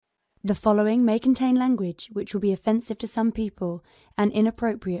The following may contain language which will be offensive to some people and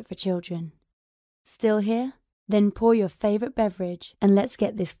inappropriate for children. Still here? Then pour your favorite beverage and let's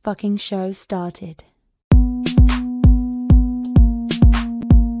get this fucking show started.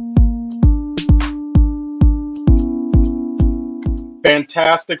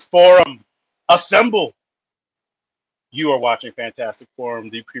 Fantastic Forum, assemble! You are watching Fantastic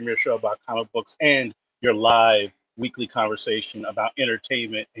Forum, the premier show about comic books and your live weekly conversation about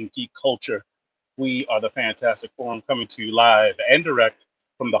entertainment and geek culture. We are the Fantastic Forum, coming to you live and direct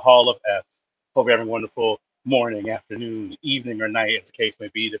from the Hall of F. Hope you're having a wonderful morning, afternoon, evening, or night, as the case may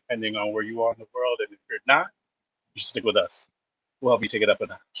be, depending on where you are in the world. And if you're not, you should stick with us. We'll help you take it up a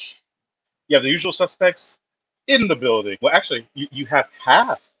notch. You have the usual suspects in the building. Well, actually, you have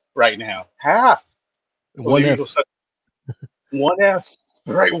half right now. Half of One the F. usual suspects. One F.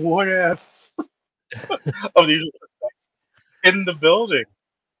 Right, one F of the usual suspects in the building.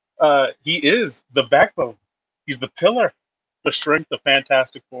 He is the backbone. He's the pillar, the strength of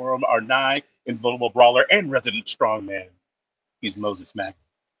Fantastic Forum, our nigh invulnerable brawler and resident strongman. He's Moses Mack.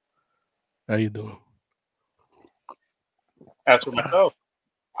 How you doing? As for myself,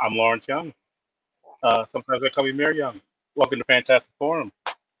 I'm Lawrence Young. Sometimes they call me Mayor Young. Welcome to Fantastic Forum.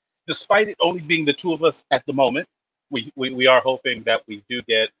 Despite it only being the two of us at the moment, we are hoping that we do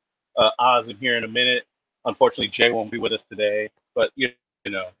get Oz in here in a minute. Unfortunately, Jay won't be with us today, but you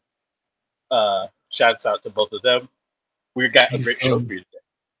know, shouts out to both of them. We've got a great show for you today.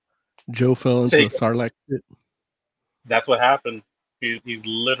 Joe fell into a Sarlacc pit. That's what happened. He's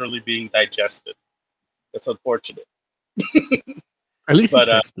literally being digested. It's unfortunate. At least he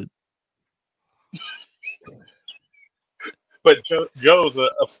tested. But Joe's an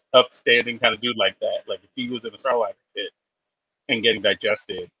upstanding kind of dude like that. Like if he was in a Sarlacc pit and getting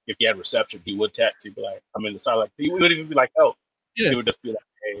digested, if he had reception, he would text. He'd be like, "I'm in the Sarlacc pit." He wouldn't even be like, "Oh," yeah. He would just be like,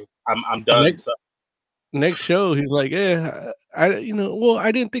 "Hey, I'm done." Next show, he's like, "Yeah, I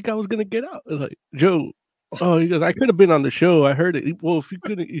didn't think I was gonna get out." It's like, Joe, he goes, "I could have been on the show. I heard it. Well, if you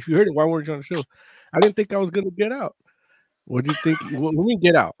heard it, why weren't you on the show?" I didn't think I was gonna get out. What do you think? What do you mean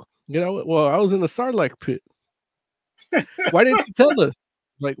get out? Get out? Well, I was in the Sarlacc pit. Why didn't you tell us?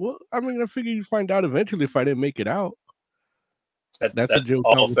 Like, well, I mean, I figured you'd find out eventually if I didn't make it out. That's a joke.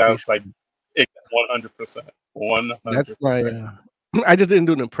 All sounds like 100%. 100%. That's my. I just didn't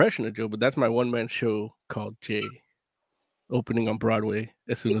do an impression of Joe, but that's my one-man show called Jay, opening on Broadway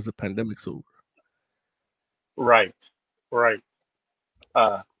as soon as the pandemic's over. Right.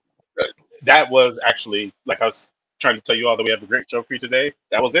 That was actually, like I was trying to tell you all that we have a great show for you today.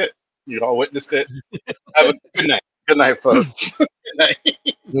 That was it. You all witnessed it. Have a good night. Good night, folks. Good night.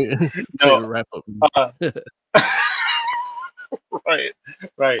 No, wrap up.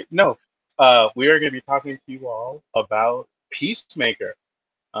 Right. No, we are going to be talking to you all about Peacemaker,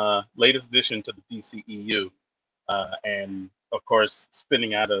 latest addition to the DCEU, and of course,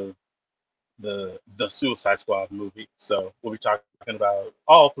 spinning out of the Suicide Squad movie. So we'll be talking about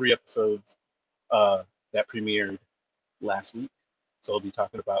all 3 episodes that premiered last week. So we'll be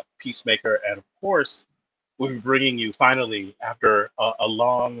talking about Peacemaker, and of course, we'll be bringing you finally, after a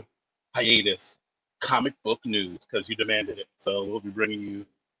long hiatus, comic book news, because you demanded it. So we'll be bringing you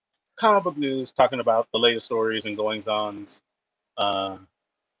comic book news, talking about the latest stories and goings-ons, as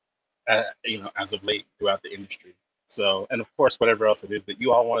of late throughout the industry. So, and of course, whatever else it is that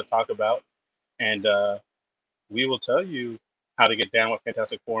you all want to talk about, and we will tell you how to get down with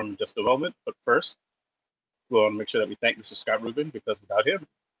Fantastic Forum in just a moment. But first, we want to make sure that we thank Mr. Scott Rubin, because without him,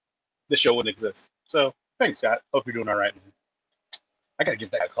 the show wouldn't exist. So, thanks, Scott. Hope you're doing all right, man. I gotta give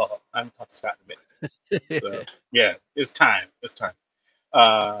that a call. I haven't talked to Scott in a minute. So, yeah, it's time.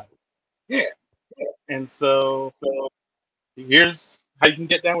 Yeah. And so here's how you can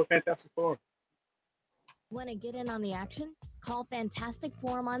get down with Fantastic Forum. Want to get in on the action? Call Fantastic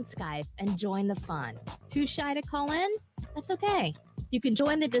Forum on Skype and join the fun. Too shy to call in? That's okay. You can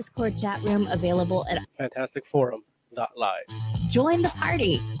join the Discord chat room available at fantasticforum.live. Join the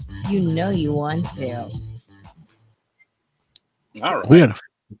party. You know you want to. All right.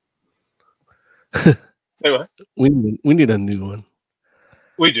 Say what? We need a new one.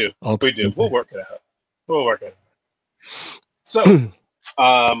 We do. We'll work it out. So,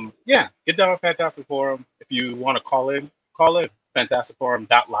 yeah, get down with Fantastic Forum. If you want to call in.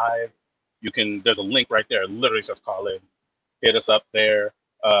 fantasticforum.live. There's a link right there. Literally just call in. Hit us up there.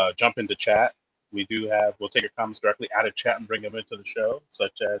 Jump into chat. We'll take your comments directly out of chat and bring them into the show,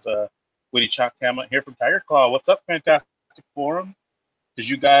 such as Witty Chalk Hamlet here from Tiger Claw. What's up, Fantastic Forum? Did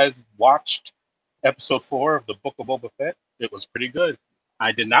you guys watch episode 4 of the Book of Boba Fett? It was pretty good.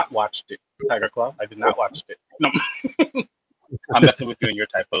 I did not watch it, Tiger Claw. I did not watch it. No. I'm messing with you and your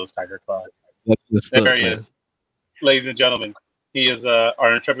typos, Tiger Claw. There he is, ladies and gentlemen. He is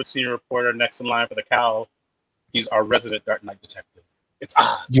our intrepid senior reporter, next in line for the cowl. He's our resident Dark Knight detective. It's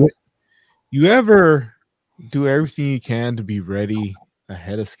You ever do everything you can to be ready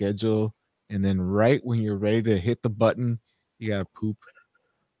ahead of schedule, and then right when you're ready to hit the button, you gotta poop?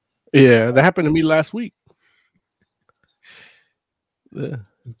 Yeah, that happened to me last week. Yeah.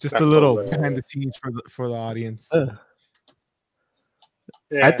 Just That's a little hilarious. behind the scenes for the audience.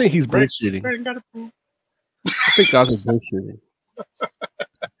 Yeah. I think he's Brandon bullshitting. gotta poop. I think I was bullshitting.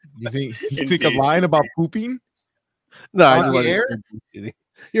 You think Indeed. I'm lying about pooping? No, I On just the wanted air? to say bullshitting.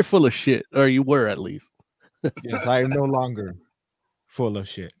 You're full of shit, or you were at least. Yes, I am no longer full of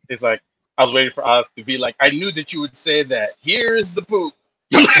shit. It's like I was waiting for Oz to be like, I knew that you would say that. Here's the poop.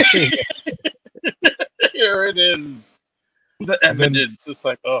 Here it is. The And then- evidence. It's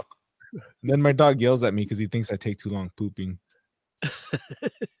like, oh, Then my dog yells at me because he thinks I take too long pooping.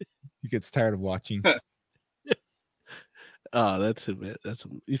 He gets tired of watching. Oh, that's it, man.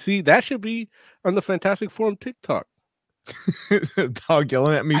 You see, that should be on the Fantastic Forum TikTok. Dog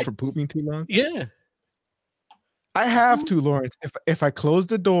yelling at me for pooping too long. Yeah. I have to, Lawrence. If I close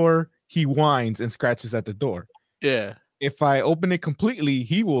the door, he whines and scratches at the door. Yeah. If I open it completely,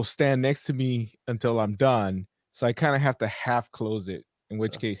 he will stand next to me until I'm done. So I kind of have to half close it, in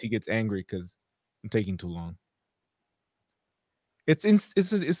which case he gets angry because I'm taking too long.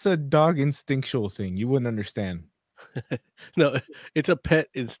 It's a dog instinctual thing. You wouldn't understand. No, it's a pet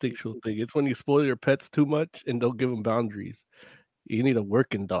instinctual thing. It's when you spoil your pets too much and don't give them boundaries. You need a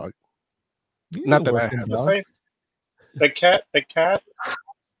working dog. You Not need that a I working have. the dog. same. The cat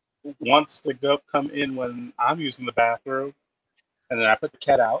wants to come in when I'm using the bathroom, and then I put the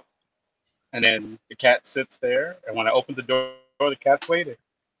cat out, and then the cat sits there, and when I open the door, the cat's waiting.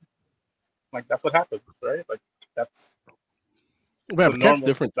 Like that's what happens, right? Like that's Well, the cat's normal,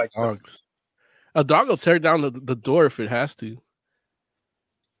 different than like, this- dogs. A dog will tear down the door if it has to.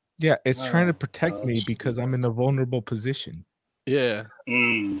 Yeah, it's trying to Oh, protect me gosh. because I'm in a vulnerable position. Yeah.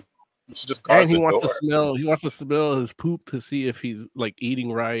 You should just guard And he the wants door. to smell. He wants to smell his poop to see if he's like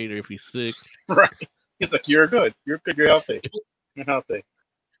eating right or if he's sick. Right? He's like, you're good. You're good. You're healthy. You're healthy.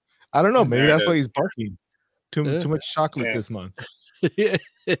 I don't know. Maybe There it that's why is. he's barking. Too Yeah. much chocolate Yeah. this month.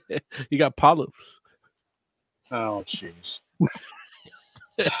 You got polyps. Oh, jeez.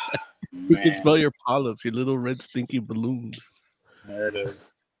 You can Man, smell your polyps, your little red stinky balloons. there it is.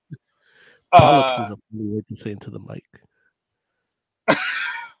 Polyps is a funny word to say into the mic.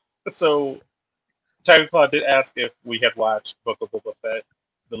 So, Tiger Claw did ask if we had watched Book of Boba Fett,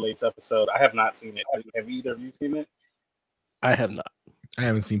 the latest episode. I have not seen it. Have either of you seen it? I have not. I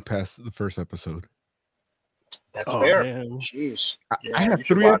haven't seen past the first episode. That's Oh, fair. man. Jeez. I Yeah, have you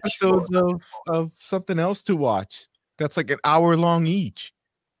should 3 watch episodes of something else to watch. That's like an hour long each.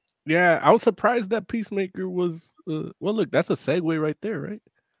 Yeah, I was surprised that Peacemaker was. Well, look, that's a segue right there, right?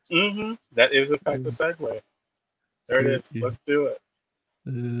 Mm-hmm. That is, in fact, the segue. There it is. Yeah. Let's do it.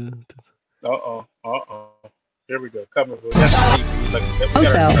 Uh, Uh-oh. Here we go. Come on. We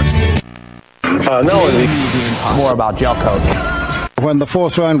got More about gel coat. When the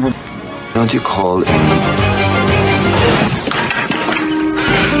fourth round would Don't you call it?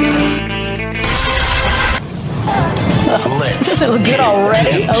 So good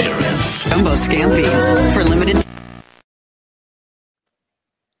already. Jumbo Scampi for limited.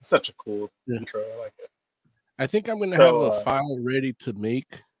 such a cool Yeah. intro. I like it. I think I'm gonna So, have a file ready to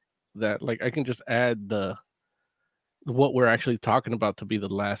make that. Like, I can just add what we're actually talking about to be the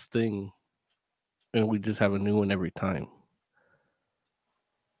last thing, and we just have a new one every time.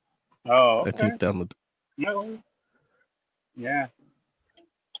 Oh, I okay. think that would. No. Yeah.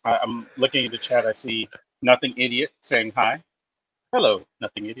 I'm looking at the chat. I see Nothing Idiot saying hi. Hello,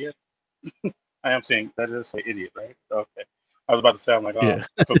 Nothing Idiot. I am saying that is say idiot, right? Okay. I was about to sound like, oh, Yeah.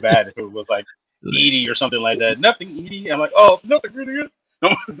 I feel bad if it was like Edie or something like that. Nothing Edie. I'm like, oh, Nothing Idiot.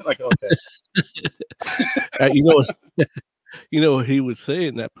 Like, okay. You know, you know what he would say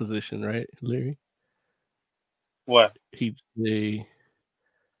in that position, right, Larry? What? He'd say,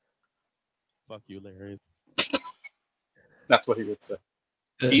 "Fuck you, Larry." That's what he would say.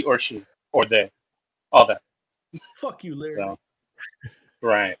 Yeah. He or she or they. All that. Fuck you, Larry. So,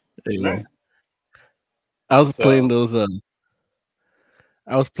 right. Hey, Right. man. I was So- playing those.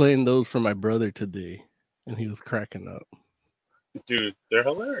 I was playing those for my brother today, and he was cracking up. Dude, they're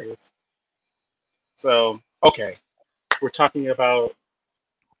hilarious. So, okay. We're talking about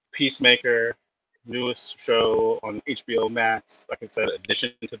Peacemaker, newest show on HBO Max. Like I said,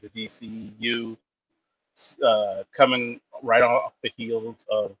 addition to the DCU. Coming right off the heels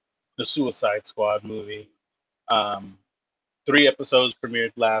of the Suicide Squad movie. 3 episodes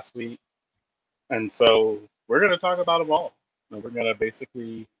premiered last week, and so we're going to talk about them all. And we're going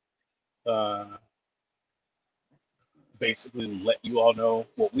to uh, basically let you all know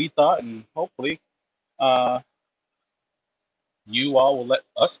what we thought, and hopefully uh, you all will let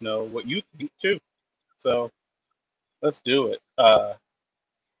us know what you think too. So let's do it.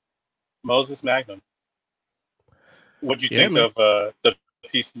 Moses Magnum, what do you Yeah, think man. of the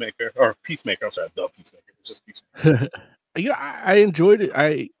Peacemaker, or Peacemaker? I'm sorry, the Peacemaker. It's just Peacemaker. Yeah, I enjoyed it.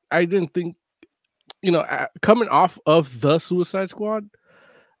 I didn't think, coming off of the Suicide Squad,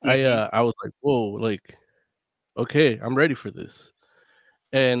 Mhm. I was like, whoa, like, okay, I'm ready for this.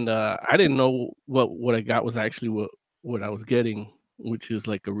 And I didn't know what I got was actually what I was getting, which is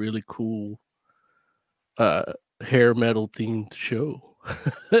like a really cool hair metal themed show.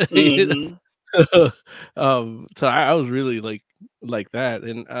 You know? Mhm. So I was really like that,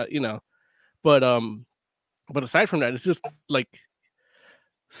 and but but aside from that, it's just like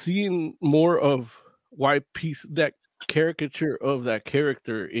seeing more of why that caricature of that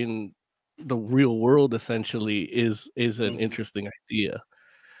character in the real world essentially is an Mhm. interesting idea.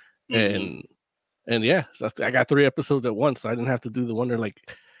 Mhm. And yeah, so I got 3 episodes at once, so I didn't have to do the wonder like,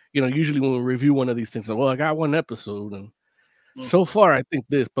 usually when we review one of these things, like, well, I got 1 episode, and so Mhm. far I think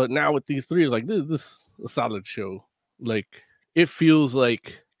this, but now with these 3, like this is a solid show. Like it feels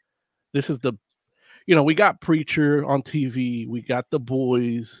like this is we got Preacher on TV, we got The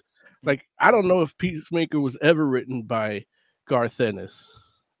Boys. Like I don't know if Peacemaker was ever written by Garth Ennis.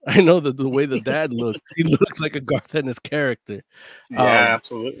 I know that the way the dad looks, he looks like a Garth Ennis character. Yeah, Um,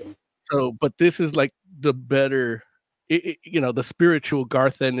 absolutely. so, but this is like the better, the spiritual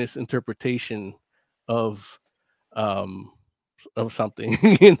Garth Ennis interpretation of um something,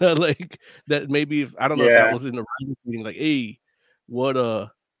 like that. Maybe if I don't know if that Yeah. was in the writing meeting, like, hey, what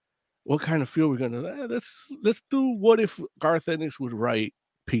what kind of feel we're gonna let's do what if Garth Ennis would write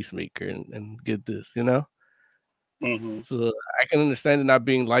Peacemaker and get this, Mhm. So I can understand it not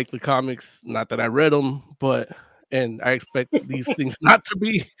being like the comics, not that I read them, but and I expect these things not to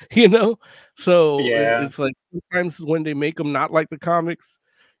be, So Yeah. it's like sometimes when they make them not like the comics,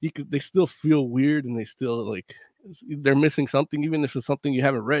 they still feel weird and they still like they're missing something, even if it's something you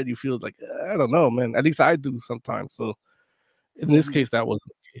haven't read. You feel like I don't know, man. At least I do sometimes. So in this Mhm. case, that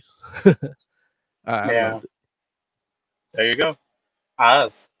wasn't the case. I Yeah. loved it. There you go.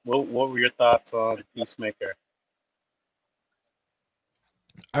 Oz, what were your thoughts on Peacemaker?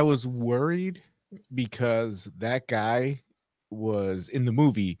 I was worried because that guy was in the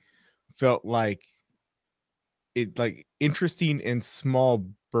movie felt like it like interesting in small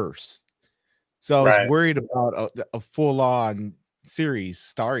bursts. So I was Right. worried about a full on series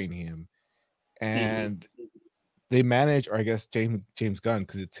starring him, Mhm. and they managed, or I guess James Gunn,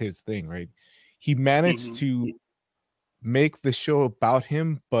 because it's his thing, right? He managed Mhm. to make the show about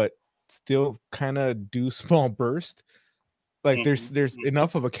him, but still kind of do small burst. Like Mhm. there's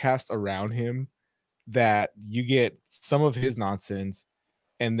enough of a cast around him that you get some of his nonsense,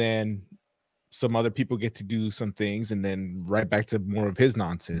 and then some other people get to do some things, and then right back to more of his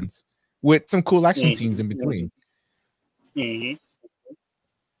nonsense with some cool action scenes Mhm. in between. Mhm. So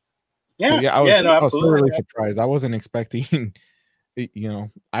Yeah. yeah, Yeah. No, I was absolutely. thoroughly surprised. I wasn't expecting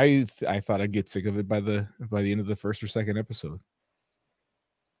I thought I'd get sick of it by the end of the first or second episode.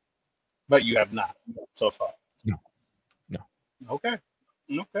 But you have not so far. No, no. Okay.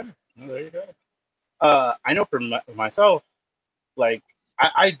 Okay. Well, there you go. I know for myself, like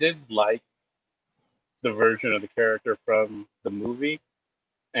I did like the version of the character from the movie,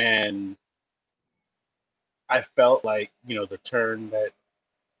 and I felt like the turn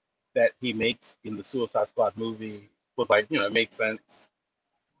that he makes in the Suicide Squad movie was like it made sense,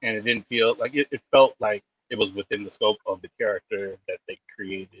 and it didn't feel like it felt like it was within the scope of the character that they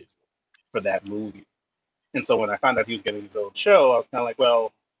created for that movie. And so when I found out he was getting his own show, I was kind of like,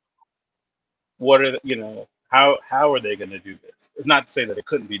 well, what are how are they going to do this? It's not to say that it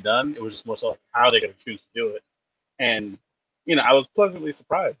couldn't be done. It was just more so like how are they going to choose to do it? And I was pleasantly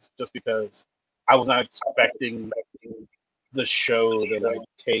surprised just because I was not expecting the show to like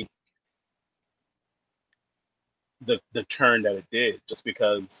take the turn that it did, just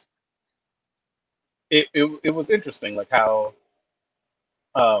because it was interesting, like how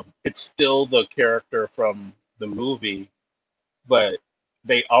it's still the character from the movie, but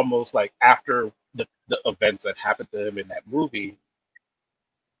they almost like after the events that happened to him in that movie,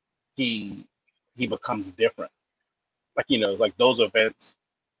 he he becomes different. Like like those events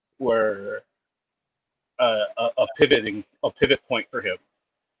were a pivot point for him,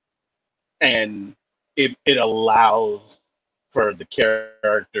 and it allows for the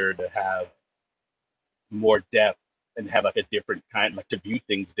character to have more depth and have like a different kind, like to view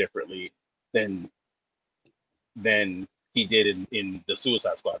things differently than he did in the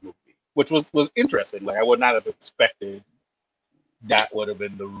Suicide Squad movie, which was interesting. Like I would not have expected that would have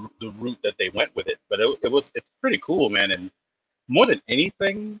been the route that they went with it, but it's pretty cool, man. And more than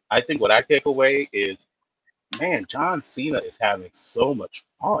anything, I think what I take away is, man, John Cena is having so much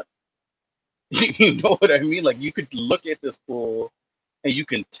fun. You know what I mean? Like you could look at this fool and you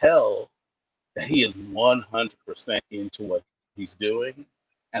can tell that he is 100% into what he's doing.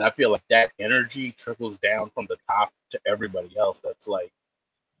 And I feel like that energy trickles down from the top to everybody else that's like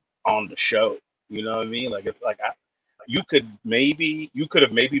on the show. You know what I mean? Like it's like you could have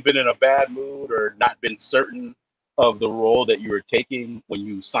maybe been in a bad mood or not been certain of the role that you were taking when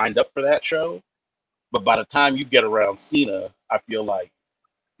you signed up for that show. But by the time you get around Cena, I feel like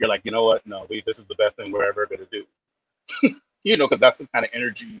you're like, you know what? No, this is the best thing we're ever going to do. You know, because that's the kind of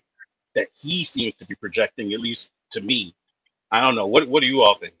energy that he seems to be projecting, at least to me. I don't know. What do you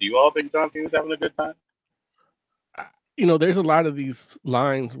all think? Do you all think John Cena's having a good time? You know, there's a lot of these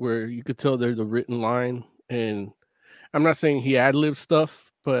lines where you could tell there's a written line, and I'm not saying he ad-lib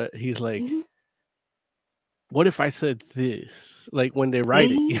stuff, but he's like, what if I said this? Like when they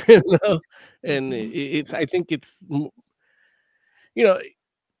write it, you know? And I think it's, you know,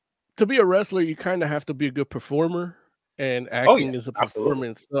 to be a wrestler, you kind of have to be a good performer, and acting is a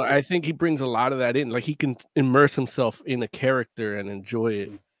performance. So I think he brings a lot of that in. Like he can immerse himself in a character and enjoy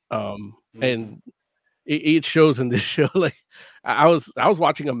it. And it shows in this show. Like I was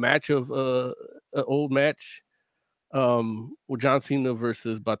watching a match of an old match with John Cena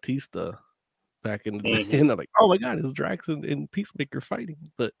versus Batista back in the day, and I'm like, oh my god, it's Drax and Peacemaker fighting.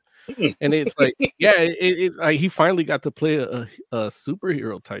 But and it's like, yeah, it's like he finally got to play a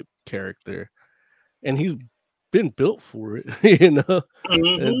superhero type character, and he's been built for it, you know.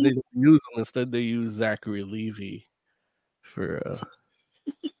 And they use him instead. They use Zachary Levi for a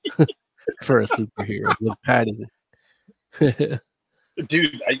superhero with padding.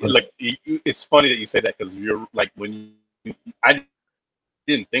 Dude, it's funny that you say that because you're like I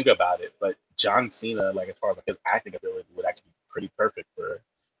didn't think about it, but John Cena, like as far as like his acting ability, would actually be pretty perfect for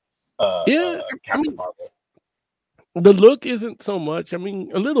Captain Marvel. The look isn't so much. I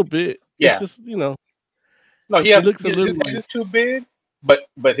mean, a little bit. Yeah, it's just, you know. No, his head is too big, but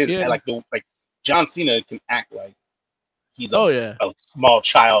his like John Cena can act like he's a small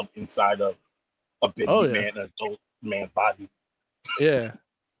child inside of a big man, an adult man's body. Yeah.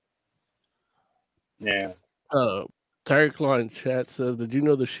 Yeah. Tyreek Law in chat says, did you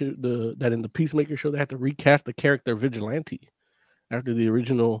know that in the Peacemaker show they had to recast the character Vigilante after the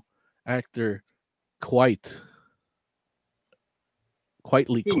original actor quietly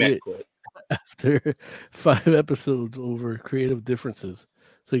quit after 5 episodes over creative differences.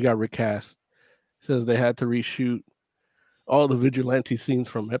 So he got recast. Says they had to reshoot all the Vigilante scenes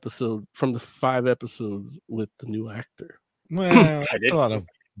from the 5 episodes with the new actor. Well, that's a lot of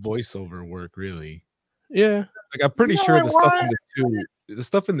voiceover work, really. Yeah. Like I'm pretty sure the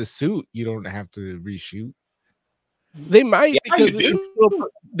stuff in the suit you don't have to reshoot. They might because it's still,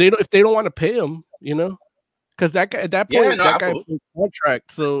 if they don't want to pay him, you know, because that guy at that point that guy has a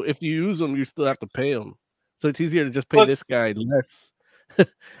contract. So if you use him, you still have to pay him. So it's easier to just pay this guy less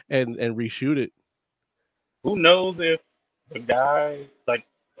and reshoot it. Who knows if the guy, like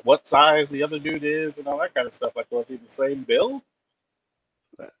what size the other dude is and all that kind of stuff? Like, was he the same build?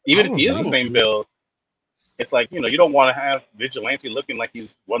 Even if he is the same build, it's like, you know, you don't want to have Vigilante looking like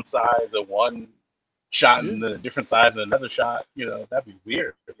he's one size and one shot and a different size and another shot. You know, that'd be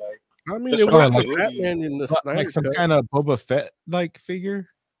weird. Like, I mean, it was like Batman in the Snyder like some cut. kind of Boba Fett like figure.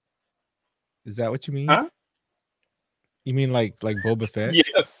 Is that what you mean? Huh? You mean like Boba Fett?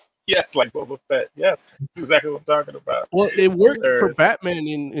 Yes, like Boba Fett. Yes, that's exactly what I'm talking about. Well, it worked for Batman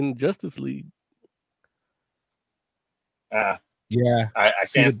in Justice League. Yeah, I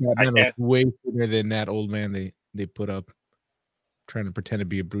can't. Was way bigger than that old man they put up, trying to pretend to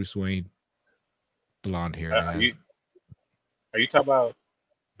be a Bruce Wayne. Blonde hair. Are you talking about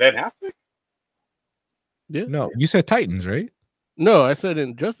Ben Affleck? Yeah. No, you said Titans, right? No, I said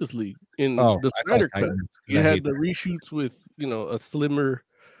in Justice League. In the Snyder cut, you had the reshoots with, you know, a slimmer,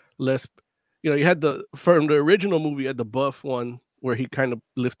 less, you know, you had from the original movie, you had the buff one where he kind of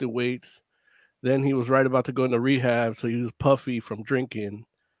lifted weights. Then he was right about to go into rehab, so he was puffy from drinking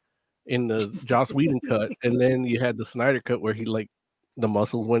in the Joss Whedon cut. And then you had the Snyder cut where he like the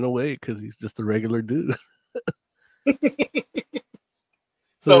muscles went away because he's just a regular dude.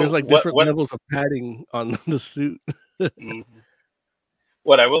 So there's like different levels of padding on the suit.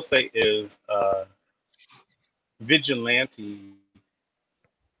 What I will say is Vigilante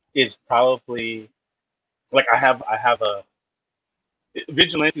is probably like I have a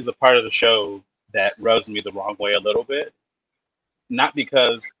Vigilante is a part of the show that rubs me the wrong way a little bit. Not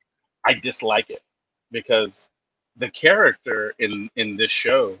because I dislike it, because the character in this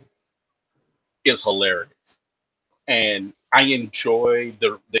show is hilarious, and I enjoy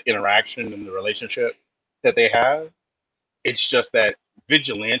the interaction and the relationship that they have. It's just that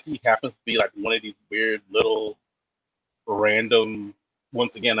Vigilante happens to be like one of these weird little random,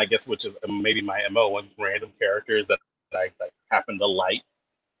 once again, I guess, which is maybe my MO, one random characters that I like happen to like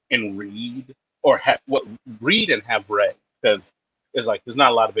and read, or read and have read, because it's like there's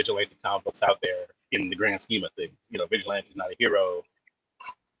not a lot of Vigilante comic books out there in the grand scheme of things. You know, Vigilante's not a hero.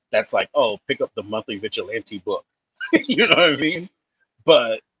 That's like, oh, pick up the monthly Vigilante book. You know what I mean?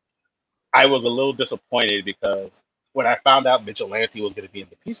 But I was a little disappointed because when I found out Vigilante was going to be in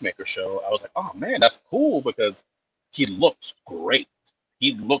the Peacemaker show, I was like, oh man, that's cool because he looks great.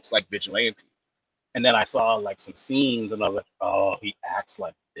 He looks like Vigilante. And then I saw like some scenes and I was like, oh, he acts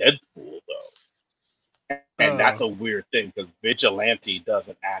like Deadpool though. And that's a weird thing because Vigilante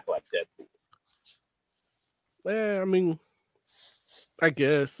doesn't act like Deadpool. Yeah, I mean, I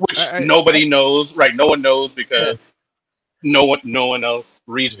guess. Which nobody knows, right? No one knows because no one else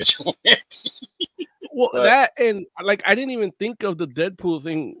reads Vigilante. Well, that and like I didn't even think of the Deadpool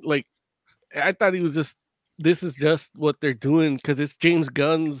thing. Like I thought he was just this is just what they're doing because it's James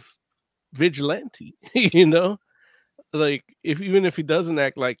Gunn's Vigilante, you know. Like even if he doesn't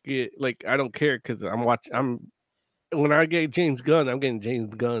act like it, like I don't care because when I get James Gunn, I'm getting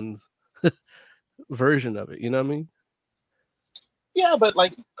James Gunn's version of it. You know what I mean? Yeah, but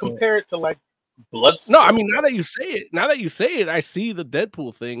like compare it to like Bloodsport. No, I mean now that you say it, I see the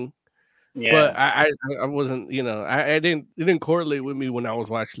Deadpool thing. Yeah. But I wasn't, you know, it didn't correlate with me when I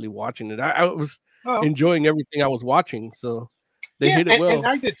was actually watching it. I was enjoying everything I was watching, so they hit it well. And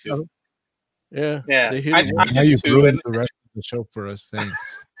I did too. Yeah. They hit it well. Now you ruined the rest of the show for us.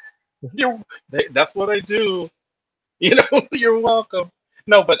 Thanks. That's what I do. You know, you're welcome.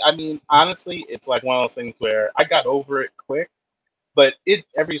 No, but I mean, honestly, it's like one of those things where I got over it quick, but it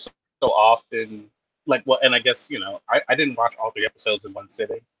every so often, like, well, and I guess, you know, I didn't watch all 3 episodes in one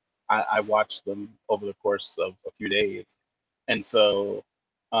sitting. I watched them over the course of a few days. And so,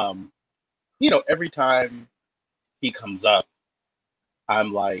 you know, every time he comes up,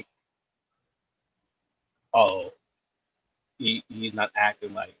 I'm like, oh, he's not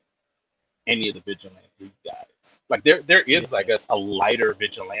acting like any of the Vigilante guys. Like there is, I guess, a lighter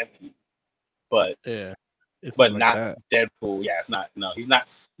Vigilante, but but not like Deadpool. Yeah, it's not. No, he's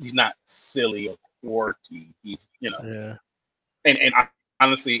not silly or quirky. He's, you know, and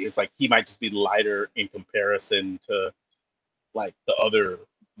honestly, it's like he might just be lighter in comparison to like the other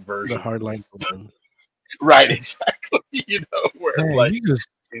versions. The hardline ones. Right, exactly. You know, where it's like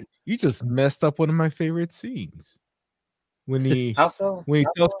you just messed up one of my favorite scenes. When he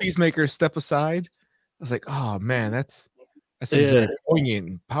tells Peacemaker step aside, I was like, oh man, that seems very poignant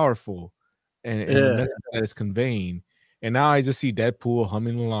and powerful. And the message that it's conveying. And now I just see Deadpool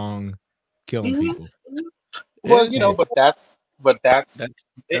humming along, killing people. Well, you know, but that's what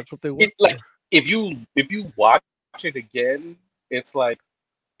they want. Like if you watch it again, it's like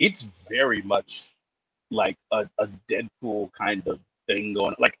it's very much like a Deadpool kind of thing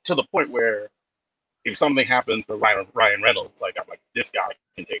going, like to the point where if something happens to Ryan Reynolds, like I'm like, this guy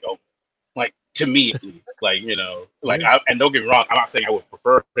can take over. Like to me at least, like, you know, like and don't get me wrong, I'm not saying I would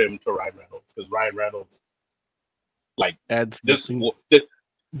prefer him to Ryan Reynolds because Ryan Reynolds like adds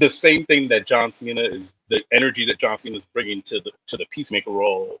the same thing that John Cena is, the energy that John Cena is bringing to the Peacemaker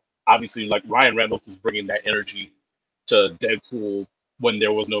role. Obviously, like Ryan Reynolds is bringing that energy to Deadpool when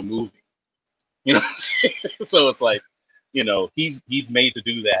there was no movie. You know what I'm saying? So it's like, you know, he's made to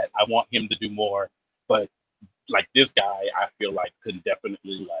do that. I want him to do more, but like this guy, I feel like could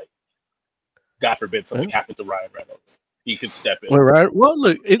definitely, like, God forbid something happened to Ryan Reynolds, he could step in. Well,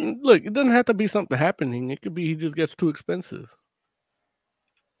 look, it doesn't have to be something happening. It could be he just gets too expensive.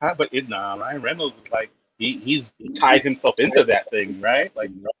 But Ryan Reynolds is like he's tied himself into that thing, right?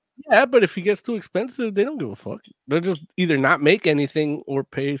 Like, yeah, but if he gets too expensive, they don't give a fuck. They'll just either not make anything or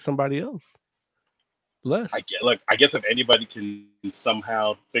pay somebody else less. I guess if anybody can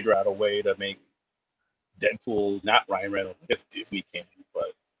somehow figure out a way to make Deadpool not Ryan Reynolds, I guess Disney can.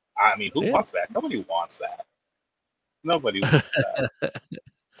 But I mean, who wants that? Nobody wants that. Nobody wants that.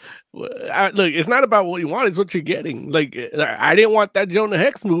 Look, it's not about what you want; it's what you're getting. Like, I didn't want that Jonah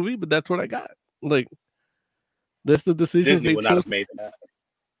Hex movie, but that's what I got. Like, that's the decision Disney would not have made that.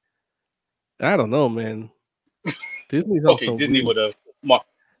 I don't know, man. Disney's okay. Also Disney would have.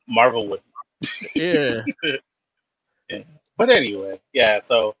 Marvel would. Yeah. Yeah. But anyway, yeah.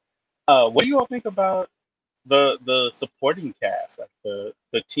 So, what do you all think about the supporting cast, like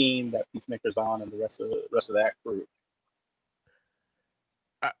the team that Peacemaker's on, and the rest of that group.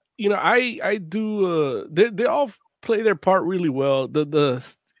 I do. They all play their part really well. The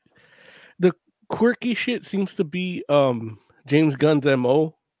quirky shit seems to be James Gunn's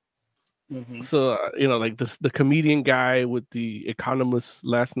MO. Mm-hmm. So like the comedian guy with the economist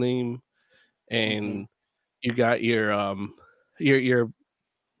last name, and you got your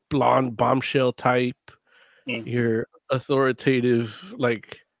blonde bombshell type, your authoritative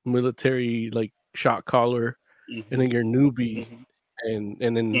like military like shot caller, and then your newbie, and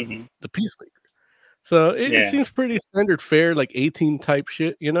then the peacemaker. So it seems pretty standard fare, like 18 type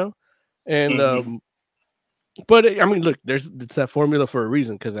shit, and but I mean, look, it's that formula for a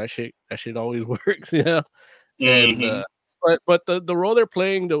reason, because that shit always works, and but the role they're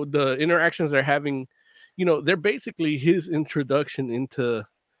playing, the interactions they're having, they're basically his introduction into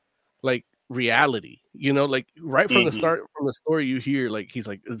like reality, like right from the start, from the story you hear, like he's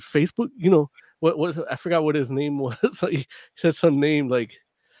like, Facebook, what I forgot what his name was. Like, he said some name like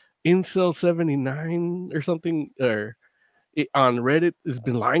Incel 79 or something, or on Reddit has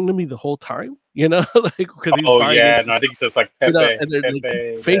been lying to me the whole time, like, because he's buying it. No, I think it says like Pepe. And they're like,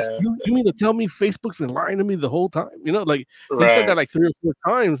 you mean to tell me Facebook's been lying to me the whole time? Like he said that like 3 or 4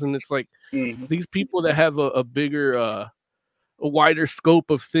 times, and it's like these people that have a bigger, a wider scope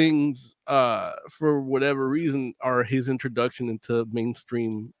of things, for whatever reason, are his introduction into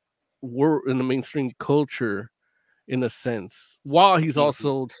mainstream world, in the mainstream culture, in a sense, while he's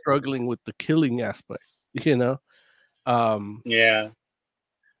also struggling with the killing aspect,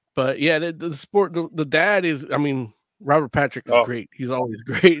 but yeah, the sport, the dad is, I mean, Robert Patrick is great. He's always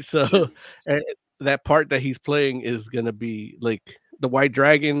great. So and that part that he's playing is gonna be like the White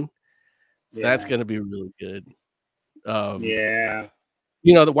Dragon. That's gonna be really good. The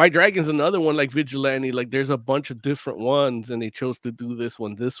White Dragon's another one like Vigilante. Like there's a bunch of different ones, and they chose to do this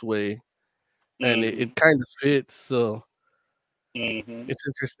one this way, and it kind of fits. So it's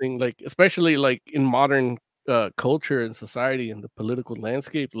interesting, like especially like in modern culture and society and the political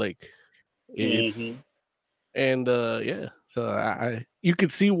landscape, like it's and so I you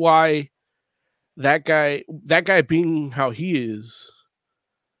could see why that guy being how he is,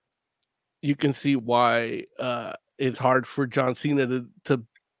 you can see why it's hard for John Cena to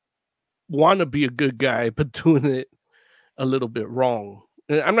want to be a good guy but doing it a little bit wrong.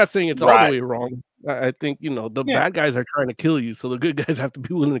 And I'm not saying it's all the way wrong. I think the bad guys are trying to kill you, so the good guys have to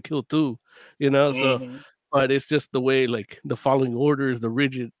be willing to kill too, so but it's just the way, like, the following orders, the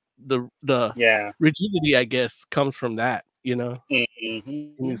rigidity, I guess, comes from that, He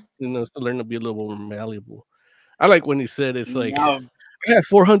needs, to learn to be a little more malleable. I like when he said it's like, I have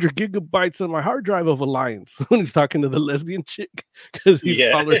 400 gigabytes on my hard drive of Alliance, when he's talking to the lesbian chick, because he's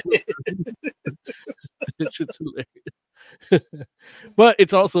taller. It's just hilarious. But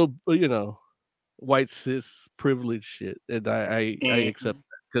it's also, white cis privilege shit, and I accept that,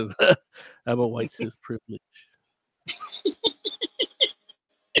 because I'm a white cis privilege.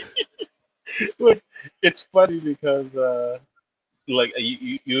 Look, it's funny because like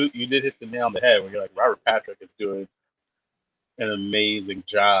you did hit the nail on the head when you're like, Robert Patrick is doing an amazing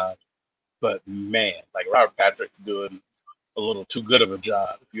job, but man, like Robert Patrick's doing a little too good of a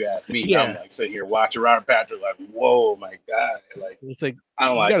job, if you ask me. I'm like sitting here watching Robert Patrick, like, whoa, my God, like it's like, I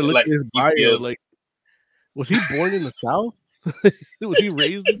don't like it. Look Like at his bio, like, was he born in the South? Was he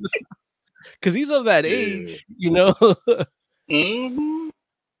raised in the South? Because he's of that age,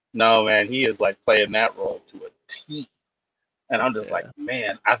 No, man, he is like playing that role to a T. And I'm just like,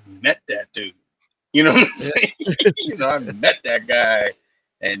 man, I've met that dude. You know what I'm saying? I've met that guy.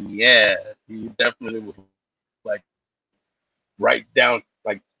 And he definitely was like right down,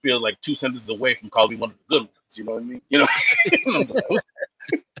 like feel like 2 sentences away from calling me one of the good ones. You know what I mean? I'm just like,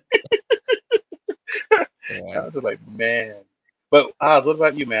 I was just like, man. But Oz, what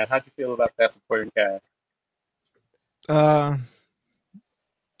about you, man? How'd you feel about that supporting cast?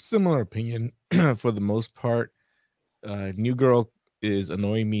 Similar opinion for the most part. New Girl is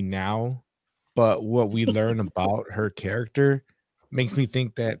annoying me now, but what we learn about her character makes me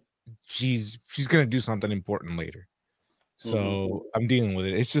think that she's gonna do something important later. So I'm dealing with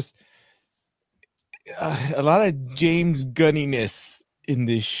it. It's just a lot of James Gunniness in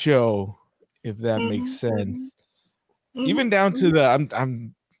this show, if that makes sense. Even down to the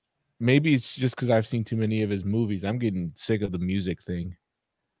I'm maybe it's just because I've seen too many of his movies. I'm getting sick of the music thing.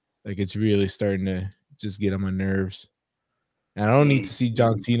 Like, it's really starting to just get on my nerves. And I don't need to see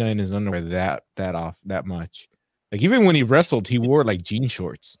John Cena in his underwear that much. Like, even when he wrestled, he wore like jean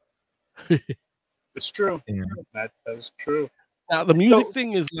shorts. It's true. Yeah. That is true. Now the music So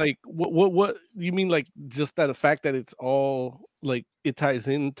thing is like what you mean, like just that the fact that it's all like it ties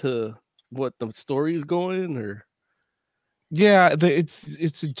into what the story is going, or Yeah,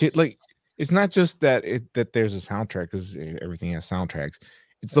 like it's not just that there's a soundtrack, because everything has soundtracks.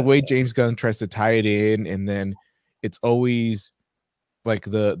 It's the way James Gunn tries to tie it in, and then it's always like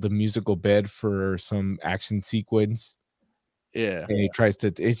the musical bed for some action sequence, yeah. and he tries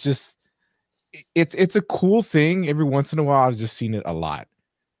to. It's just it's a cool thing. Every once in a while, I've just seen it a lot.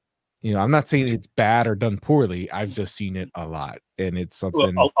 I'm not saying it's bad or done poorly. I've just seen it a lot, and it's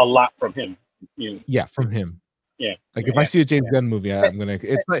something. a lot from him. Yeah, from him. Yeah. Like if I see a James Gunn movie, I'm gonna.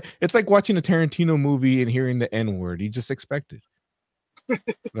 It's like watching a Tarantino movie and hearing the N word. You just expect it.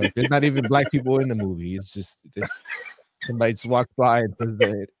 Like there's not even black people in the movie. It's just somebody just walks by and says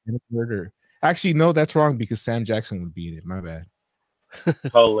the N word. Or actually, no, that's wrong because Sam Jackson would be in it. My bad.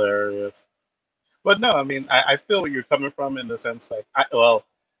 Hilarious. But no, I mean, I feel where you're coming from in the sense like, I feel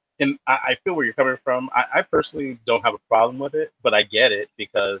where you're coming from. I personally don't have a problem with it, but I get it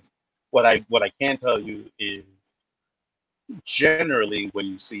because what I can tell you is generally when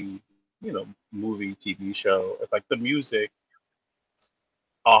you see, movie, TV show, it's like the music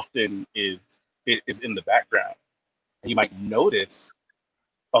often is in the background. You might notice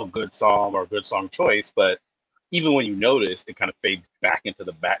a good song or a good song choice, but even when you notice, it kind of fades back into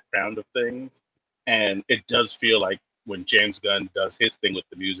the background of things. And it does feel like when James Gunn does his thing with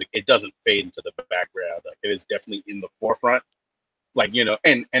the music, it doesn't fade into the background. Like it is definitely in the forefront. Like,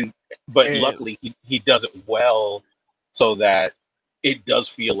 but And luckily he does it well so that it does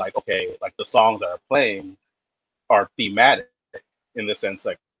feel like, okay, like the songs that are playing are thematic in the sense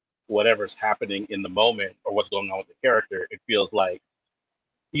like whatever's happening in the moment or what's going on with the character, it feels like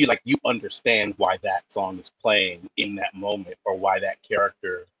you understand why that song is playing in that moment or why that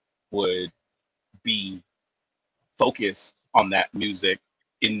character would be focused on that music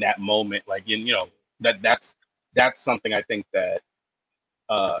in that moment. Like that's something I think that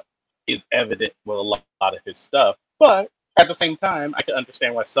is evident with a lot of his stuff. But at the same time, I can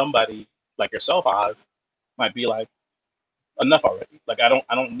understand why somebody like yourself, Oz, might be like, enough already. Like I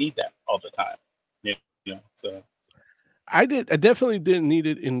don't need that all the time. So I definitely didn't need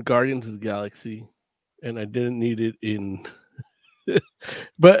it in Guardians of the Galaxy, and I didn't need it in.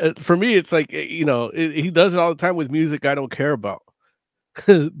 But for me, it's like he does it all the time with music I don't care about.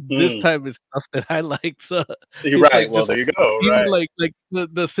 This time it's stuff that I like. So you're it's right. like Well, just there you go. even Right. like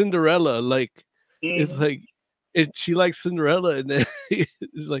the Cinderella, like it's Mhm. like she likes Cinderella, and then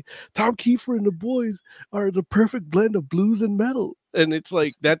it's like Tom Kiefer and the boys are the perfect blend of blues and metal, and it's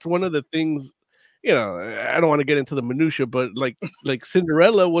like that's one of the things. I don't want to get into the minutia, but like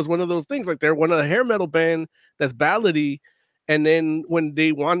Cinderella was one of those things. Like they're one of the hair metal band that's ballady, and then when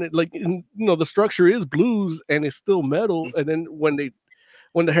they wanted the structure is blues and it's still metal, and then when the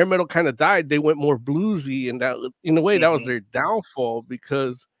hair metal kind of died, they went more bluesy, and that in a way that was their downfall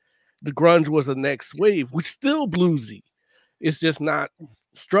because the grunge was the next wave, which still bluesy. It's just not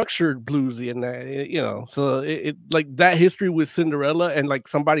structured bluesy, and that so it like that history with Cinderella and like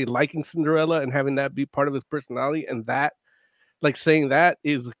somebody liking Cinderella and having that be part of his personality, and that like saying that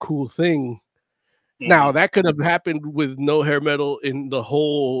is a cool thing. Now that could have happened with no hair metal in the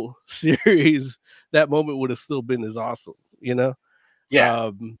whole series. That moment would have still been as awesome,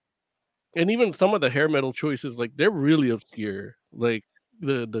 Yeah. And even some of the hair metal choices, like they're really obscure, like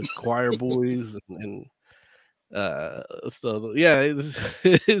the choir boys and so yeah, it's,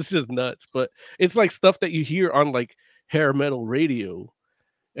 it's just nuts. But it's like stuff that you hear on like hair metal radio,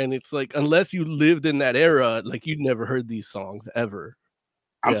 and it's like unless you lived in that era, like you'd never heard these songs ever.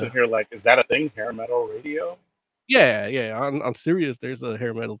 I'm Yeah, sitting here like, is that a thing? Hair metal radio? yeah. On Sirius, there's a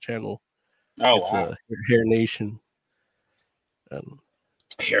hair metal channel. Oh It's wow. a Hair Nation.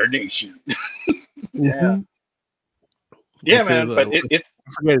 Hair Nation. Yeah. Mhm. Yeah, It says, man. But it's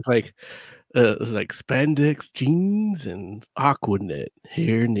I forget, it's like spandex jeans and Aquanet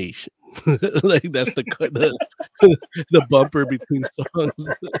Hair Nation. Like that's the bumper between songs.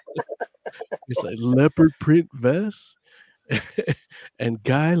 It's like leopard print vest and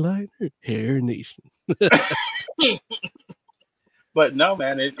guy liner Hair Nation. but no,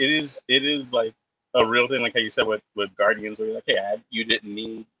 man, it is like a real thing, like how you said with Guardians, where you're like, hey, you didn't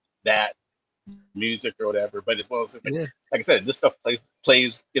need that music or whatever. But as well as Yeah, like I said, this stuff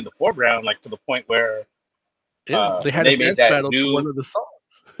plays in the foreground, like to the point where yeah. They when had a they made dance that battle to one new of the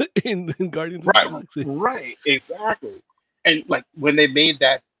songs in Guardians of the Galaxy. right, exactly. And like when they made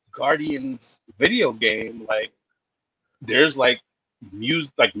that Guardians video game, like there's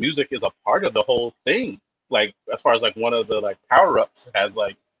music is a part of the whole thing. Like as far as like one of the like power ups has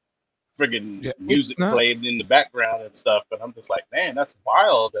like friggin' Yeah, music it's not, played in the background and stuff. But I'm just like, man, that's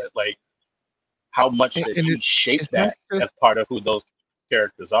wild that like how much that and he shaped it's not that just as part of who those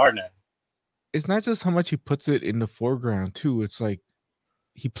characters are now. it's not just how much he puts it in the foreground too. It's like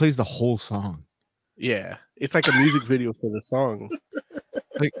he plays the whole song. Yeah, it's like a music video for the song.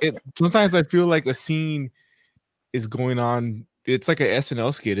 Like sometimes I feel like a scene is going on. It's like a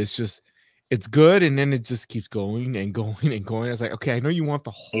SNL skit. It's good, and then it just keeps going and going and going. It's like, okay, I know you want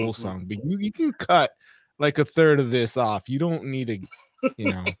the whole song, but you can cut like a third of this off. You don't need to,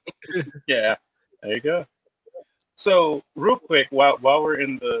 you know. Yeah, there you go. So real quick, while we're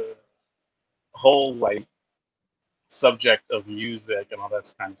in the whole like subject of music and all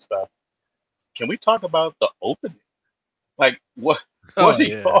that kind of stuff, can we talk about the opening? Like, what Oh do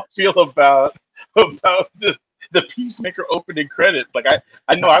yeah. y'all feel about this, the Peacemaker opening credits? Like,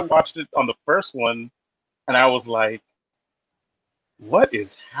 I know I watched it on the first one, and I was like, what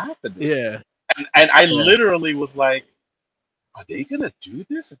is happening? Yeah. And I Yeah. literally was like, are they gonna do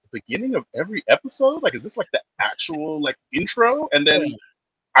this at the beginning of every episode? Like, is this like the actual like intro? And then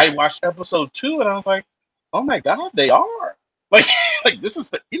I watched episode 2, and I was like, oh my god, they are like like this is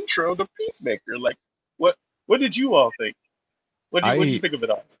the intro to Peacemaker. Like, what did you all think? What did you think of it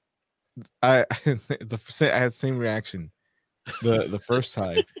all? I had the same reaction the first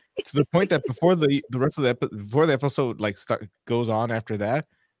time, to the point that before the rest of before the episode like goes on after that,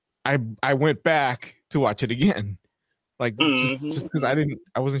 I went back to watch it again, like just because I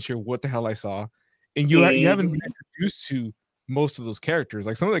wasn't sure what the hell I saw, and you haven't been introduced to most of those characters.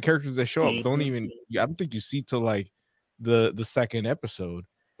 Like some of the characters that show up I don't think you see till like the second episode,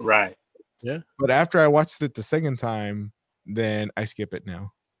 right? Yeah, but after I watched it the second time, then I skip it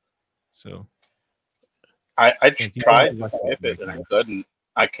now. So I tried to skip it and I couldn't.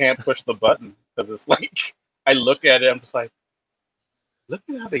 I can't push the button because it's like I look at it, I'm just like, look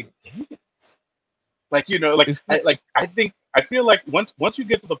at how they dance. Like, you know, like I feel like once you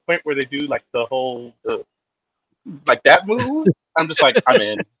get to the point where they do like the whole like that move, I'm just like, I'm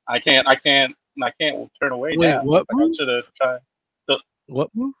in. I can't turn away. Wait, now. what Like, I should have tried what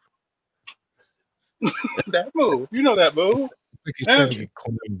move? that move. You know that move. It's like he's trying to get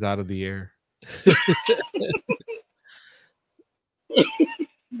coins out of the air.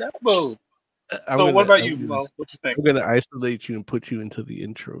 That move. So what about you, Mo? What you think? I'm gonna isolate you and put you into the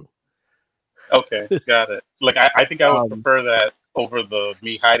intro. Okay, got it. Like I think I would prefer that over the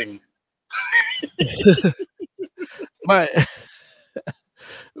me hiding. But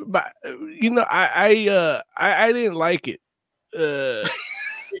you know, I didn't like it.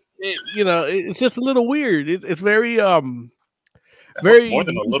 You know, it's just a little weird. It's very very more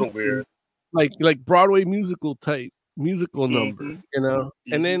than a little weird. Like Broadway musical number, you know.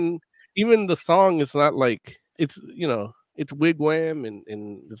 And then even the song is not like it's, you know, it's wigwam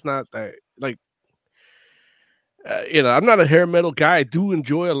and it's not that like you know, I'm not a hair metal guy. I do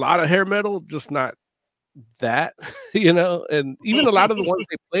enjoy a lot of hair metal, just not that, you know. And even a lot of the ones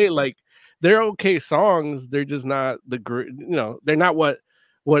they play, like they're okay songs, they're just not the great, you know, they're not what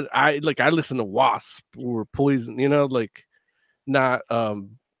I like. I listen to Wasp or Poison, you know, like not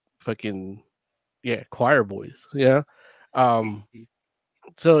fucking choir boys, yeah.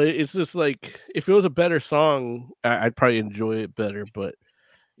 So it's just like if it was a better song, I'd probably enjoy it better. But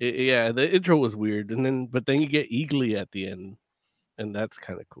the intro was weird, but then you get Eagly at the end, and that's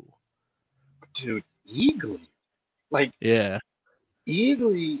kind of cool. Dude, Eagly, like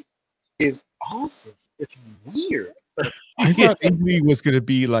Eagly is awesome. It's weird. I thought Eagly was gonna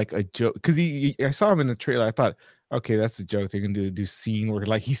be like a joke because I saw him in the trailer. I thought, okay, that's a joke. They're gonna do scene where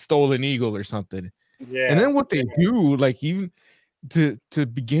like he stole an eagle or something. Yeah. And then what they do, like even to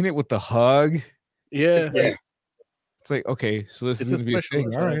begin it with the hug. Yeah. It's like, okay, so this is gonna be a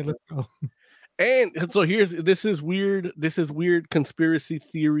thing. All right, let's go. And so this is weird conspiracy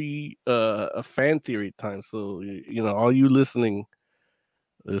theory, a fan theory time. So you know, all you listening,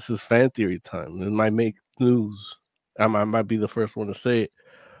 this is fan theory time. It might make news. I might be the first one to say it,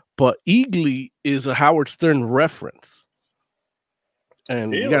 but Eagly is a Howard Stern reference,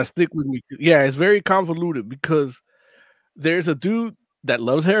 and you gotta stick with me. Yeah, it's very convoluted because there's a dude that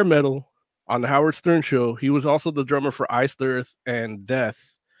loves hair metal on the Howard Stern show. He was also the drummer for Iced Earth and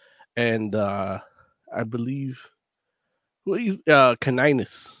Death, and I believe he's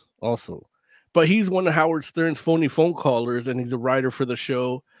Caninus also. But he's one of Howard Stern's phony phone callers, and he's a writer for the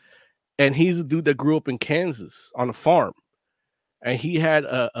show. And he's a dude that grew up in Kansas on a farm, and he had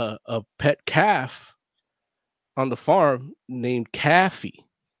a pet calf on the farm named Caffy.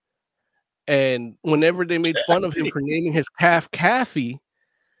 And whenever they made fun of him for naming his calf Caffy,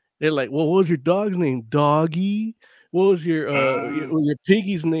 they're like, "Well, what was your dog's name? Doggy? what was your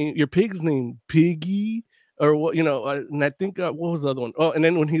piggy's name? Your pig's name, Piggy, or what? You know, and I think what was the other one? Oh, and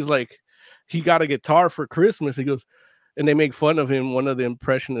then when he's like, he got a guitar for Christmas. He goes, and they make fun of him. One of the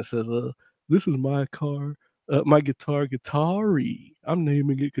impressionists says, "This is my car, my guitar, Guitari. I'm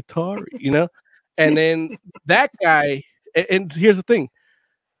naming it Guitari." You know, and then that guy. And here's the thing.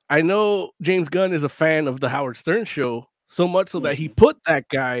 I know James Gunn is a fan of the Howard Stern show, so much so that he put that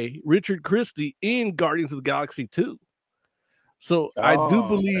guy, Richard Christie, in Guardians of the Galaxy 2. So I do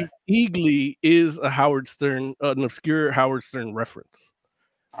believe Eagly is a Howard Stern, an obscure Howard Stern reference,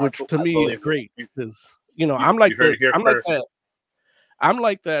 which to me is great because I'm like that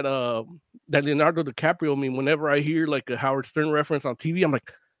Leonardo DiCaprio meme. Whenever I hear like a Howard Stern reference on TV, I'm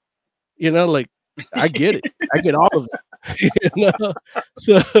like, like I get it. I get all of it.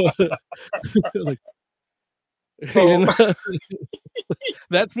 So like,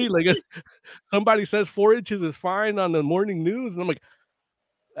 that's me. Like somebody says 4 inches is fine on the morning news, and I'm like,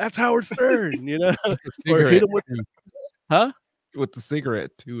 that's Howard Stern, or hit him with, with the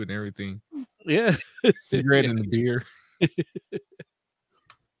cigarette too and everything. Yeah, cigarette and the beer.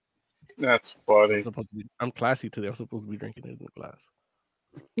 That's funny. I'm classy today. I'm supposed to be drinking it in the glass.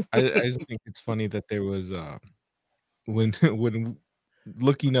 I just think it's funny that there was when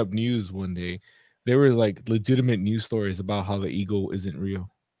looking up news one day, there was like legitimate news stories about how the eagle isn't real.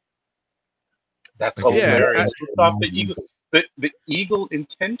 That's hilarious. The eagle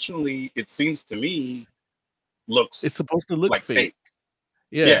intentionally, it seems to me, it's supposed to look like fake.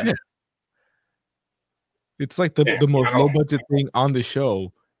 Yeah. It's like the most low budget thing on the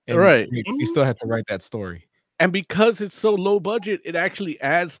show, and right? You still have to write that story. And because it's so low budget, it actually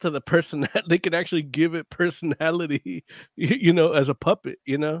adds to the person. They can actually give it personality, as a puppet,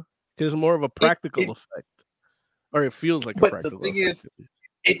 because it's more of a practical effect, or it feels like a practical effect. But the thing is,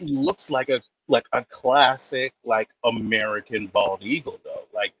 it looks like a classic American bald eagle, though.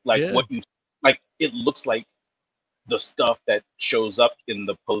 What you it looks like the stuff that shows up in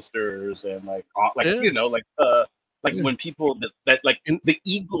the posters and when people that the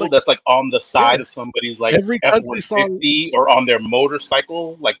eagle that's like on the side of somebody's like every country song or on their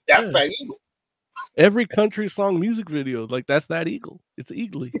motorcycle, like that's that eagle. Every country song music video, like that's that eagle. It's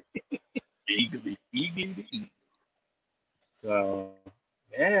Eagly. Eagly. So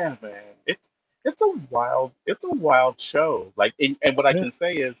yeah, man, it's a wild show. Like, and what I can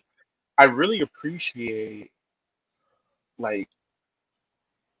say is, I really appreciate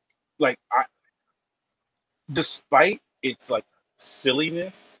despite its like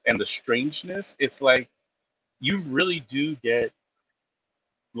silliness and the strangeness, it's like you really do get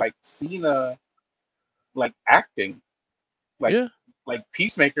like Cena like acting. Like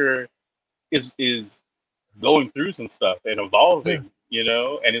Peacemaker is going through some stuff and evolving,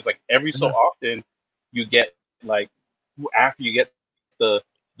 and it's like every so often you get like after you get the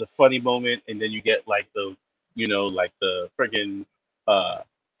funny moment, and then you get like the the friggin'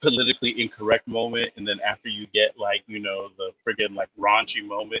 politically incorrect moment, and then after you get like the friggin' like raunchy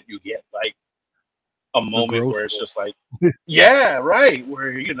moment, you get like a moment where it's just like yeah, right,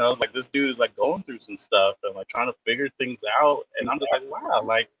 where like this dude is like going through some stuff and like trying to figure things out, and I'm just like, wow,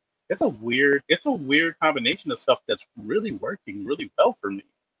 like it's a weird combination of stuff that's really working really well for me.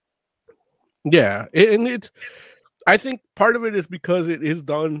 Yeah, and I think part of it is because it is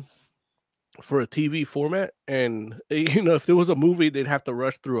done for a TV format, and if there was a movie, they'd have to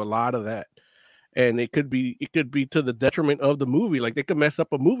rush through a lot of that, and it could be to the detriment of the movie. Like they could mess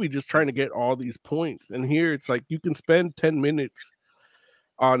up a movie just trying to get all these points. And here it's like you can spend 10 minutes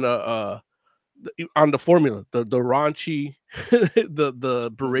on the formula, the raunchy,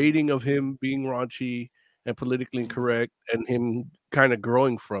 the berating of him being raunchy and politically incorrect, and him kind of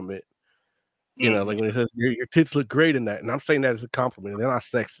growing from it. Like when he says your tits look great in that, and I'm saying that as a compliment. They're not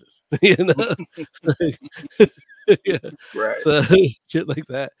sexist, Right? So shit like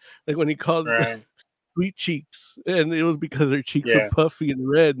that. Like when he called sweet cheeks, and it was because her cheeks were puffy and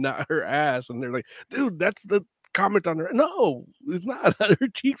red, not her ass. And they're like, dude, that's the comment on her. No, it's not. Her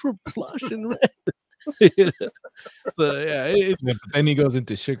cheeks were flush and red. So yeah, but then he goes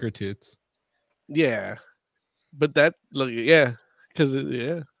into sugar tits. Yeah, but that because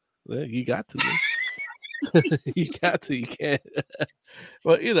you got to. You got to. You can't.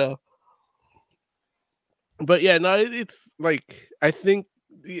 But But yeah, no, it's like I think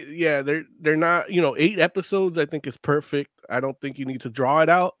they're not 8 episodes. I think is perfect. I don't think you need to draw it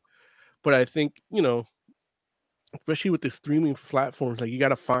out, but I think especially with the streaming platforms, like you got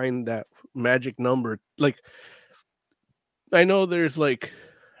to find that magic number. Like I know there's like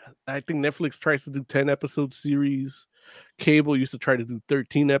I think Netflix tries to do 10 episode series. Cable used to try to do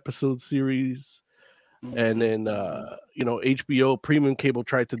 13 episode series. And then HBO premium cable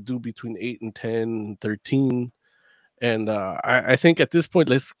tried to do between 8 and 10 and 13. And I think at this point,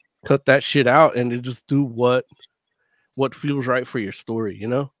 let's cut that shit out and just do what feels right for your story, you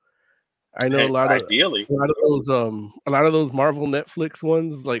know? I know a lot of those Marvel Netflix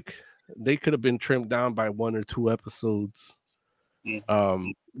ones, like they could have been trimmed down by 1 or 2 episodes.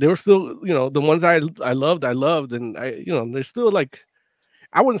 They were still, the ones I loved, and they're still like,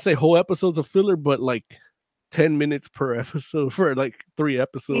 I wouldn't say whole episodes of filler, but like 10 minutes per episode for like 3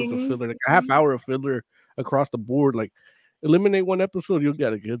 episodes of filler, like a half hour of filler across the board. Like eliminate 1 episode, you'll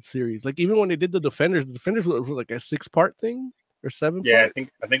get a good series. Like even when they did the Defenders was like a 6-part thing or 7. Yeah, I think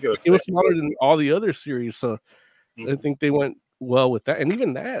it was. It was smaller than all the other series, so I think they went well with that. And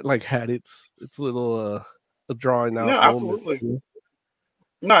even that like had its little drawing out. No, absolutely.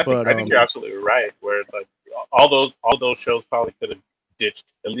 No, I think you're absolutely right. Where it's like all those shows probably could have ditched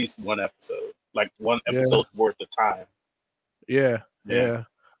at least 1 episode, like 1 episode's worth of time. Yeah.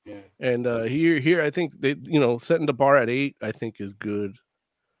 And here I think they setting the bar at 8 I think is good.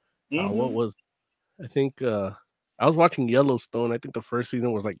 What was I think I was watching Yellowstone. I think the first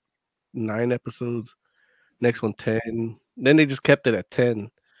season was like 9 episodes. Next one 10. Then they just kept it at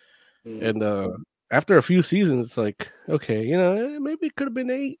 10. And after a few seasons, it's like, okay, maybe it could have been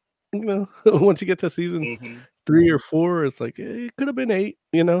 8. Once you get to season 3 or 4, it's like it could have been 8.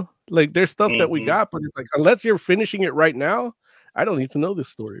 Like there's stuff that we got, but it's like unless you're finishing it right now, I don't need to know this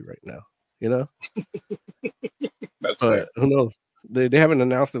story right now. That's but right. Who knows? They haven't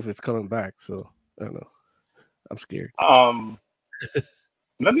announced if it's coming back, so I don't know. I'm scared.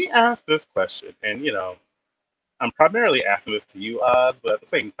 Let me ask this question, and I'm primarily asking this to you, Oz, but at the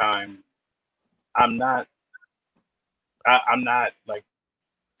same time, I'm not like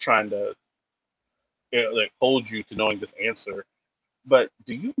trying to like hold you to knowing this answer. But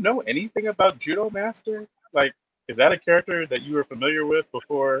do you know anything about Judo Master? Like, is that a character that you were familiar with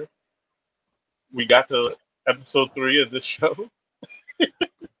before we got to episode 3 of this show?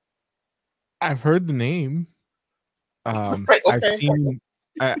 I've heard the name. Right, okay.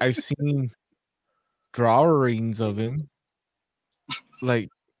 I've seen drawings of him. Like,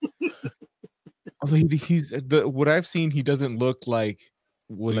 he's what I've seen. He doesn't look like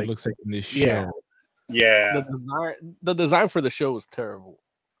what he looks like in this show. Yeah. The design for the show is terrible.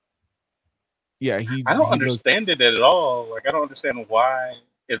 Yeah, I don't understand it at all. Like, I don't understand why.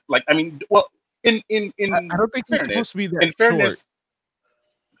 It's like, I mean, well, I don't think it's supposed to be that in fairness, short.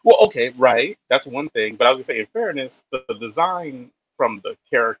 Well, okay, right. That's one thing. But I was gonna say, in fairness, the design from the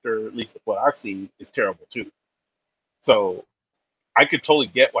character, at least what I've seen, is terrible too. So I could totally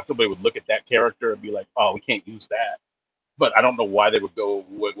get why somebody would look at that character and be like, "Oh, we can't use that." But I don't know why they would go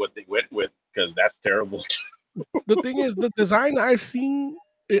with what they went with, because that's terrible. The thing is, the design I've seen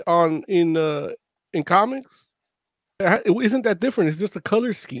in comics, it isn't that different. It's just a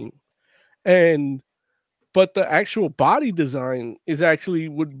color scheme, but the actual body design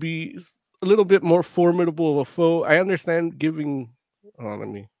would be a little bit more formidable of a foe. I understand giving. Oh,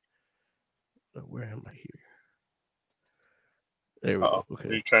 where am I here? There we go. Okay. What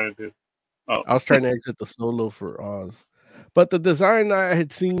are you trying to do? Oh. I was trying to exit the solo for Oz, but the design I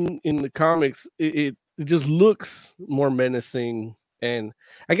had seen in the comics, it just looks more menacing, and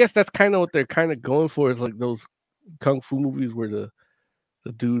I guess that's kind of what they're kind of going for. Is like those kung fu movies where the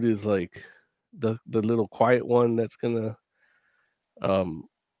dude is like the little quiet one that's gonna. I'm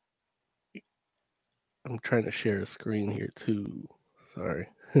trying to share a screen here too. Sorry,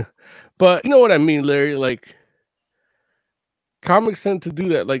 but you know what I mean, Larry. Like, comics tend to do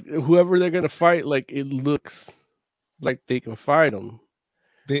that. Like, whoever they're gonna fight, like it looks like they can fight them.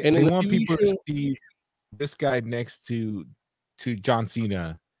 They want people to see this guy next to John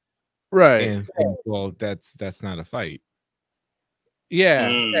Cena, right? And think, well, that's not a fight. Yeah,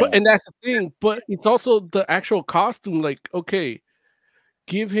 and that's the thing. But it's also the actual costume. Like, okay,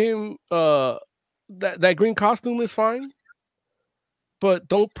 give him that green costume is fine, but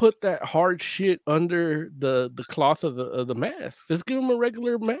don't put that hard shit under the cloth of the mask. Just give him a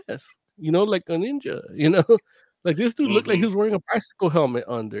regular mask, like a ninja. Like this dude looked like he was wearing a bicycle helmet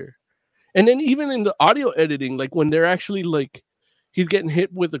under. And then even in the audio editing, like when they're actually like he's getting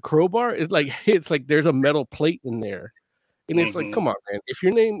hit with a crowbar, it's like there's a metal plate in there. And it's like, come on, man. If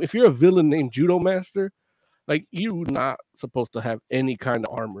you're a villain named Judo Master, like you're not supposed to have any kind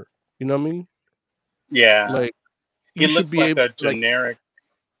of armor. You know what I mean? Yeah. Like he looks like a generic.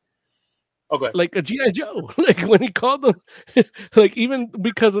 Like a G.I. Joe. Like when he called them, like even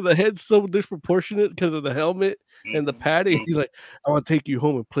because of the head so disproportionate because of the helmet and the padding, he's like, I want to take you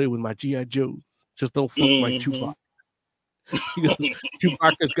home and play with my G.I. Joes. Just don't fuck my Chewbacca.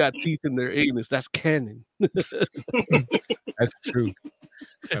 Chewbacca's got teeth in their anus. That's canon. That's true.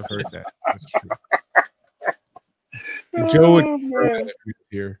 I've heard that. That's true. And Joe would confirm that if he was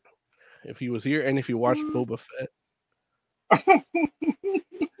here. If he was here, and if you watched Boba Fett.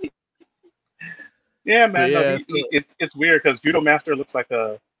 Yeah, man. Yeah, No, it's weird because Judo Master looks like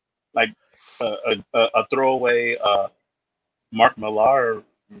a throwaway Mark Millar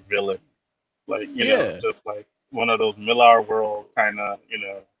villain, like you know, just like one of those Millar world kind of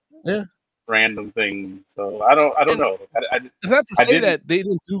random things. So I don't know. It's not to say that they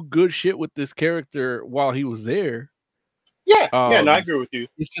didn't do good shit with this character while he was there. Yeah, no, I agree with you.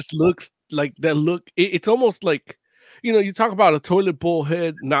 It just looks like that. It's almost like, you know, you talk about a toilet bowl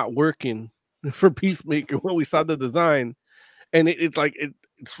head not working for Peacemaker when we saw the design, and it's like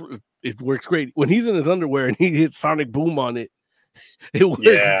it works great when he's in his underwear and he hits Sonic Boom on it. It works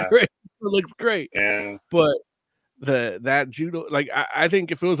great. It looks great. Yeah, but that judo, like I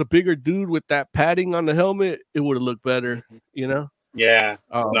think if it was a bigger dude with that padding on the helmet, it would have looked better. You know. Yeah,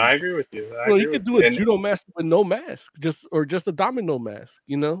 no, I agree with you. You could do a judo mask with no mask, just a domino mask.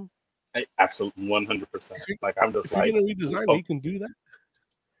 You know. Absolutely, 100%. Like I'm just like, if you're gonna redesign, you can do that.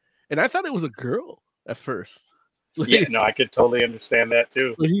 And I thought it was a girl at first. Yeah, no, I could totally understand that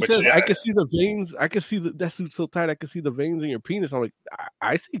too. But he says, I can see the veins. I can see that suit's so tight. I can see the veins in your penis. I'm like,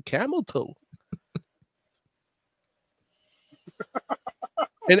 I see camel toe.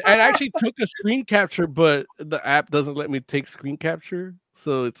 And I actually took a screen capture, but the app doesn't let me take screen capture.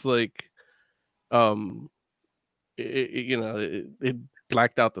 So it's like, it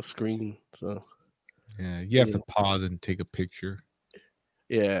blacked out the screen. So yeah, you have to pause and take a picture.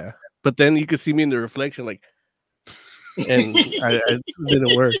 Yeah, but then you could see me in the reflection, like, and it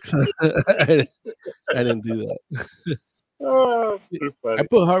didn't work. So I didn't do that. Oh, that's pretty funny. I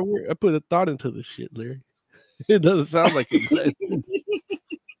put hard work. I put a thought into this shit, Larry. It doesn't sound like it.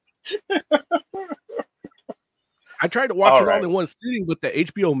 I tried to watch it all in one sitting, but the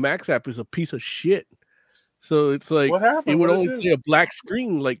HBO Max app is a piece of shit. So it's like it would only play a black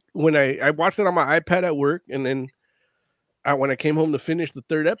screen. Like when I watched it on my iPad at work, and then when I came home to finish the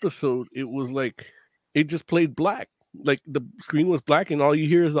third episode, it was like it just played black. Like the screen was black, and all you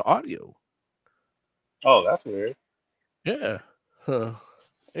hear is the audio. Oh, that's weird. Yeah,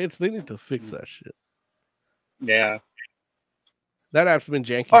 they need to fix that shit. Yeah, that app's been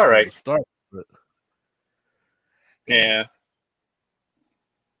janky from the start. But... Yeah.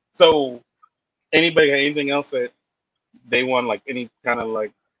 So, anybody got anything else that they want, like any kind of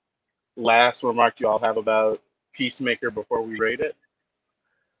like last remark you all have about Peacemaker before we rate it?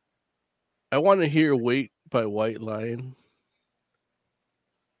 I want to hear "Wait" by White Lion.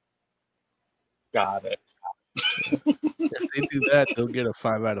 Got it. If they do that, they'll get a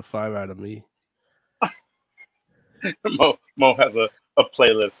 5 out of 5 out of me. Mo has a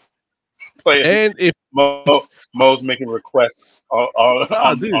playlist. And if Mo's making requests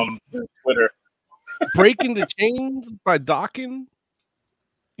on Twitter. Breaking the Chains by Dokken,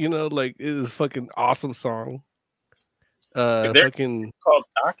 you know, like it is a fucking awesome song. Is there fucking called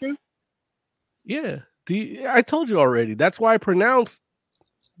Dokken? Yeah. I told you already. That's why I pronounced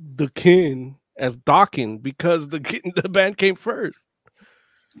the kin as Dokken, because the band came first.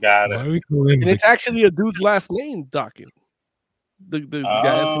 Got it. And it's actually a dude's last name, Dokken. The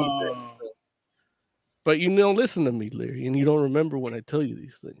guy from the band. But you don't listen to me, Larry, and you don't remember when I tell you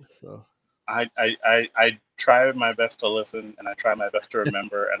these things. So I try my best to listen, and I try my best to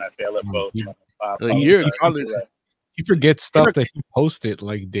remember, and I fail at both. You're in college. He forgets stuff that he posted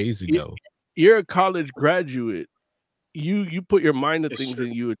like days ago. You're a college graduate. You put your mind to things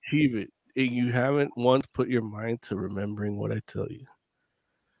and you achieve it. And you haven't once put your mind to remembering what I tell you,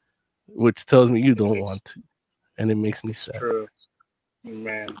 which tells me you don't want to, and it makes me sad. True,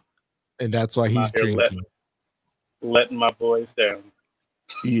 man. And that's why he's drinking. Letting my boys down.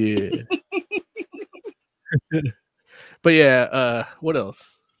 Yeah. But yeah, what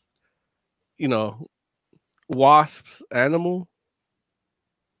else? You know, Wasps, Animal,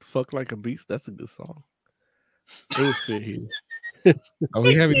 Fuck Like a Beast. That's a good song. It would fit here. Are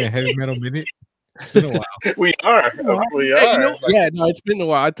we having a heavy metal minute? It's been a while. We are. We are. It's been a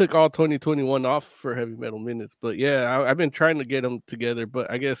while. I took all 2021 off for heavy metal minutes, but yeah, I've been trying to get them together.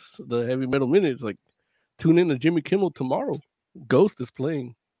 But I guess the heavy metal minutes, like, tune in to Jimmy Kimmel tomorrow. Ghost is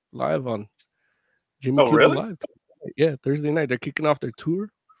playing live on Jimmy Kimmel really? Live. Yeah, Thursday night. They're kicking off their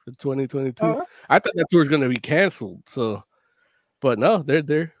tour for 2022. I thought that tour was going to be canceled. So, but no, they're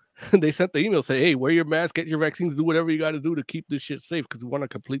there. They sent the email, say, hey, wear your mask, get your vaccines, do whatever you got to do to keep this shit safe, because we want to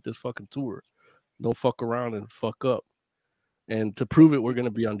complete this fucking tour. Don't fuck around and fuck up. And to prove it, we're going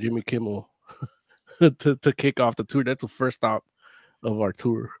to be on Jimmy Kimmel to kick off the tour. That's the first stop of our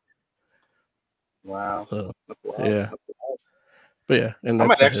tour. Wow. Yeah. But yeah, and I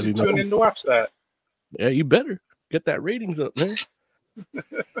that's might actually tune in to watch that. Yeah, you better get that ratings up, man.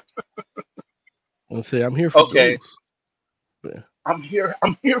 Let's say I'm here for Ghost. Yeah. I'm here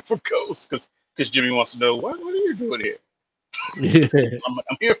for Ghost because Jimmy wants to know what are you doing here? Yeah.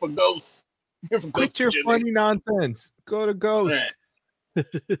 I'm here for Ghost. I'm here for Quit Ghost, your Jimmy. funny nonsense. Go to Ghost.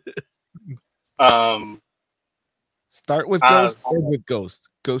 Start with Ghost. End with Ghost.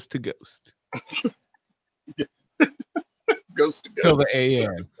 Ghost to Ghost. Ghost to Ghost. Till the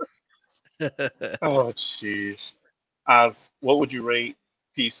AM. Oh, jeez. Oz, what would you rate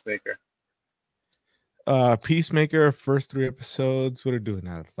Peacemaker? Peacemaker, first 3 episodes. What are we doing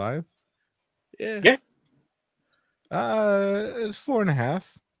out of 5? Yeah. It's 4.5.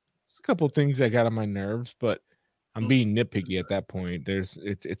 It's a couple things that got on my nerves, but I'm being nitpicky at that point.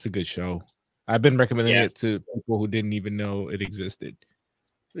 It's a good show. I've been recommending it to people who didn't even know it existed.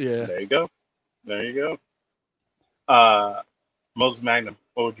 Yeah. There you go. Moses Magnum,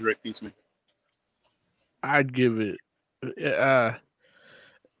 what would you rate Peacemaker? I'd give it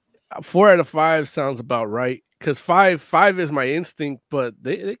 4 out of 5 sounds about right. Because 5 is my instinct, but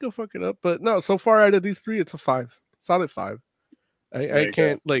they go fuck it up. But no, so far out of these 3, it's a 5. Solid 5. I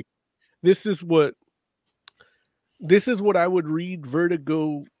can't like this is what I would read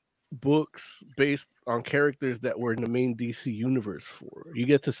Vertigo books based on characters that were in the main DC universe for. You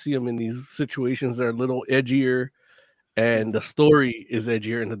get to see them in these situations that are a little edgier, and the story is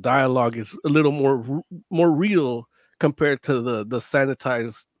edgier, and the dialogue is a little more real compared to the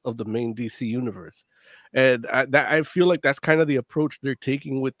sanitized of the main DC universe. And I feel like that's kind of the approach they're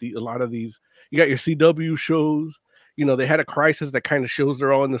taking with a lot of these. You got your CW shows. You know, they had a Crisis that kind of shows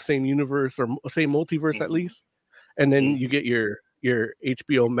they're all in the same universe or same multiverse at least. And then you get your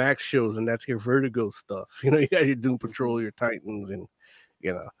HBO Max shows, and that's your Vertigo stuff. You know, you got your Doom Patrol, your Titans, and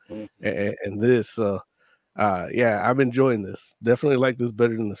you know, and this. Yeah, I'm enjoying this. Definitely like this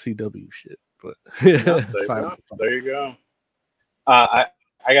better than the CW shit. But there you go. I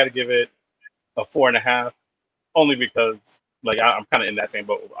got to give it a 4.5, only because like I'm kind of in that same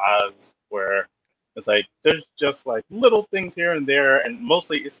boat with Oz, where it's like there's just like little things here and there, and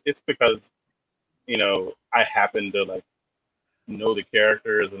mostly it's because you know I happen to like know the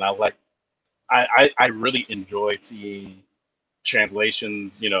characters, and I really enjoy seeing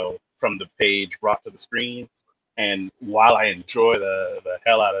translations, you know, from the page brought to the screen. And while I enjoy the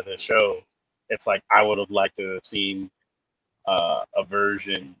hell out of this show, it's like I would have liked to have seen a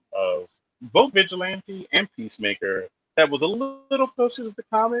version of both Vigilante and Peacemaker that was a little closer to the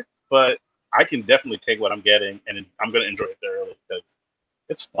comic, but I can definitely take what I'm getting, and I'm going to enjoy it thoroughly because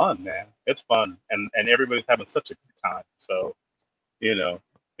it's fun, man. It's fun, and everybody's having such a good time. So, you know,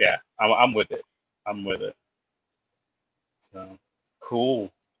 yeah, I'm with it. I'm with it. So cool.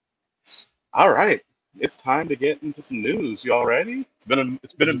 All right, it's time to get into some news. You all ready? It's been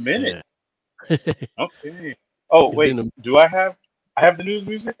a minute. Okay. Oh wait, do I have the news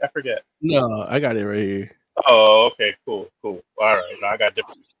music? I forget. No, I got it right here. Oh, okay, cool. All right, no, I got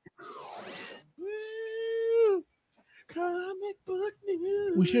different. Comic book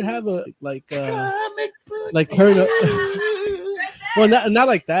news. We should have a like turn up. Well, not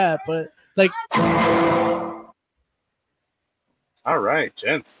like that, but like. All right,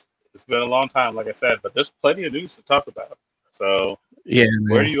 gents. It's been a long time, like I said, but there's plenty of news to talk about. So yeah,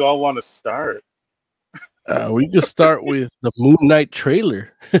 where do you all want to start? We can start with the Moon Knight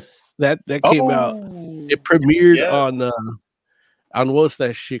trailer that came out. It premiered on what's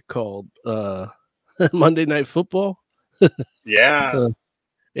that shit called? Monday Night Football. Yeah.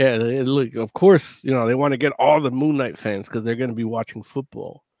 Yeah. Look, of course, you know they want to get all the Moon Knight fans because they're going to be watching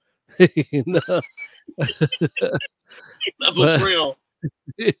football. You know? That's what's real.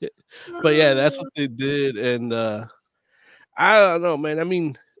 But yeah, that's what they did, and I don't know, man. I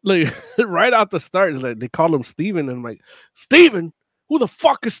mean, like right out the start, like they call him Steven, and I'm like, Steven? Who the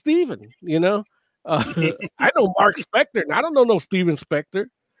fuck is Steven? You know, I know Mark Spector, and I don't know no Steven Spector.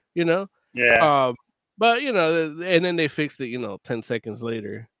 You know, yeah. But you know, and then they fixed it. You know, 10 seconds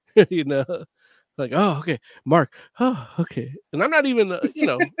later, you know, like, oh, okay, Mark, oh, okay, and I'm not even, you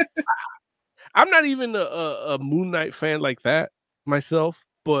know, I'm not even a Moon Knight fan like that myself,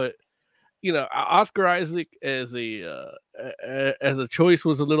 but you know, Oscar Isaac as a choice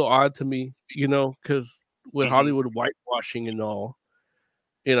was a little odd to me, you know, because with Hollywood whitewashing and all,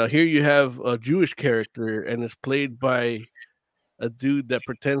 you know, here you have a Jewish character and it's played by a dude that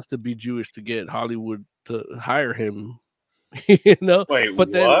pretends to be Jewish to get Hollywood to hire him, you know. Wait,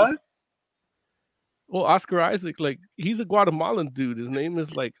 but then, what? Well, Oscar Isaac, like he's a Guatemalan dude. His name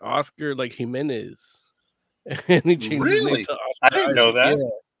is like Oscar like Jimenez, and he changed his name Really? to I Oscar didn't know Isaac.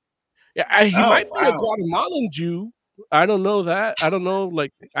 that. Yeah, he Oh, might be a wow. Guatemalan Jew. I don't know that. I don't know.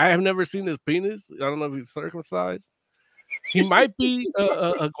 Like I have never seen his penis. I don't know if he's circumcised. He might be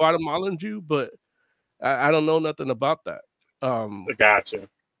a Guatemalan Jew, but I don't know nothing about that. Gotcha.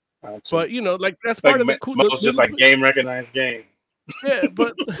 But you know, like that's Like part of the cool. Mo's just like game recognized game. Yeah,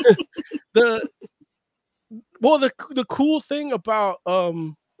 but the cool thing about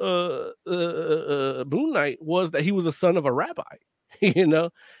Moon Knight was that he was the son of a rabbi, you know,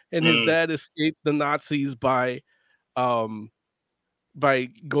 and his dad escaped the Nazis by going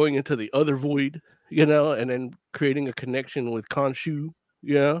into the other void, you know, and then creating a connection with Khonshu,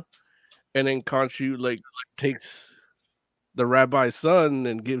 you know, and then Khonshu like takes the rabbi's son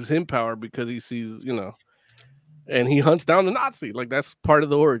and gives him power because he sees, you know, and he hunts down the Nazi. Like that's part of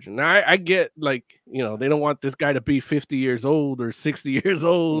the origin. Now I get like, you know, they don't want this guy to be 50 years old or 60 years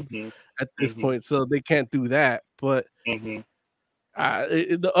old at this point, so they can't do that. But the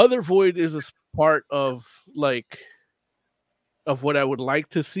other void is a part of like of what I would like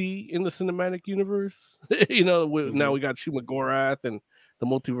to see in the cinematic universe. You know, now we got Shumagorath and the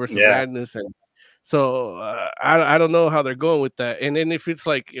Multiverse of Madness, and so I don't know how they're going with that. And then if it's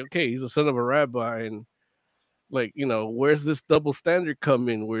like, okay, he's the son of a rabbi, and like, you know, where's this double standard come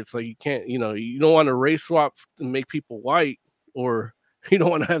in where it's like you can't, you know, you don't want to race swap to make people white, or you don't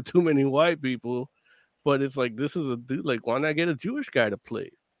want to have too many white people, but it's like this is a dude, like why not get a Jewish guy to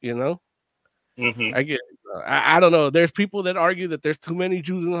play, you know? I get I don't know. There's people that argue that there's too many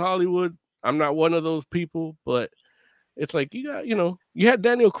Jews in Hollywood. I'm not one of those people, but it's like you got, you know, you had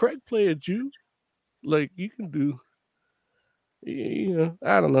Daniel Craig play a Jew. Like you can do, you know,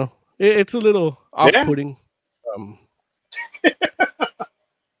 I don't know. It's a little off-putting.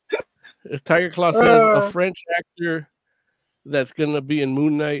 Tiger Claw says a French actor that's gonna be in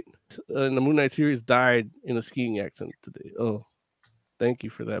Moon Knight in the Moon Knight series died in a skiing accident today. Oh, thank you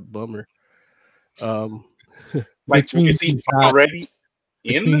for that bummer. Like means he's already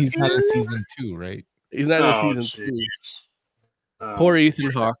in the he's not in series? season 2, right? He's not in season 2. Poor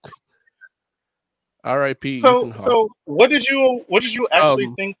Ethan Hawke. R.I.P. Ethan Hawke. So what did you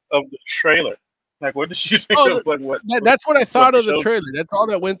actually think of the trailer? Like, what did you think of what? That's what I thought of the trailer. That's all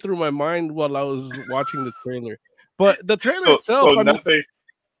that went through my mind while I was watching the trailer. But the trailer itself, I mean,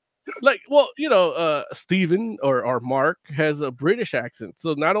 like, well, you know, Steven or Mark has a British accent.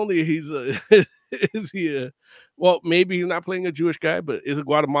 So not only is he a, well, maybe he's not playing a Jewish guy, but is a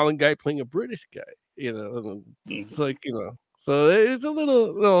Guatemalan guy playing a British guy. You know, it's like, you know, so it's a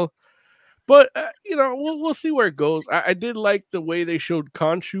little. But you know, we'll see where it goes. I did like the way they showed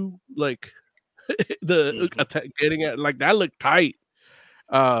Khonshu, like the attack, getting at, like that looked tight.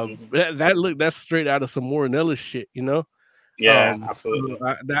 That's straight out of some Warren Ellis shit, you know. Yeah, absolutely.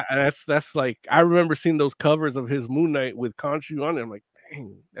 So that's like, I remember seeing those covers of his Moon Knight with Khonshu on it. I'm like,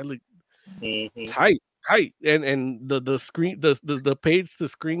 dang, that looked tight, and the screen, the page to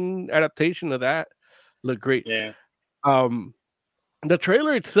screen adaptation of that looked great. Yeah. The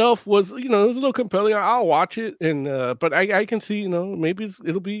trailer itself was, you know, it was a little compelling. I'll watch it, and but I can see, you know, maybe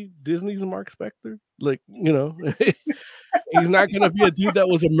it'll be Disney's Mark Spector. Like, you know, he's not gonna be a dude that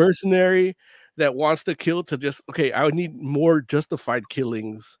was a mercenary that wants to kill to just, okay, I would need more justified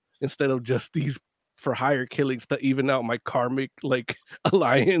killings instead of just these for hire killings to even out my karmic like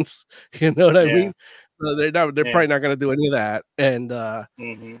alliance. You know what I mean? So they're probably not gonna do any of that. And I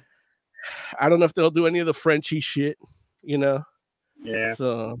don't know if they'll do any of the Frenchy shit, you know. Yeah.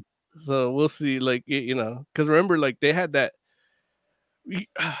 So we'll see. Like, you know, because remember, like they had that.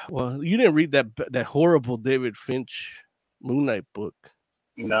 Well, you didn't read that horrible David Finch Moon Knight book.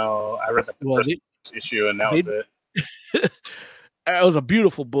 No, I read the first issue, and that was it. It was a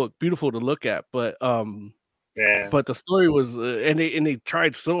beautiful book, beautiful to look at, but but the story was, and they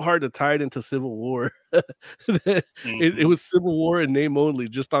tried so hard to tie it into Civil War. It was Civil War in name only,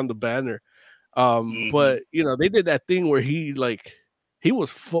 just on the banner. But you know, they did that thing where he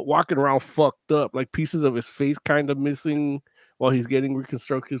was walking around fucked up, like pieces of his face kind of missing while he's getting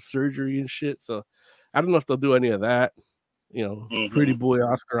reconstructive surgery and shit. So I don't know if they'll do any of that. You know, pretty boy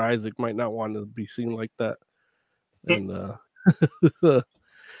Oscar Isaac might not want to be seen like that. And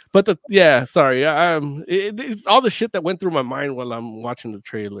but it's all the shit that went through my mind while I'm watching the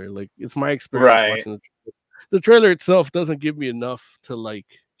trailer. Like, it's my experience watching the trailer itself doesn't give me enough to like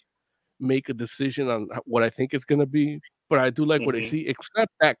make a decision on what I think it's gonna be. But I do like what I see,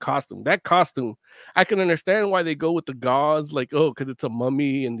 except that costume. That costume, I can understand why they go with the gauze, like, oh, because it's a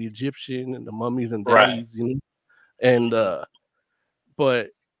mummy and the Egyptian and the mummies and daddies, you know. And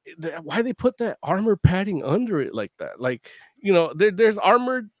but why they put that armor padding under it like that? Like, you know, there's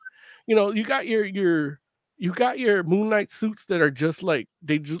armored. You know, you got your Moon Knight suits that are just like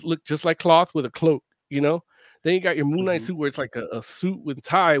they just look just like cloth with a cloak. You know, then you got your Moon Knight suit where it's like a suit with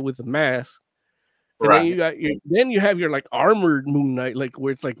tie with a mask. And then you have your like armored Moon Knight, like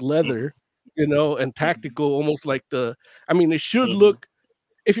where it's like leather, you know, and tactical, almost like it should look,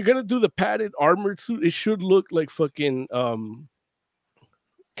 if you're gonna do the padded armored suit, it should look like fucking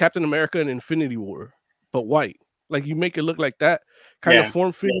Captain America and Infinity War, but white. Like you make it look like that, kind of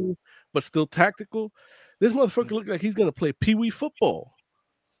form fitting, but still tactical. This motherfucker look like he's gonna play Pee Wee football.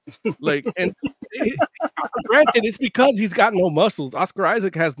 Like, and granted, it's because he's got no muscles. Oscar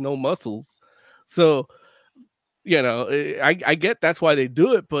Isaac has no muscles. So, you know, I get that's why they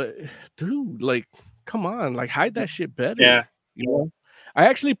do it, but dude, like, come on, like, hide that shit better. Yeah, you know. I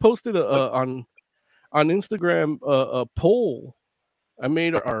actually posted on Instagram a poll. I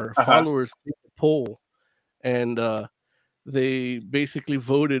made our followers take a poll, and they basically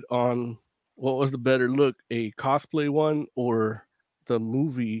voted on what was the better look, a cosplay one or the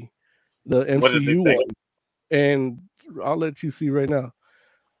movie, the MCU one. And I'll let you see right now.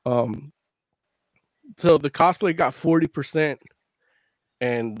 So the cosplay got 40%,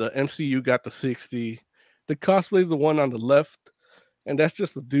 and the MCU got the 60%. The cosplay is the one on the left, and that's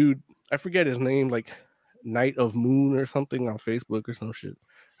just a dude. I forget his name, like Night of Moon or something on Facebook or some shit.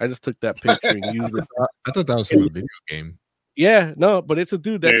 I just took that picture and used it. I thought that was from a video game. Yeah, no, but it's a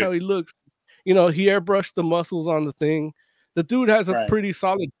dude. That's how he looks. You know, he airbrushed the muscles on the thing. The dude has a pretty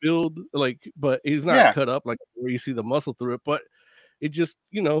solid build, like, but he's not cut up like where you see the muscle through it. But it just,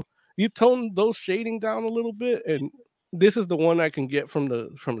 you know, you tone those shading down a little bit, and this is the one I can get from the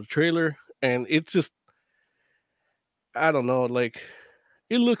trailer, and it's just, I don't know, like,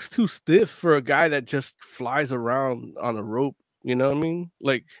 it looks too stiff for a guy that just flies around on a rope. You know what I mean?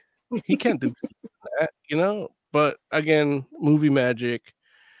 Like, he can't do that, you know. But again, movie magic.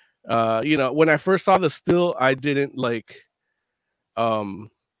 You know, when I first saw the still, I didn't like. When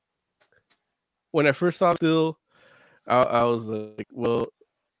I first saw still, I was like, well,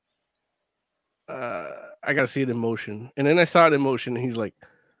 I gotta see it in motion. And then I saw it in motion, and he's like,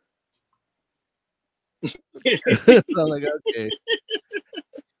 so I'm like, okay.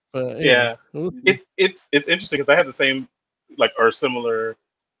 But yeah, it's interesting because I had the same or similar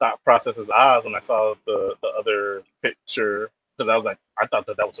thought process as Oz when I saw the other picture, because I was like, I thought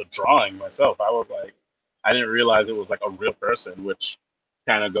that was a drawing myself. I was like, I didn't realize it was like a real person, which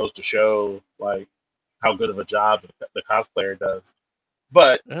kind of goes to show like how good of a job the cosplayer does.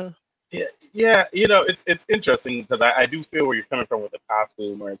 But yeah, you know, it's interesting because I do feel where you're coming from with the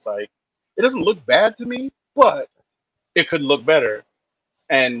costume, where it's like it doesn't look bad to me, but it could look better.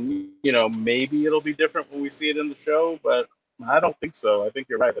 And, you know, maybe it'll be different when we see it in the show, but I don't think so. I think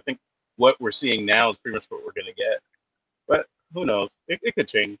you're right. I think what we're seeing now is pretty much what we're going to get. But who knows? It could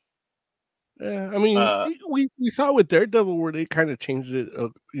change. Yeah, I mean, we saw with Daredevil where they kind of changed it,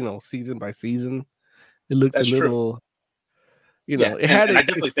 you know, season by season. It looked a little, you know, it had it had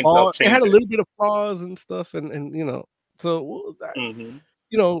a little bit of flaws and stuff, and you know, so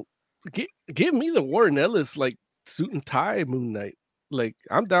you know, give me the Warren Ellis like suit and tie Moon Knight. Like,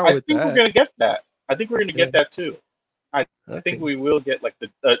 I'm down with that. I think we're gonna get that. I think we're gonna get that too. I think we will get like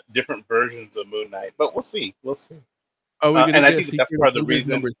the different versions of Moon Knight, but we'll see. We'll see. Are we gonna and get I think that's part of the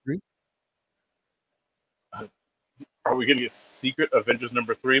reason. Number 3? Are we gonna get Secret Avengers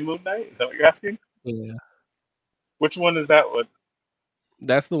number 3 Moon Knight? Is that what you're asking? Yeah. Which one is that one?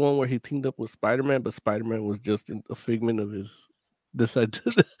 That's the one where he teamed up with Spider-Man, but Spider-Man was just a figment of his decide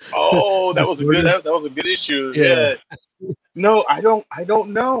to. Oh, that was a good. That was a good issue. Yeah. No, I don't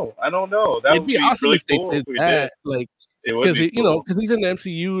know. That It'd be awesome really if they did that. Like, because you know, because he's in the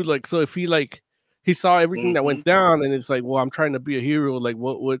MCU. Like, so if he saw everything that went down, and it's like, well, I'm trying to be a hero. Like,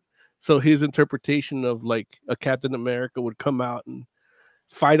 what would? So his interpretation of like a Captain America would come out and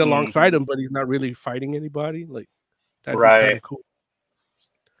fight alongside him, but he's not really fighting anybody. Like, that'd be kind of cool.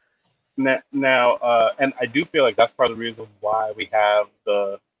 Now, and I do feel like that's part of the reason why we have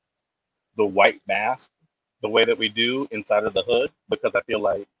the white mask the way that we do inside of the hood, because I feel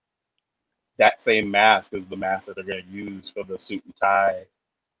like that same mask is the mask that they're going to use for the suit and tie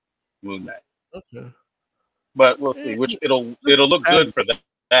Moon Knight. Okay. But we'll see. Which it'll look good for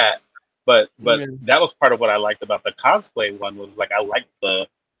that. But that was part of what I liked about the cosplay one, was like I liked the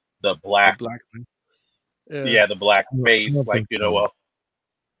black. The black face, like, you know,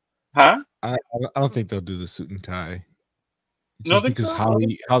 huh? I don't think they'll do the suit and tie. Just because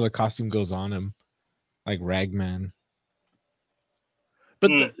how the costume goes on him, like Ragman.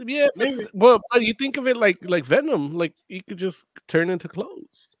 But but you think of it like Venom, like he could just turn into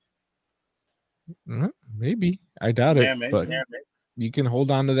clothes. Maybe. I doubt Yeah, it, maybe. but you can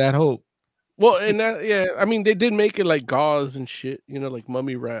hold on to that hope. Well, and that, yeah, I mean, they did make it like gauze and shit, you know, like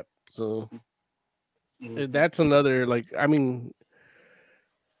mummy wrap. So that's another, like, I mean,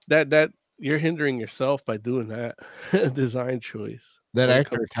 that you're hindering yourself by doing that design choice. That when it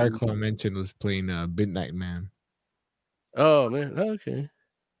actor comes to- Tyclone mentioned was playing Midnight Man. Oh man, okay.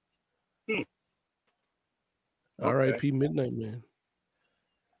 Hmm. R.I.P. Midnight Man.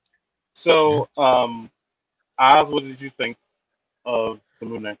 So, Oz, what did you think of the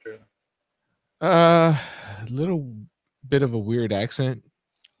Moon Knight trailer? A little bit of a weird accent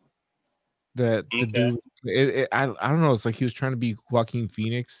that the dude. I don't know. It's like he was trying to be Joaquin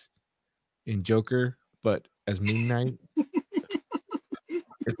Phoenix in Joker, but as Moon Knight.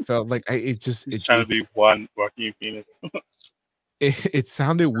 It felt like it's trying to be one Joaquin Phoenix. it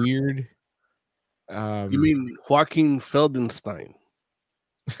sounded weird. You mean Joaquin Feldenstein?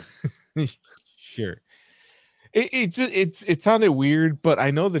 Sure. It sounded weird, but I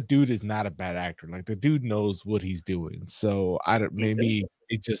know the dude is not a bad actor. Like the dude knows what he's doing. So I don't. Maybe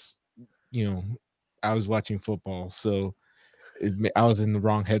it just, I was watching football, so I was in the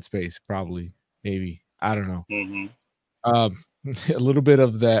wrong headspace. Probably, maybe, I don't know. A little bit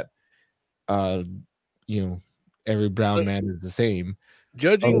of that. Every brown man is the same.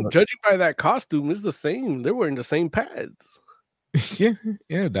 Judging by that costume, is the same. They're wearing the same pads. yeah.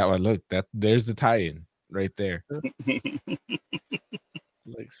 That one. Look, there's the tie-in right there.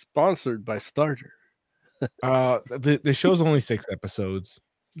 Like sponsored by Starter. The show's only 6 episodes,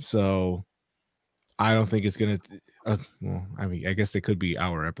 so I don't think it's gonna. Well, I mean, I guess they could be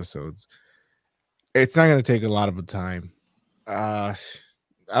hour episodes. It's not gonna take a lot of the time. I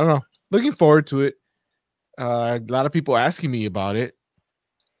don't know. Looking forward to it. A lot of people asking me about it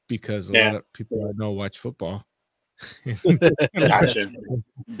because a lot of people I know watch football. Gotcha.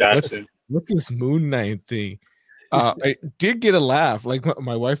 What's this Moon Knight thing? I did get a laugh. Like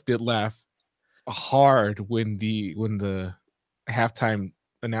my wife did laugh hard when the halftime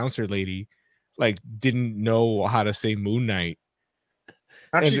announcer lady didn't know how to say Moon Knight.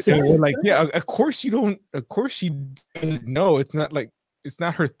 And we're like, yeah, of course you don't. Of course she doesn't know. It's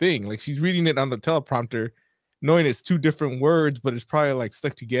not her thing. Like she's reading it on the teleprompter, knowing it's 2 different words, but it's probably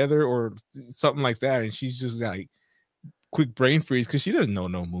stuck together or something like that. And she's just quick brain freeze because she doesn't know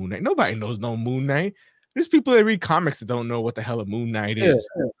no Moon Knight. Nobody knows no Moon Knight. There's people that read comics that don't know what the hell a Moon Knight is.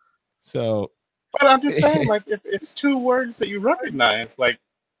 Yeah. So, but I'm just saying, if it's 2 words that you recognize, if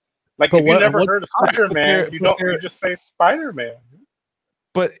you never heard of Spider-Man, you just say Spider-Man.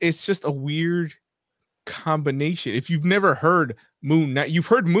 But it's just a weird combination. If you've never heard Moon Knight, you've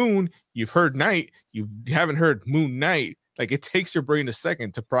heard Moon, you've heard Knight, you haven't heard Moon Knight. It takes your brain a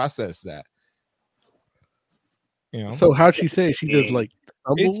second to process that. So how'd she say? She just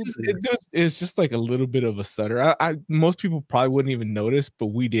it's just a little bit of a stutter. Most people probably wouldn't even notice, but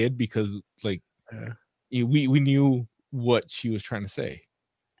we did because we knew what she was trying to say.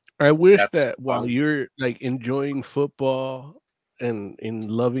 I wish that while you're enjoying football and in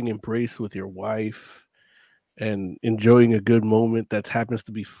loving embrace with your wife and enjoying a good moment that happens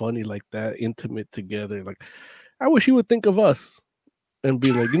to be funny like that, intimate together, I wish you would think of us and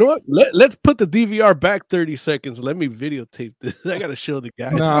be like, you know what? Let's put the DVR back 30 seconds. Let me videotape this. I gotta show the guy.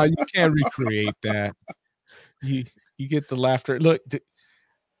 No, you can't recreate that. You get the laughter. Look,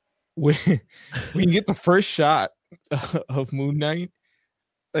 when you get the first shot of Moon Knight,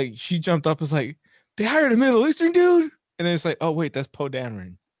 she jumped up and was like, they hired a Middle Eastern dude, and then it's like, oh wait, that's Poe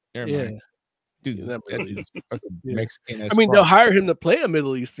Dameron. Never mind. Dude, that is fucking Mexican. I mean, they'll hire him to play a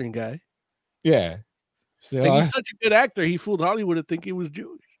Middle Eastern guy. Yeah. So, he's such a good actor. He fooled Hollywood to think he was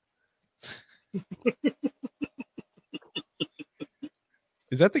Jewish.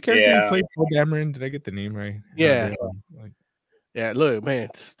 Is that the character who played Poe Dameron? Did I get the name right? Yeah. Yeah. Look, man,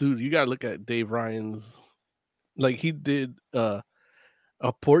 dude, you gotta look at Dave Ryan's. He did a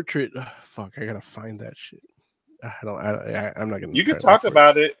portrait. Fuck, I gotta find that shit. I'm not gonna. You can talk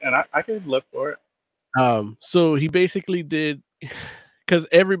about it, and I can look for it. So he basically did. Because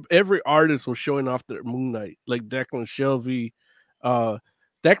every artist was showing off their Moon Knight, like Declan Shelby.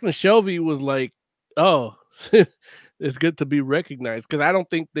 Declan Shelby was like, "Oh, it's good to be recognized." Because I don't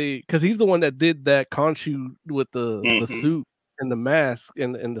think because he's the one that did that Khonshu with the suit and the mask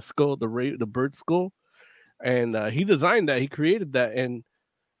and the skull, the bird skull, and he designed that. He created that, and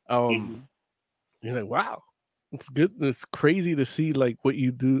you're like, "Wow, it's good. It's crazy to see what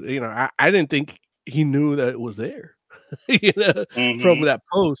you do." I didn't think he knew that it was there. From that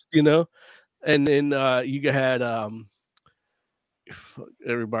post, and then you had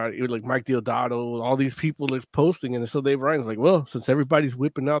everybody, like Mike Deodato, all these people like posting, and so Dave Ryan's like, well, since everybody's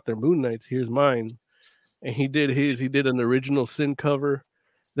whipping out their Moon Knights, here's mine. And he did his. He did an original Sin cover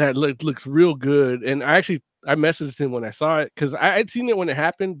that looks real good. And I messaged him when I saw it because I'd seen it when it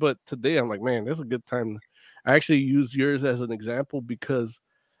happened, but today I'm like, man, that's a good time. I actually used yours as an example because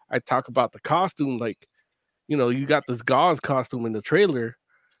I talk about the costume, like, you know, you got this gauze costume in the trailer,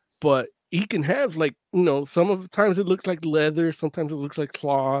 but he can have, like, you know, some of the times it looks like leather, sometimes it looks like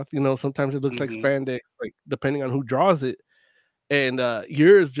cloth, you know, sometimes it looks like spandex, like depending on who draws it. And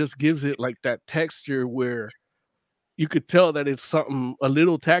yours just gives it like that texture where you could tell that it's something a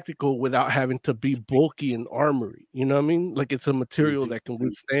little tactical without having to be bulky and armory. You know what I mean? Like it's a material that can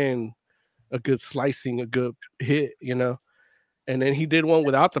withstand a good slicing, a good hit, you know? And then he did one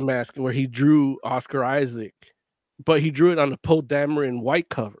without the mask where he drew Oscar Isaac, but he drew it on the Poe Dameron white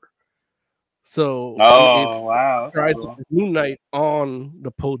cover. So it's wow, cool. Moon Knight on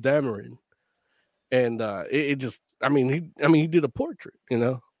the Poe Dameron, and it just, I mean, he did a portrait, you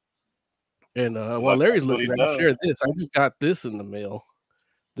know. And while Larry's looking at, I share this. I just got this in the mail,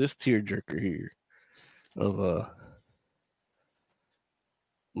 this tearjerker here of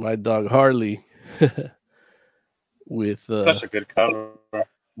my dog Harley with such a good cover.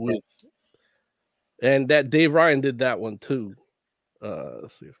 And that Dave Ryan did that one too.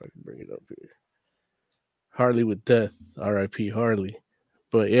 Let's see if I can bring it up here. Harley with Death, R.I.P. Harley.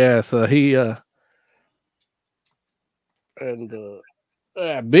 But yeah, so he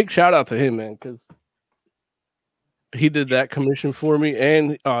big shout out to him, man, because he did that commission for me,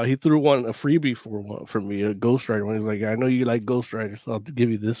 and he threw a freebie for me, a Ghost Rider one. He's like, I know you like Ghost Rider, so I'll give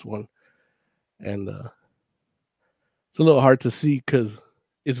you this one. And it's a little hard to see because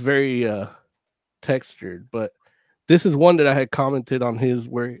it's very textured, but this is one that I had commented on his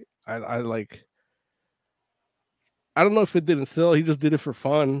where I like. I don't know if it didn't sell. He just did it for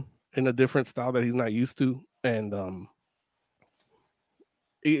fun in a different style that he's not used to, and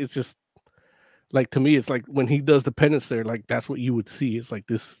it's just like, to me, it's like when he does the penance there, like that's what you would see. It's like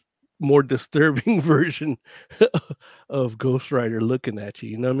this more disturbing version of Ghost Rider looking at you.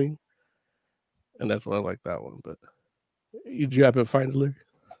 You know what I mean? And that's why I like that one. But did you happen to find it, Larry?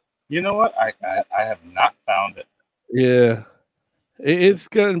 You know what? I have not found it. Yeah, it's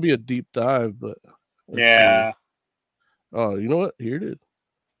gonna be a deep dive, but yeah. See. Oh, you know what? Here it is.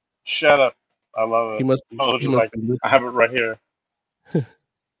 Shut up! I love it. He must. I have it right here.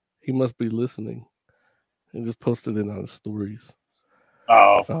 He must be listening. He just posted it on his stories.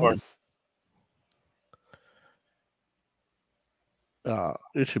 Oh, of course.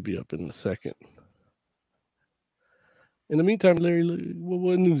 It should be up in a second. In the meantime, Larry,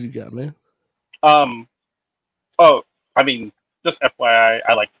 what news you got, man? Oh, I mean, just FYI,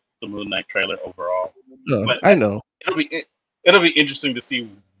 I like the Moon Knight trailer overall. But I know it'll be interesting to see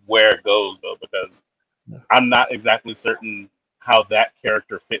where it goes, though, because I'm not exactly certain how that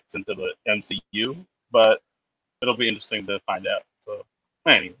character fits into the MCU, but it'll be interesting to find out. So,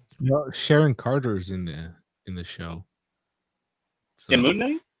 anyway, Sharon Carter's in the show. So, in Moon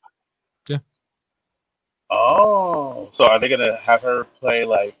Knight? Yeah. Oh, so are they gonna have her play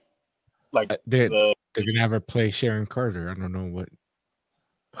like they're gonna have her play Sharon Carter? I don't know what.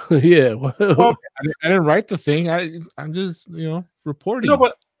 Yeah, well, I didn't write the thing. I'm just reporting. No,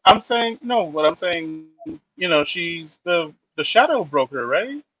 but I'm saying What I'm saying, she's the shadow broker,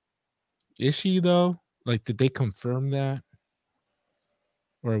 right? Is she though? Like, did they confirm that,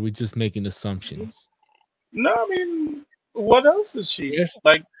 or are we just making assumptions? No, I mean, what else is she? Yeah,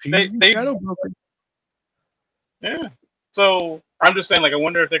 like they shadow broker. Yeah. So I'm just saying, like, I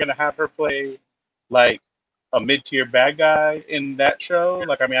wonder if they're gonna have her play like a mid-tier bad guy in that show.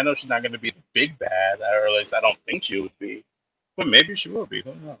 Like, I mean, I know she's not gonna be the big bad, or at least I don't think she would be, but maybe she will be.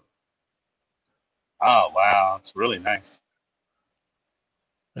 Who knows? Oh wow, it's really nice.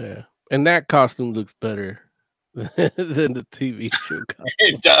 Yeah, and that costume looks better than the TV show costume.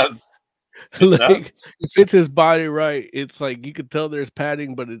 It does. It fits his body right. It's like you could tell there's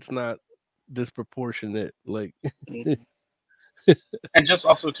padding, but it's not disproportionate. Like, and just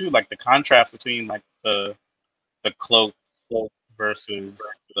also too, like the contrast between like the cloak versus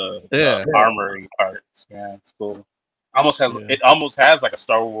the armory parts. Yeah, it's cool. It almost has like a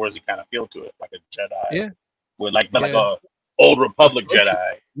Star Wars kind of feel to it, like a Jedi. Yeah, with like a old Republic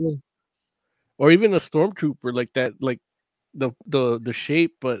Jedi. Yeah. Or even a stormtrooper, like that, like the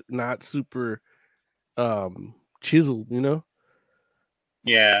shape, but not super chiseled, you know?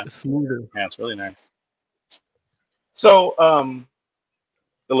 Yeah. It's smoother. Yeah, it's really nice. So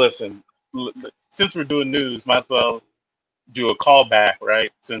listen, since we're doing news, might as well do a callback,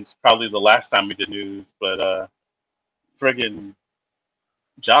 right? Since probably the last time we did news, but friggin'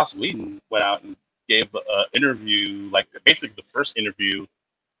 Joss Whedon went out and gave an interview, like basically the first interview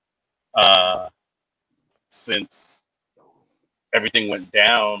since everything went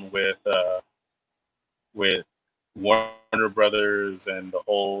down with Warner Brothers and the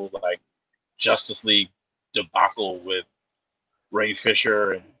whole like Justice League debacle with Ray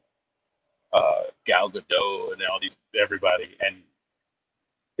Fisher and Gal Gadot and everybody. And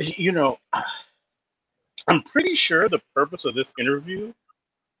you know, I'm pretty sure the purpose of this interview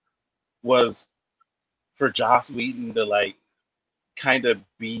was for Joss Whedon to like kind of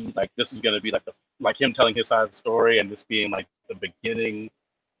be like, this is going to be like him telling his side of the story, and this being like the beginning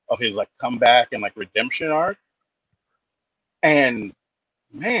of his like comeback and like redemption arc. And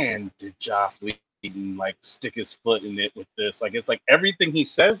man, did Joss Whedon like stick his foot in it with this. Like, it's like everything he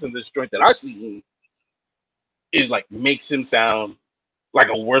says in this joint that I've seen is like makes him sound like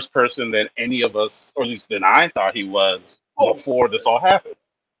a worse person than any of us, or at least than I thought he was before this all happened.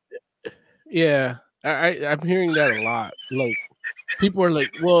 Yeah, I'm hearing that a lot. Like, people are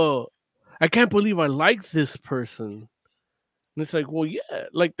like, well, I can't believe I like this person. And it's like, well, yeah,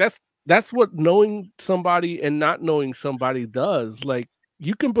 like that's what knowing somebody and not knowing somebody does. Like,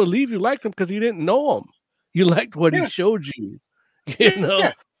 you can believe you liked him because you didn't know him. You liked what he showed you. You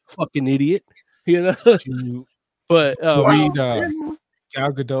know, fucking idiot. You know. But read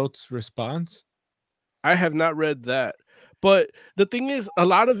Gal Gadot's response. I have not read that. But the thing is, a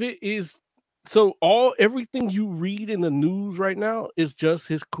lot of it is everything you read in the news right now is just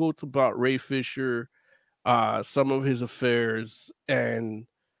his quotes about Ray Fisher, some of his affairs, and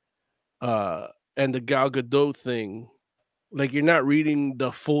the Gal Gadot thing. Like, you're not reading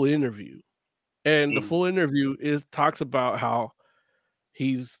the full interview. And the full interview talks about how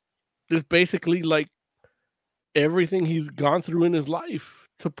he's just basically like everything he's gone through in his life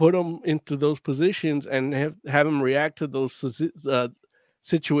to put him into those positions and have him react to those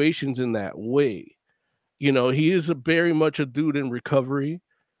situations in that way. You know, he is very much a dude in recovery,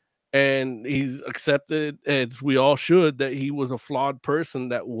 and he's accepted, as we all should, that he was a flawed person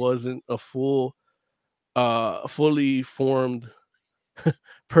that wasn't a fully formed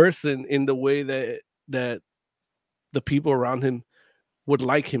person in the way that the people around him would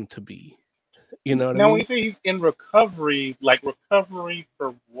like him to be. You know what I mean? Now, when you say he's in recovery, like recovery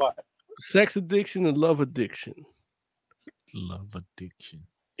for what? Sex addiction and love addiction. Love addiction.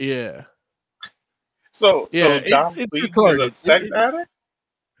 Yeah. So Joss Whedon is a sex addict?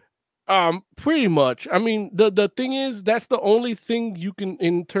 Pretty much. I mean, the thing is, that's the only thing you can,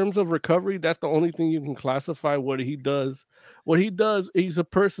 in terms of recovery, that's the only thing you can classify what he does. What he does, he's a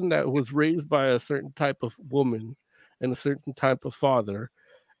person that was raised by a certain type of woman and a certain type of father,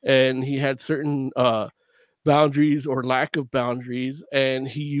 and he had certain boundaries or lack of boundaries, and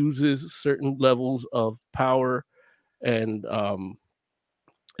he uses certain levels of power and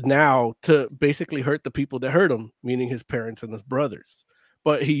now to basically hurt the people that hurt him, meaning his parents and his brothers.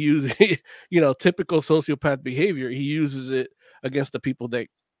 But he uses, typical sociopath behavior. He uses it against the people that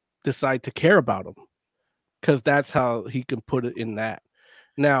decide to care about him, because that's how he can put it in that.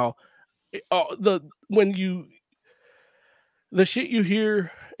 Now, the shit you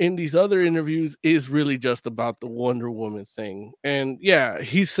hear in these other interviews is really just about the Wonder Woman thing. And yeah,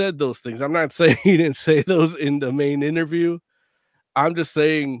 he said those things. I'm not saying he didn't say those in the main interview. I'm just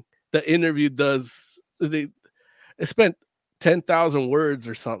saying the interview it spent 10,000 words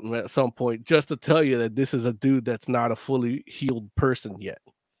or something at some point just to tell you that this is a dude that's not a fully healed person yet.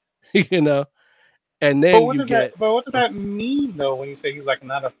 You know? And then but what does that mean though when you say he's like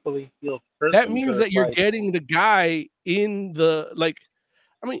not a fully healed person? That means that you're getting the guy in the, like,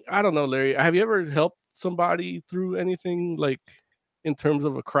 I mean, I don't know, Larry. Have you ever helped somebody through anything, like, in terms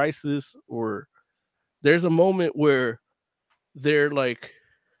of a crisis, or there's a moment where they're like,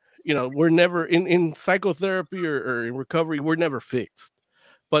 we're never in psychotherapy or in recovery, we're never fixed.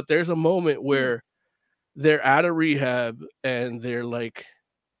 But there's a moment where they're out of rehab and they're like,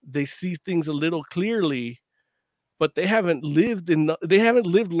 they see things a little clearly, but they haven't lived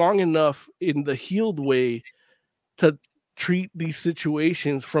long enough in the healed way to treat these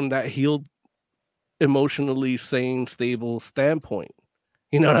situations from that healed, emotionally sane, stable standpoint.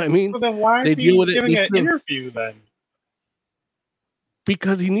 You know what I mean? So then why is he giving an interview then?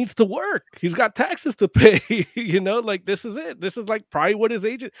 Because he needs to work. He's got taxes to pay. Like, this is it. This is like probably what his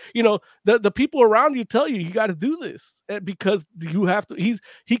agent, the people around you tell you got to do this because you have to.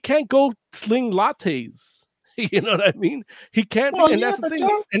 He can't go sling lattes. You know what I mean? He can't. Well, and that's the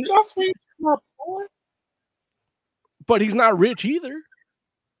thing. And Joss Whedon's not poor, but he's not rich either.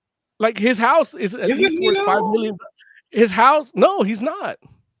 Like, his house is at least worth $5 million. His house? No, he's not.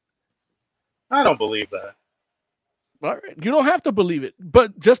 I don't believe that. All right. You don't have to believe it,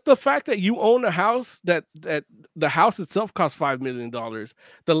 but just the fact that you own a house that the house itself costs $5 million,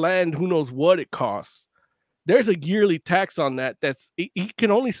 the land, who knows what it costs. There's a yearly tax on that. He can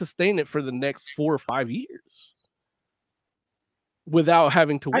only sustain it for the next 4 or 5 years without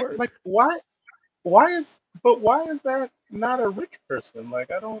having to work. Like, why is that not a rich person? Like,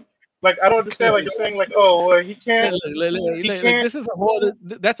 I don't understand. Like, you're saying, like, oh, well, he can't. He can't. This is a whole.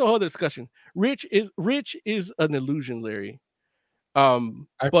 That's a whole other discussion. Rich is an illusion, Larry. I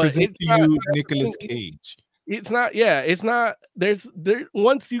but present to you Nicolas Cage. It's not. Yeah, it's not. There.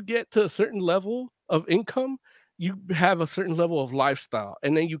 Once you get to a certain level of income, you have a certain level of lifestyle,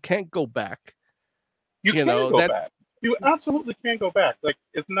 and then you can't go back. You can't go back. You absolutely can't go back. Like,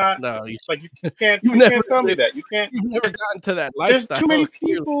 it's not. No, like you can't. You can't tell me that. You can't. You've never gotten to that lifestyle. There's too many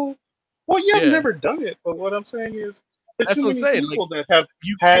people. Well, yeah, I've never done it. But what I'm saying is, there's too many people that have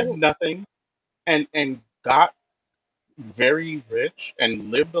had nothing, and got very rich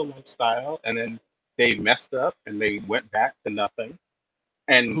and lived a lifestyle, and then they messed up and they went back to nothing.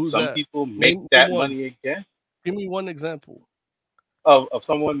 And Who's some that? people make that money again. Give me one example of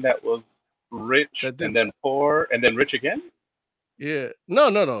someone that was rich and then poor and then rich again. Yeah,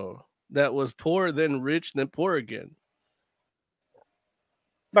 no. That was poor, then rich, then poor again.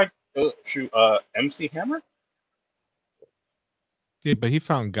 Like MC Hammer. Yeah, but he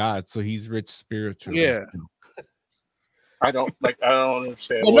found God, so he's rich spiritually. Yeah. I don't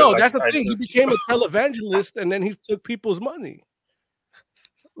understand. Well, no, that's the thing. He became a televangelist, and then he took people's money.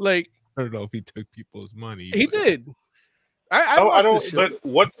 Like, I don't know if he took people's money. He did. I don't. But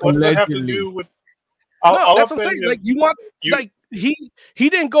what does that have to do with? No, that's what I'm saying. Like, he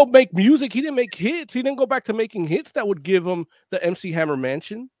didn't go make music. He didn't make hits. He didn't go back to making hits that would give him the MC Hammer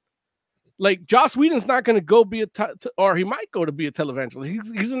mansion. Like, Joss Whedon's not going to go be or he might go to be a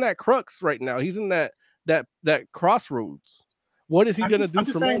televangelist. He's in that crux right now. He's in that crossroads. What is he going to do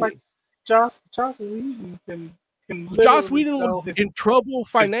for money? Like, Joss Whedon can Joss Whedon was in trouble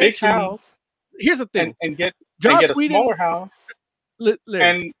financially. House here's the thing, and get Joss a Whedon, smaller house,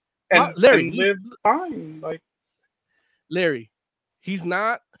 Larry, and live fine. Like, Larry, he's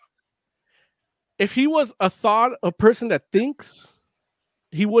not. If he was a person that thinks,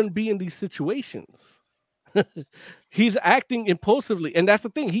 he wouldn't be in these situations. He's acting impulsively, and that's the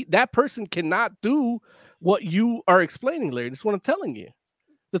thing. That person cannot do what you are explaining, Larry. That's what I'm telling you.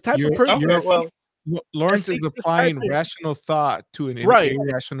 The type of person. Lawrence is applying rational thought to an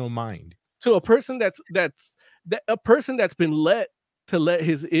irrational mind. To a person that's been let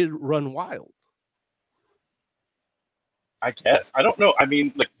his id run wild. I guess. I don't know. I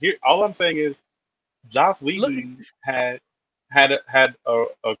mean, like, here, all I'm saying is, Joss Whedon had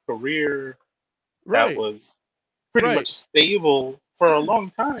a career that was pretty much stable for a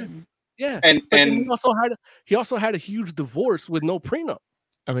long time. Yeah, and he also had a huge divorce with no prenup.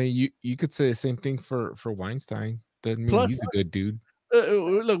 I mean, you could say the same thing for Weinstein. Doesn't mean he's a good dude.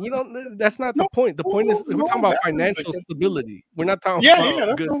 Look, we don't. That's not the point. The point is we're talking about financial stability. We're not talking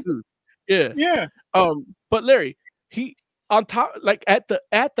about good dude. Yeah. But Larry, he on top, like at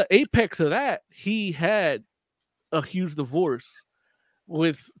the apex of that, he had a huge divorce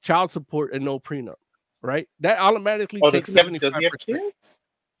with child support and no prenup. Right? That automatically takes 75%. Does he have kids?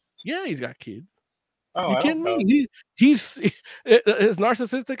 Yeah, he's got kids. Oh, you kidding me? He's as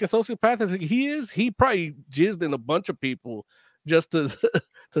narcissistic and sociopath as he is. He probably jizzed in a bunch of people just to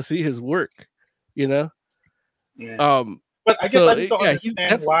see his work, you know. Yeah. But I guess I just don't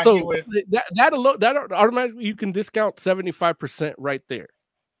understand why he would. That alone, that automatically you can discount 75% right there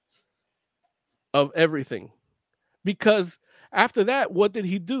of everything, because after that, what did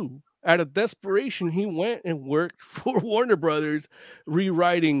he do? Out of desperation, he went and worked for Warner Brothers,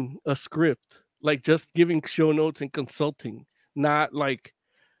 rewriting a script. Like, just giving show notes and consulting, not like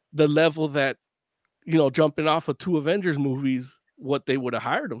the level that, jumping off of 2 Avengers movies, what they would have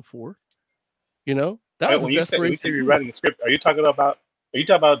hired him for. That was when you say rewriting the script, are you talking about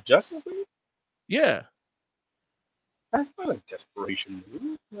Justice League? Yeah. That's not a desperation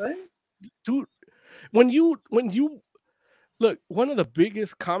move, right? Dude, when you look, one of the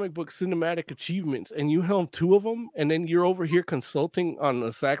biggest comic book cinematic achievements, and you helm 2 of them, and then you're over here consulting on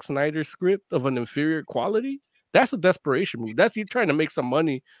a Zack Snyder script of an inferior quality. That's a desperation move. You're trying to make some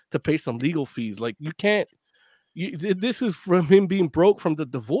money to pay some legal fees. Like, you can't. This is from him being broke from the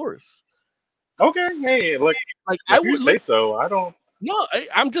divorce. Okay, hey, look, like I would say so. I don't. No,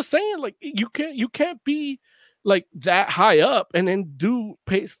 I'm just saying, like, you can't be like that high up and then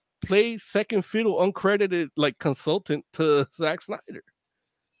play second fiddle, uncredited, like, consultant to Zack Snyder.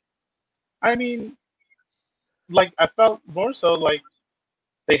 I mean, like, I felt more so like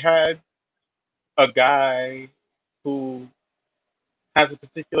they had a guy who has a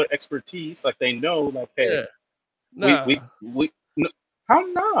particular expertise. Like they know, like, hey, Yeah. we no, how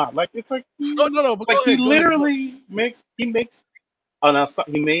not? Like it's like No. But like go he ahead, go ahead. literally makes he made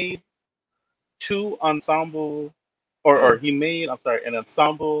two ensemble or he made an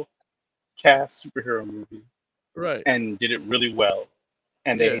ensemble cast superhero movie Right. and did it really well.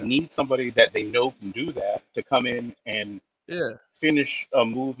 And they Yeah. need somebody that they know can do that to come in and Yeah. finish a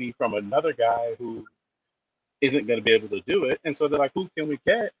movie from another guy who isn't going to be able to do it. And so they're like, who can we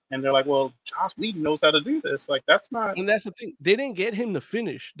get? And they're like, well, Joss Whedon knows how to do this. Like, that's not. And that's the thing. They didn't get him to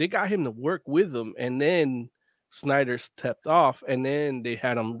finish. They got him to work with them, and then Snyder stepped off, and then they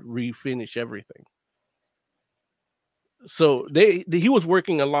had him refinish everything. So he was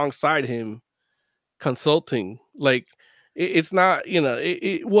working alongside him, consulting. Like it's not,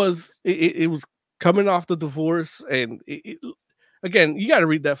 it was coming off the divorce, and again, you got to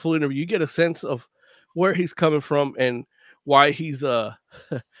read that full interview. You get a sense of where he's coming from and why he's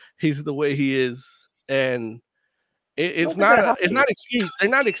he's the way he is, and it's not excuse. They're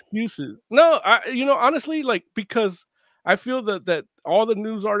not excuses. No, honestly, like, because I feel that all the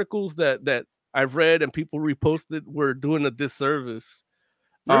news articles that I've read and people reposted were doing a disservice.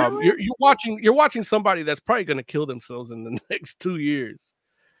 Really? You're watching somebody that's probably going to kill themselves in the next 2 years.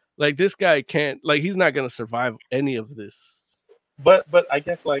 Like, this guy can't, like, he's not going to survive any of this. But I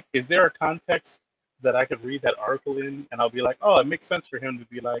guess, like, is there a context that I could read that article in and I'll be like, oh, it makes sense for him to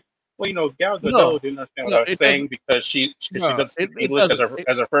be like, well, Gal Gadot didn't understand what I was saying because she doesn't speak English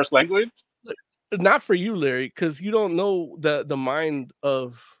as her first language. Not for you, Larry, because you don't know the mind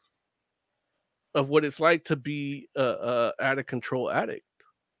of what it's like to be a out of control addict.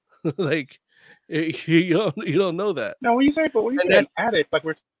 Like, you don't know that. No, when you say an addict, like,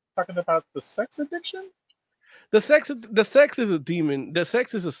 we're talking about the sex addiction. The sex is a demon. The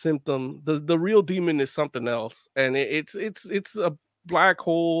sex is a symptom. The real demon is something else, and it's a black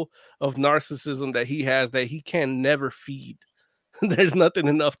hole of narcissism that he has that he can never feed. There's nothing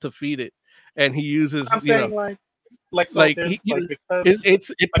enough to feed it, and he uses. I'm saying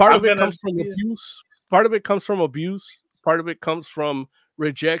part of it comes from abuse. Part of it comes from abuse. Part of it comes from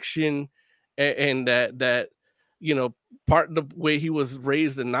rejection, and that part of the way he was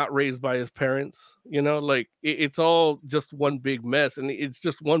raised and not raised by his parents. Like, it's all just one big mess, and it's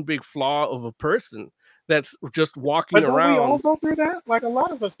just one big flaw of a person that's just walking around. We all go through that. Like, a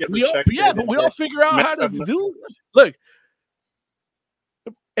lot of us get rejected. But we all figure out how to do. Look,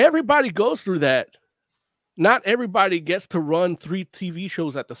 everybody goes through that. Not everybody gets to run 3 TV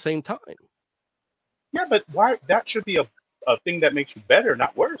shows at the same time. Yeah, but why? That should be a thing that makes you better,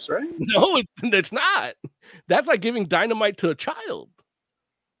 not worse, right? No, it's not. That's like giving dynamite to a child.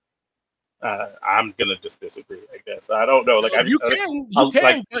 I'm gonna just disagree, I guess. I don't know. Like, you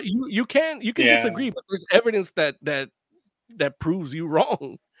can disagree, but there's evidence that proves you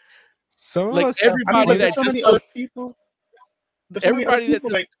wrong. So, like, everybody that so many other people, everybody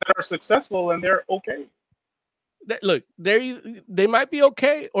that are successful and they're okay. Look, they might be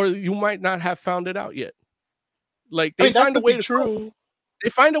okay, or you might not have found it out yet. Like, they find a way to cope. They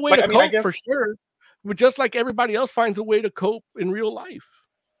find a way to cope, for sure. But just like everybody else finds a way to cope in real life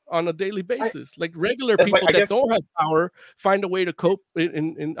on a daily basis. Like, regular people that don't have power find a way to cope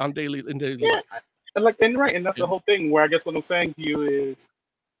in daily life. And that's the whole thing, where I guess what I'm saying to you is,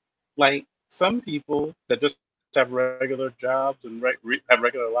 like, some people that just have regular jobs and have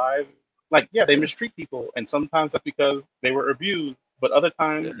regular lives, like, yeah, they mistreat people, and sometimes that's because they were abused, but other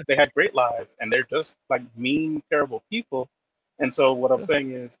times they had great lives, and they're just, like, mean, terrible people. And so what I'm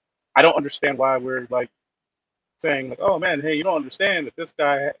saying is, I don't understand why we're, like, saying, like, oh man, hey, you don't understand that this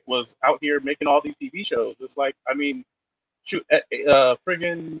guy was out here making all these TV shows. It's like, I mean, shoot,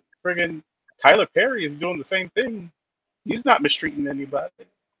 friggin' Tyler Perry is doing the same thing. He's not mistreating anybody.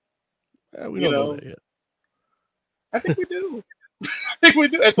 We don't know that yet. I think we do. I think we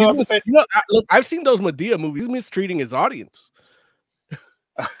do. That's all I'm saying. Look, I've seen those Madea movies. He's mistreating his audience.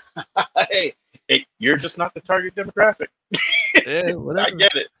 Hey, you're just not the target demographic. Yeah, I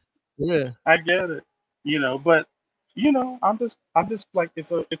get it. Yeah, I get it. But I'm just like,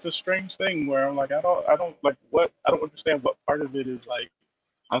 it's a strange thing where I'm like, I don't understand what part of it is, like,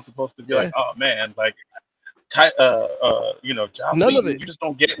 I'm supposed to be like, oh man, like, Joss Whedon, you just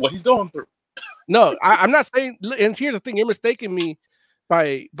don't get what he's going through. No, I'm not saying. And here's the thing: you're mistaking me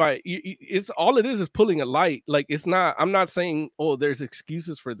by it's all it is pulling a light. Like, it's not. I'm not saying, oh, there's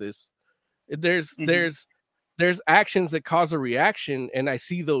excuses for this. There's actions that cause a reaction, and I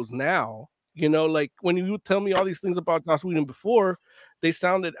see those now. Like, when you tell me all these things about Joss Whedon before, they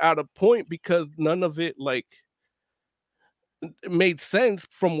sounded out of point because none of it, like, made sense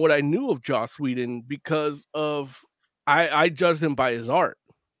from what I knew of Joss Whedon because of I judge him by his art.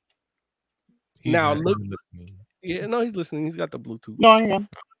 He's Now not look, even listening. yeah, no, he's listening. He's got the Bluetooth. No, I am.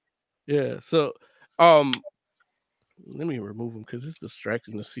 Yeah, so let me remove him because it's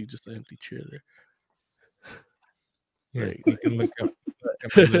distracting to see just an empty chair there. Here, Like- you can look up.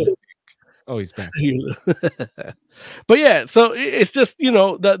 a little- Oh, he's back. But yeah, so it's just, you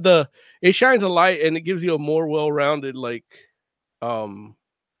know, the it shines a light and it gives you a more well-rounded, like,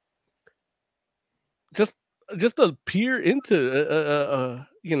 just to peer into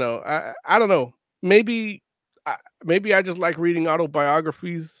you know, I don't know, maybe I just like reading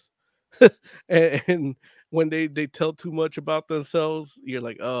autobiographies and when they tell too much about themselves, you're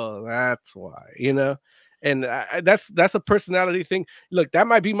like, oh, that's why, you know. And that's a personality thing. Look, that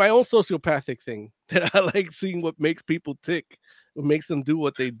might be my own sociopathic thing, that I like seeing what makes people tick, what makes them do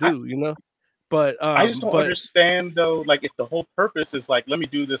what they do, you know. But I just don't understand though. Like, if the whole purpose is like, let me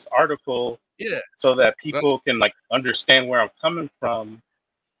do this article, yeah, so that people can like understand where I'm coming from,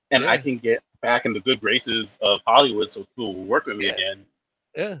 and I Yeah. can get back in the good graces of Hollywood, so people will work with me Yeah. again.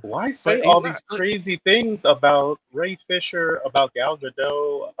 yeah, Why say But all he's these not- crazy things about Ray Fisher, about Gal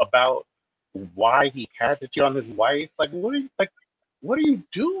Gadot, about why he had to cheat on his wife? Like, what are you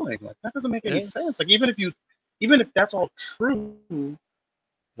doing? Like, that doesn't make any Yeah. sense. Like, even if that's all true,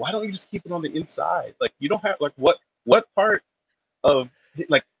 why don't you just keep it on the inside? Like, you don't have, like, what part of,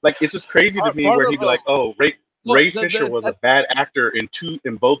 like it's just crazy to me Part where of, he'd be like, oh, Ray Fisher was a that- bad actor in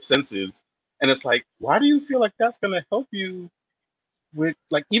both senses, and it's like, why do you feel like that's gonna help you with,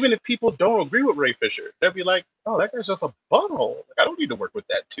 like, even if people don't agree with Ray Fisher, they'll be like, oh, that guy's just a butthole. Like, I don't need to work with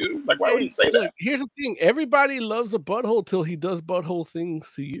that too. Like, why would you say Look, that? here's the thing: everybody loves a butthole till he does butthole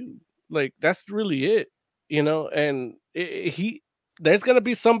things to you. Like, that's really it, you know. And there's gonna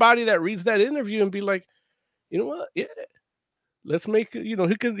be somebody that reads that interview and be like, you know what? Yeah, let's make it. You know,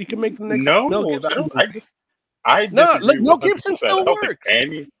 he can make the next Mel No, Gibson. I No, disagree. Mel 100%. Gibson still I don't think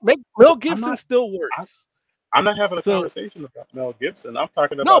works. Mel Gibson not- still works. I'm not having a So- conversation about Mel Gibson. I'm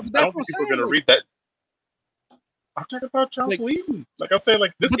talking No, about, but I that's don't what think I'm people are going to saying, read that. I'm talking about Joss Like- Whedon. Like, I'm saying,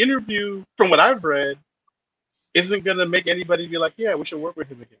 like, this interview, from what I've read, isn't going to make anybody be like, yeah, we should work with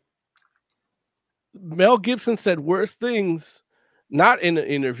him again. Mel Gibson said worse things, not in an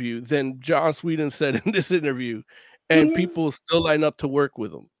interview, than Joss Whedon said in this interview, and Mhm. people still line up to work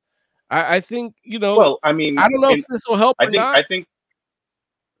with him. I think, you know. Well, I mean, I don't know if this will help or not. I think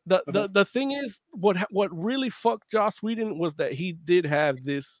The thing is, what really fucked Joss Whedon was that he did have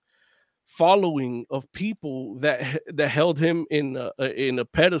this following of people that held him in a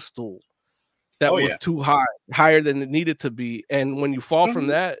pedestal that Oh, was yeah. too higher than it needed to be. And when you fall from Mhm.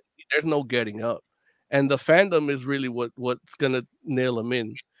 that, there's no getting up. And the fandom is really what's gonna nail him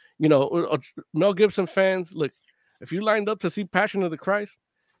in. You know, Mel Gibson fans, look, if you lined up to see Passion of the Christ,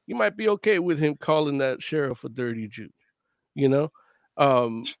 you might be okay with him calling that sheriff a dirty Jew. You know,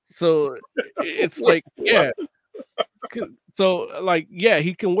 so it's like, yeah. So like, yeah,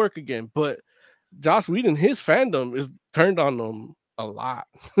 he can work again, but Joss Whedon, his fandom is turned on him a lot,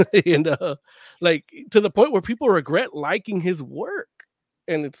 and like to the point where people regret liking his work,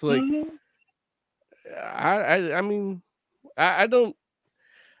 and it's like, Mhm. I mean, I don't,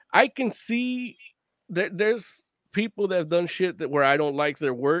 I can see that there's people that have done shit that where I don't like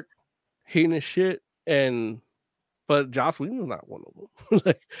their work, heinous shit, but Joss Whedon's not one of them.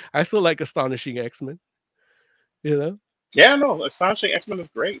 Like, I still like Astonishing X-Men, you know. Yeah, no, Astonishing X-Men is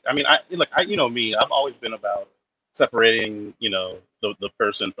great. I mean, you know me, I've always been about separating, you know, the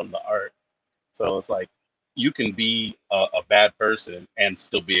person from the art. So it's like, you can be a bad person and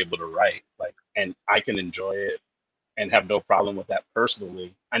still be able to write, like, and I can enjoy it and have no problem with that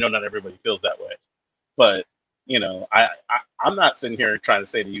personally. I know not everybody feels that way, but you know, I'm not sitting here trying to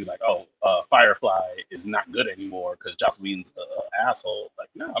say to you like, oh, Firefly is not good anymore because Joss Whedon's an asshole. Like,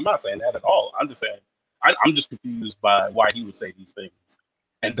 no, I'm not saying that at all. I'm just saying I'm just confused by why he would say these things,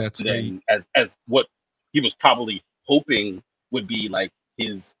 and That's then as what he was probably hoping would be like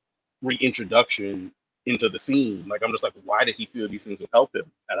his reintroduction into the scene. Like, I'm just like, why did he feel these things would help him?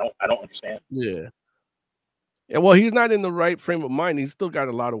 I don't understand. Yeah. Yeah, well, he's not in the right frame of mind. He's still got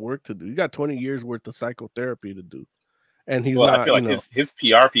a lot of work to do. He got 20 years worth of psychotherapy to do, and he's Well, not. I feel like you know, his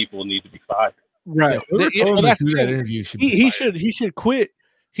PR people need to be fired. right. Yeah, whoever You told know, him to that's do the that thing. interview should He be fired. should quit.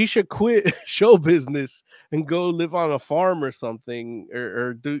 He should quit show business and go live on a farm or something,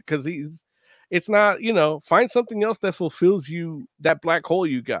 or do, because it's not, you know, find something else that fulfills you, that black hole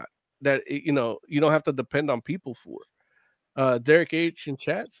you got, that you know, you don't have to depend on people for. Derek H in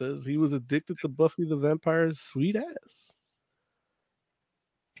chat says he was addicted to Buffy the Vampire's sweet ass.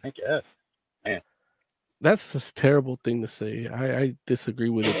 I guess. That's a terrible thing to say. I disagree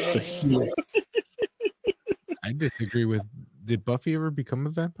with it. I I disagree with. Did Buffy ever become a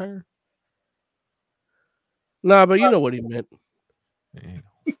vampire? Nah, but you know what he meant. Yeah.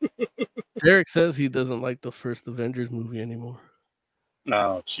 Derek says he doesn't like the first Avengers movie anymore.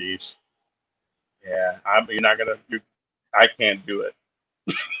 No, jeez. Yeah, you're not gonna. I can't do it.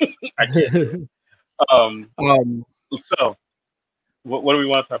 I can't do it. So, what do we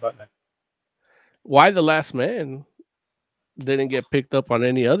want to talk about next? Why the Last Man didn't get picked up on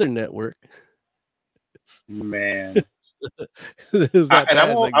any other network? Man,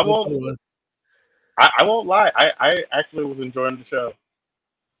 I won't lie. I actually was enjoying the show.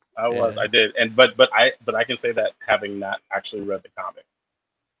 I did, but I can say that having not actually read the comic.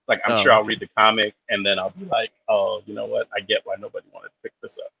 Like, I'm sure I'll read the comic and then I'll be like, oh, you know what? I get why nobody wanted to pick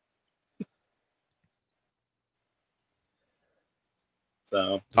this up.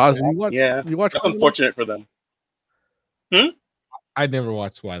 So, you watch that's unfortunate for them. I never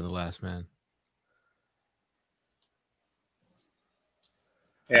watched Why the Last Man.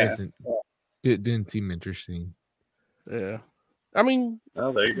 Yeah. It didn't seem interesting. Yeah. I mean,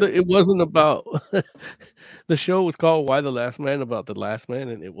 there you go. It wasn't about the show was called Why the Last Man, about the last man,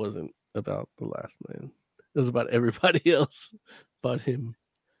 and it wasn't about the last man. It was about everybody else but him.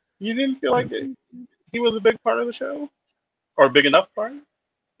 You didn't feel like he was a big part of the show? Or a big enough part?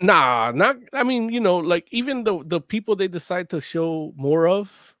 Nah, not. I mean, like even the people they decide to show more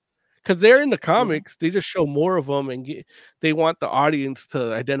of, because they're in the comics, they just show more of them, and they want the audience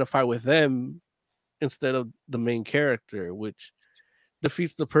to identify with them instead of the main character, which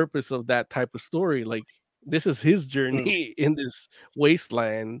defeats the purpose of that type of story. Like, this is his journey in this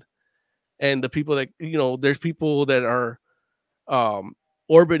wasteland, and the people that there's people that are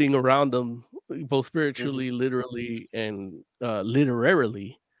orbiting around them, both spiritually, literally, and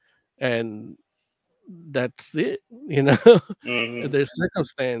literarily, and that's it. There's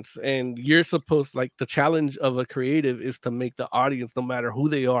circumstance, and you're supposed, like, the challenge of a creative is to make the audience, no matter who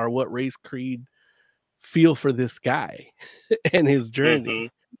they are, what race, creed, feel for this guy and his journey.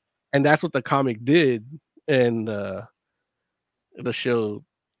 And that's what the comic did. And the show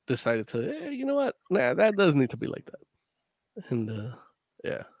decided to, you know what? Nah, that doesn't need to be like that. And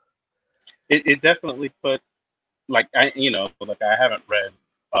yeah. It definitely put, like, I haven't read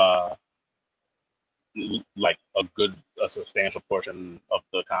like a substantial portion of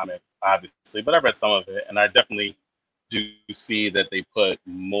the comic, obviously, but I've read some of it, and I definitely do see that they put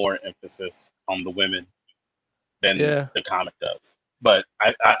more emphasis on the women than the comic does. But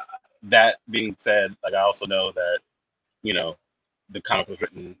I that being said, like, I also know that the comic was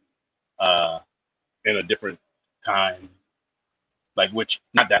written in a different time, like, which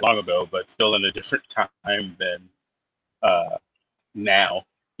not that long ago, but still in a different time than now.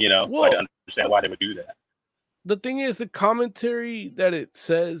 So I can understand why they would do that. The thing is, the commentary that it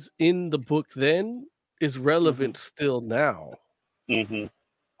says in the book then is relevant still now.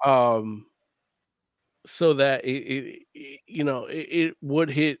 So that it would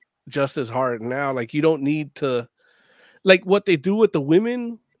hit just as hard now. Like, you don't need to, like, what they do with the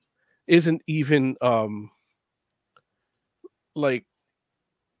women isn't even like,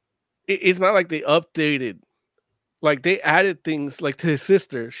 it's not like they updated, like, they added things, like, to his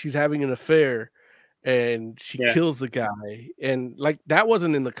sister, she's having an affair and she kills the guy, and, like, that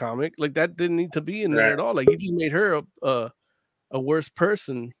wasn't in the comic. Like, that didn't need to be in there at all. Like, you just made her a worse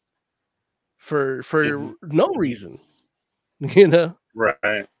person for no reason,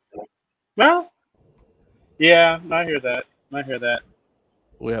 Right. Well, yeah, I hear that.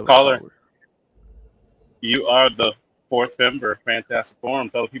 We have caller. You are the fourth member of Fantastic Forum.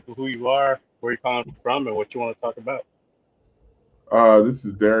 Tell people who you are, where you're calling from, and what you want to talk about. This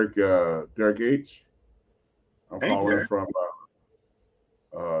is Derek H. I'm calling Derek. from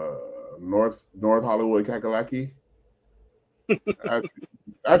North Hollywood, Kakalaki.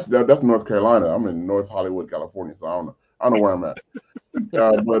 Actually, that's North Carolina. I'm in North Hollywood, California, so I don't know where I'm at.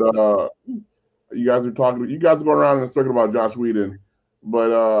 But you guys are going around in a circle about Joss Whedon,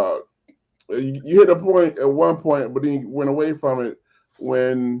 but you hit a point at one point, but then you went away from it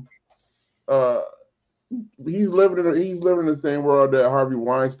when he's living in the same world that Harvey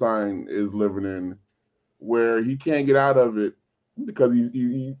Weinstein is living in, where he can't get out of it because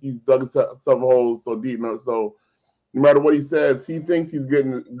he's dug himself a hole so deep. So no matter what he says, he thinks he's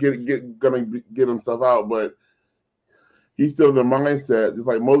gonna get himself out, but he's still in the mindset, just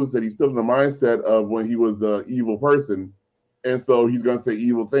like Moses said, he's still in the mindset of when he was an evil person, and so he's gonna say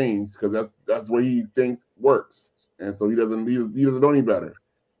evil things because that's what he thinks works, and so he doesn't know any better,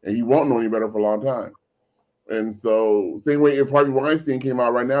 and he won't know any better for a long time. And so, same way, if Harvey Weinstein came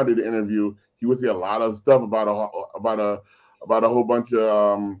out right now, did an interview, he would say a lot of stuff about a whole bunch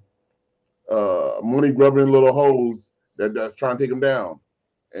of money grubbing little hoes that's trying to take him down.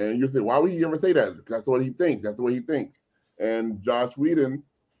 And you say, why would he ever say that? That's what he thinks. That's the way he thinks. And Josh Whedon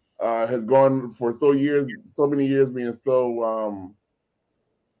has gone for so many years being so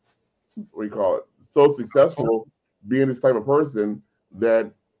what do you call it? So successful being this type of person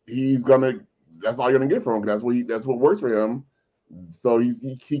that that's all you're gonna get from him. That's what works for him. So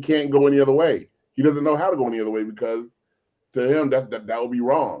he can't go any other way. He doesn't know how to go any other way because to him that would be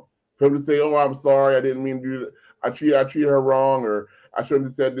wrong. For him to say, "Oh, I'm sorry, I didn't mean to do that. I treated her wrong, or I shouldn't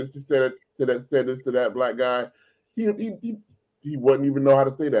have said this to that black guy." He wouldn't even know how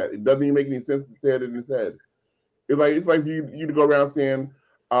to say that. It doesn't even make any sense to say it in his head. It's like you to go around saying,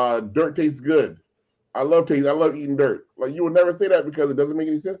 "Dirt tastes good." I love eating dirt. Like, you would never say that because it doesn't make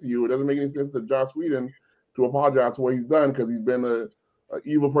any sense to you. It doesn't make any sense to Joss Whedon to apologize for what he's done because he's been an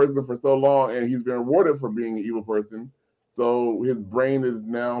evil person for so long and he's been rewarded for being an evil person. So his brain is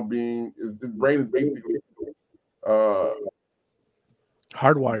basically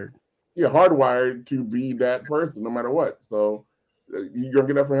hardwired. Yeah, hardwired to be that person no matter what. So you're gonna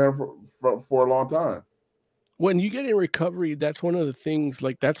get that for him for a long time. When you get in recovery, that's one of the things.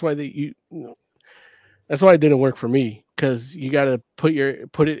 Like, that's why that's why it didn't work for me, because you got to put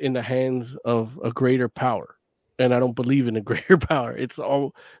it in the hands of a greater power, and I don't believe in a greater power. It's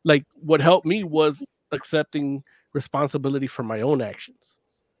all like what helped me was accepting responsibility for my own actions,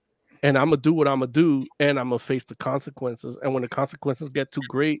 and I'm gonna do what I'm gonna do, and I'm gonna face the consequences. And when the consequences get too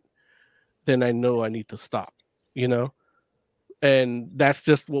great, then I know I need to stop. And that's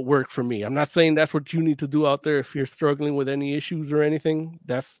just what worked for me. I'm not saying that's what you need to do out there. If you're struggling with any issues or anything,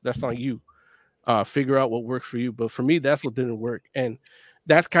 that's on you. Figure out what works for you. But for me, that's what didn't work. And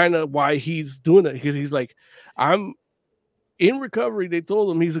that's kind of why he's doing it, because he's like, I'm in recovery. They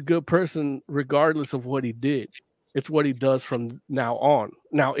told him he's a good person regardless of what he did. It's what he does from now on.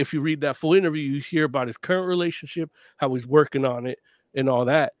 Now, if you read that full interview, you hear about his current relationship, how he's working on it and all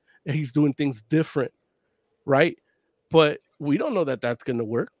that. And he's doing things different, right? But we don't know that that's going to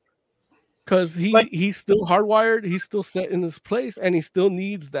work, because he's still hardwired. He's still set in his place, and he still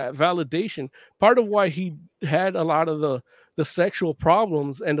needs that validation. Part of why he had a lot of the sexual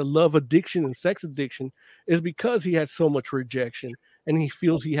problems and the love addiction and sex addiction is because he had so much rejection, and he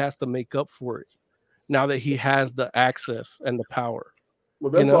feels he has to make up for it now that he has the access and the power.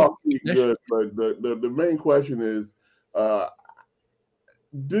 Well, that's all pretty good, but the main question is,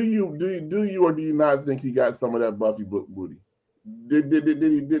 do you or do you not think he got some of that Buffy booty? Did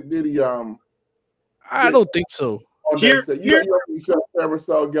he? I don't think so. You Sarah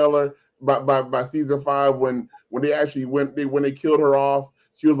Michelle Gellar by season 5 when they killed her off,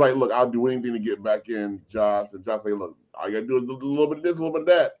 she was like, "Look, I'll do anything to get back in, Josh." And Josh said, "Look, all you gotta do is a little bit of this, a little bit of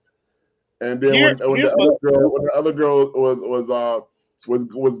that." And then when the other girl was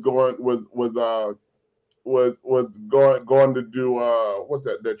going to do what's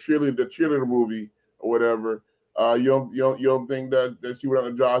that? The cheerleader movie or whatever. You don't think that she went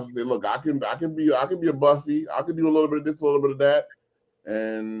on to Josh and said, "Look, I can be a Buffy. I can do a little bit of this, a little bit of that,"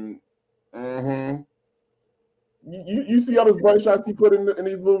 and you see all those bright shots he put in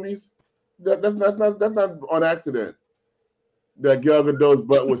these movies. That's not on accident. That Gal Gadot's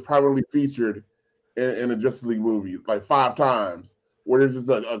butt was prominently featured in a Justice League movie like 5 times, where there's just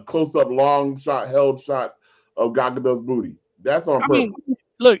a close-up, long shot, held shot of Gal Gadot's booty. That's on purpose.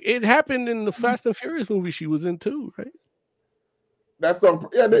 Look, it happened in the Fast and Furious movie she was in too, right? That's on.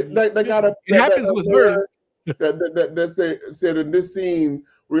 Yeah, they got a. It happens with her. That said in this scene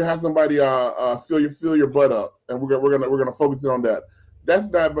we're gonna have somebody fill your butt up, and we're gonna focus it on that.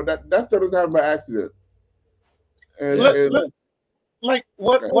 That's not, but that stuff doesn't happen by accident. Like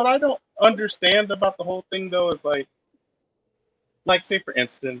what I don't understand about the whole thing though is like say for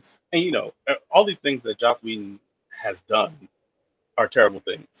instance, and all these things that Joss Whedon has done are terrible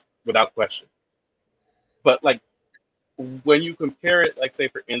things without question. But like when you compare it, like say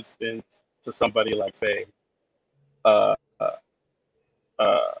for instance, to somebody like say a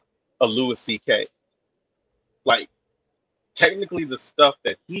Louis C.K., like technically the stuff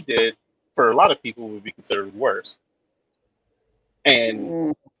that he did for a lot of people would be considered worse.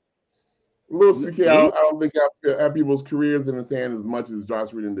 And Louis C.K., I don't think have people's careers in his hand as much as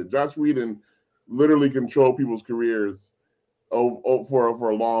Joss Whedon did. Joss Whedon literally controlled people's careers for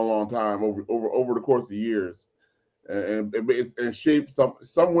a long time over the course of years, and shaped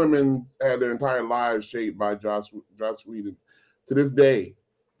some women had their entire lives shaped by Joss Whedon. To this day,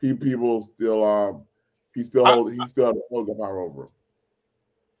 people still he still holds the power over him.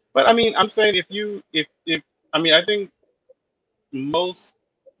 But I mean, I'm saying if I think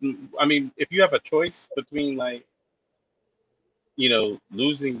if you have a choice between like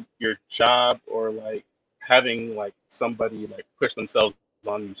losing your job or like having like somebody like push themselves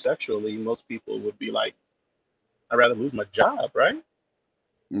on you sexually, most people would be like, I'd rather lose my job, right?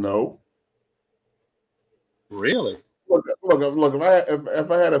 No. Really? Look.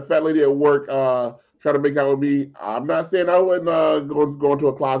 If I had a fat lady at work try to make out with me, I'm not saying I wouldn't go into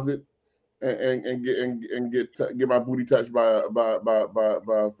a closet and get my booty touched by a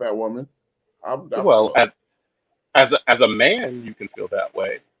fat woman. Well, as a man, you can feel that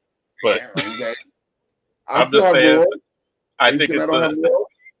way, but I I'm still just have saying. more. I think I it's don't have more.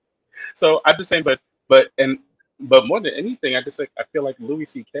 So I'm just saying, but more than anything, I feel like Louis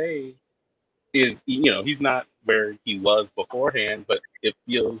C.K. is, he's not where he was beforehand, but it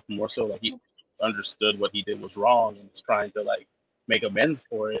feels more so like he understood what he did was wrong and is trying to like make amends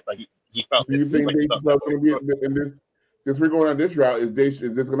for it. Like he felt. Do It you seems think like Dave he felt Chappelle's that going way. to be in this? Since we're going on this route, is this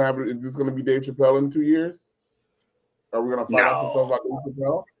going to happen? Is this going to be Dave Chappelle in 2 years? Are we going to find out some stuff about Dave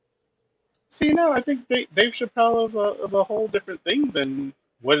Chappelle? See, no, I think Dave Chappelle is a whole different thing than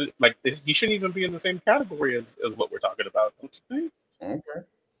what he shouldn't even be in the same category as what we're talking about. Don't you think? Okay.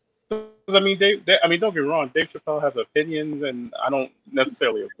 Because I mean, don't get me wrong. Dave Chappelle has opinions, and I don't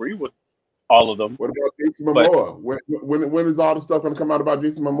necessarily agree with all of them. What about Jason Momoa? When is all the stuff going to come out about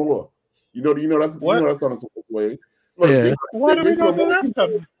Jason Momoa? You know that's on its way. Look, Yeah. Why do we know that's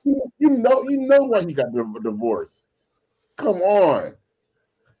coming? You know why he got divorced. Come on.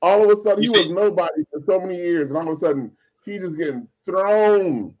 All of a sudden, he was nobody for so many years, and all of a sudden, he's just getting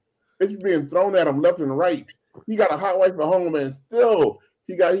thrown. It's being thrown at him left and right. He got a hot wife at home, and still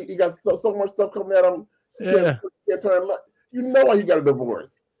he got so much stuff coming at him. He can't turn left. You know why he got a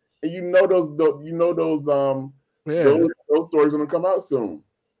divorce, and you know those stories gonna come out soon.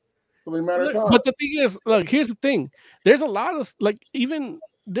 It's only a matter of time. But the thing is, look, here's the thing. There's a lot of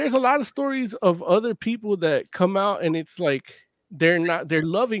there's a lot of stories of other people that come out, and it's like they're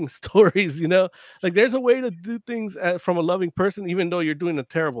loving stories, like there's a way to do things from a loving person, even though you're doing a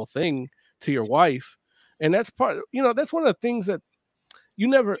terrible thing to your wife. And that's that's one of the things that you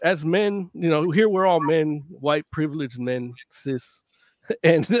never, as men, here we're all men, white privileged men, cis,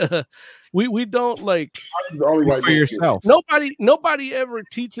 and we don't like for yourself. Nobody ever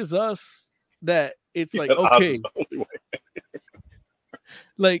teaches us that it's like, okay,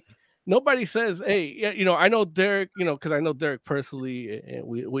 like nobody says, hey, I know Derek, because I know Derek personally, and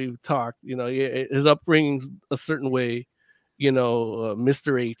we've talked, his upbringing's a certain way,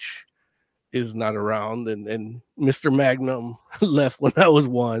 Mr. H is not around, and Mr. Magnum left when I was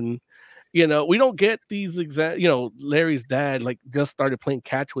 1. We don't get these exact, Larry's dad like just started playing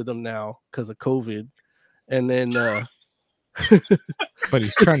catch with him now because of COVID. And then but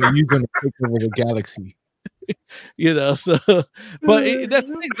he's trying to use them to take over the galaxy. So but that's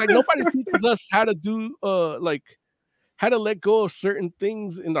the thing, like nobody teaches us how to do how to let go of certain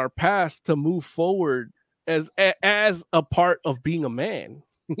things in our past to move forward as a part of being a man.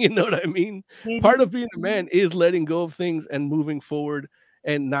 You know what I mean? Mm-hmm. Part of being a man is letting go of things and moving forward,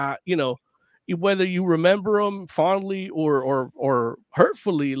 and not, whether you remember them fondly or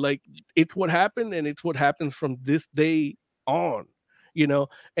hurtfully, like it's what happened and it's what happens from this day on,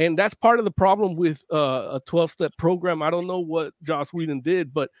 and that's part of the problem with a 12-step program. I don't know what Joss Whedon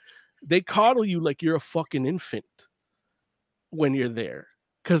did, but they coddle you like you're a fucking infant when you're there.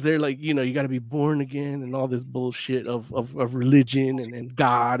 Because they're like, you got to be born again and all this bullshit of religion and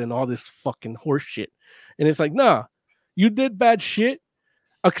God and all this fucking horse shit. And it's like, nah, you did bad shit,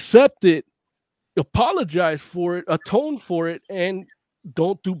 accept it, apologize for it, atone for it, and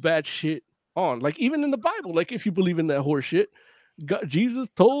don't do bad shit on. Like even in the Bible, like if you believe in that horse shit, Jesus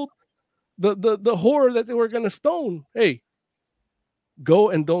told the whore that they were going to stone, hey, go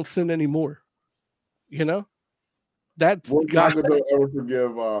and don't sin anymore. That's God don't ever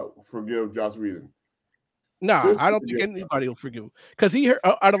forgive Joss Whedon. Nah, I don't think anybody will forgive him, because he hurt,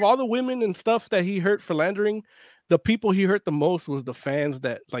 out of all the women and stuff that he hurt philandering, the people he hurt the most was the fans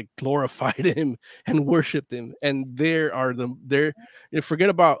that like glorified him and worshipped him. And forget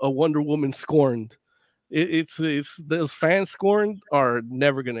about a Wonder Woman scorned. It's those fans scorned are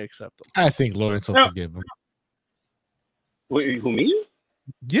never gonna accept them. I think Lawrence will forgive him. Wait, who, me?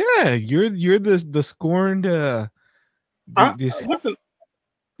 Yeah, you're the scorned. Listen,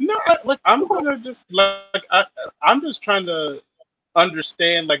 no, I'm gonna just I'm just trying to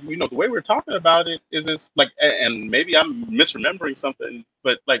understand, the way we're talking about it is this, and maybe I'm misremembering something,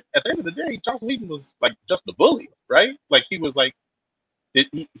 but at the end of the day, Joss Whedon was just a bully, right? He was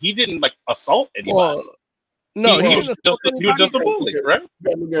he didn't assault anybody. Well, no, he was just a bully, right?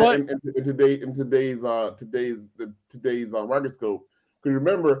 In today's microscope, because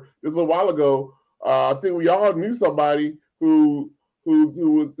remember, this was a while ago. I think we all knew somebody the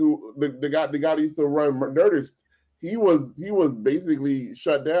guy that used to run Nerdist, he was basically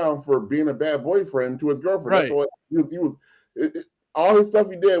shut down for being a bad boyfriend to his girlfriend. Right. That's what he was. All his stuff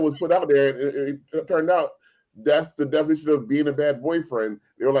he did was put out there, and it turned out that's the definition of being a bad boyfriend.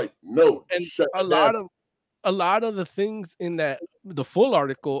 They were like, no, And shut a down. lot of the things in the full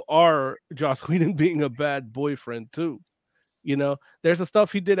article are Joss Whedon being a bad boyfriend too. You know, there's the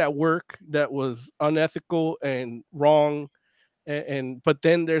stuff he did at work that was unethical and wrong, and but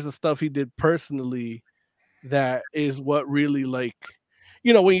then there's the stuff he did personally that is what really, like,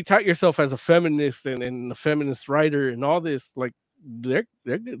 you know, when you tout yourself as a feminist and a feminist writer and all this, like, they're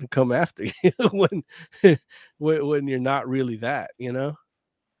gonna come after you when you're not really that, you know.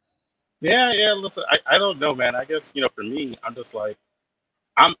 Yeah. Listen, I don't know, man. I guess, you know, for me, I'm just like,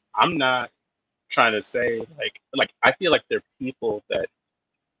 I'm not trying to say like I feel like there are people that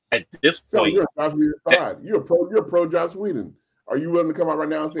at this So point you're on Joss Whedon's side. You're pro Joss Whedon. Are you willing to come out right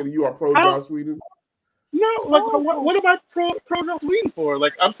now and say that you are pro I don't- Joss Whedon? no, like what am I pro Joss Whedon for?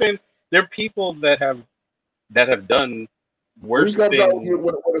 Like, I'm saying there are people that have done When he worse comes out things.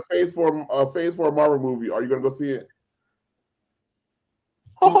 with a phase 4 Marvel movie, are you gonna go see it?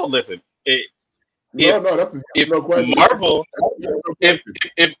 Listen, No, that's if no question. Marvel No if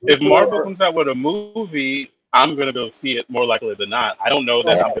question. Marvel comes out with a movie, I'm gonna go see it more likely than not. I don't know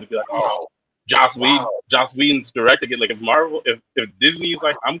that I'm gonna be like, oh, Joss Whedon's directing it. Like, if Disney's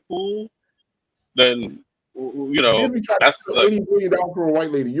like, I'm cool, then, you know, Disney tried that's to $80 million for a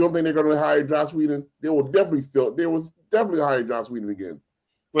white lady. You don't think they're gonna hire Joss Whedon? They will definitely hire Joss Whedon again.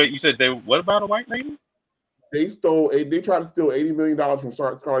 wait. You said what about a white lady? They tried to steal $80 million from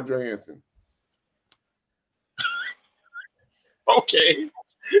Scarlett Johansson. Okay.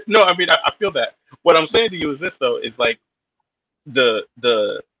 No, I mean, I feel that. What I'm saying to you is this, though, is like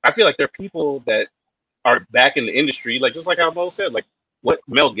I feel like there are people that are back in the industry, like, just like how Mo said, like, what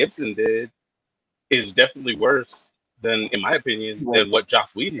Mel Gibson did is definitely worse than, in my opinion, than what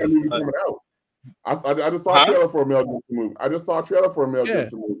Joss Whedon has done. I just saw a trailer for a Mel Gibson movie.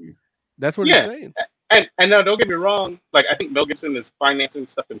 Gibson movie. That's what he's saying. And now, don't get me wrong. Like, I think Mel Gibson is financing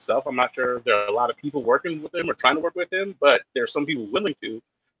stuff himself. I'm not sure if there are a lot of people working with him or trying to work with him, but there are some people willing to.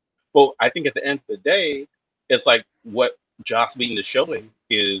 Well, I think at the end of the day, it's like what Joss Whedon is showing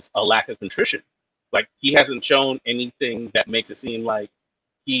is a lack of contrition. Like, he hasn't shown anything that makes it seem like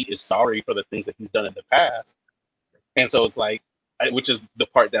he is sorry for the things that he's done in the past. And so it's like, which is the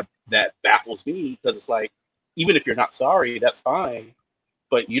part that baffles me, because it's like, even if you're not sorry, that's fine,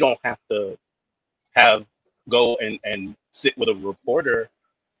 but you don't have to go and sit with a reporter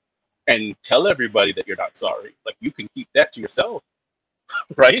and tell everybody that you're not sorry. Like, you can keep that to yourself,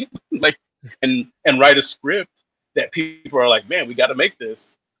 right? Like, and write a script that people are like, man, we got to make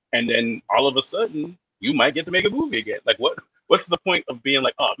this, and then all of a sudden you might get to make a movie again. Like, what's the point of being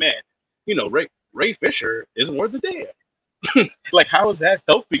like, oh man, you know, Ray Fisher isn't worth a damn. Like, how is that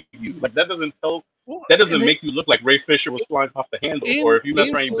helping you? Like, that doesn't help. That doesn't make you look like Ray Fisher was flying off the handle. Or if you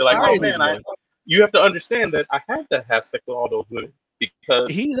mess around, you be like, oh man, you have to understand that I had to have sex with all those women because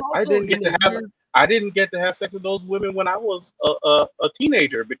I didn't get to have sex with those women when I was a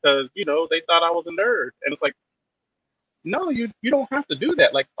teenager because, you know, they thought I was a nerd. And it's like, no, you don't have to do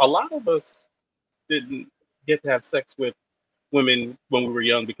that. Like, a lot of us didn't get to have sex with women when we were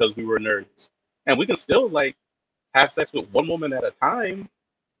young because we were nerds, and we can still, like, have sex with one woman at a time.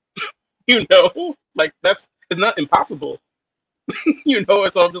 You know, like, it's not impossible. You know,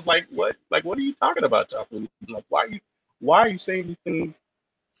 and so I'm just like, what are you talking about, Jocelyn? Like, why are you saying these things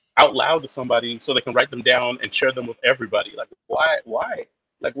out loud to somebody so they can write them down and share them with everybody? Like, why?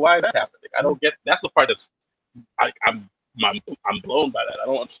 Like, why is that happening? I don't get. That's the part that's I'm blown by that. I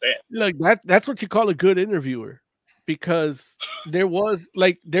don't understand. Like, that's what you call a good interviewer, because there was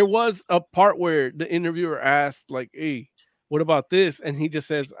a part where the interviewer asked, like, hey, what about this? And he just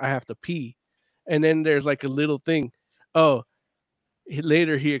says, I have to pee. And then there's like a little thing. Oh,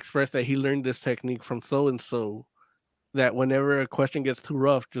 later he expressed that he learned this technique from so-and-so, that whenever a question gets too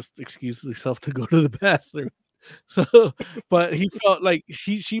rough, just excuse yourself to go to the bathroom. So, but he felt like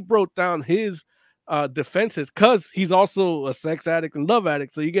she broke down his defenses, because he's also a sex addict and love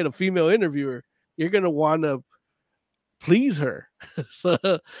addict. So you get a female interviewer, you're going to want to please her. So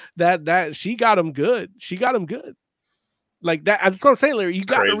that she got him good. She got him good. Like that. That's what I'm saying, Larry. You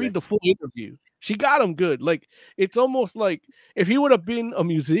got to read the full interview. She got him good. Like, it's almost like if he would have been a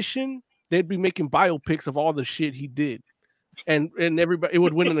musician, they'd be making biopics of all the shit he did. And everybody, it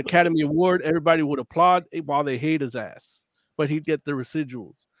would win an Academy Award. Everybody would applaud while they hate his ass. But he'd get the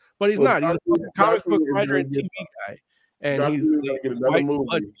residuals. But he's not. He's a comic book writer and TV guy. And he's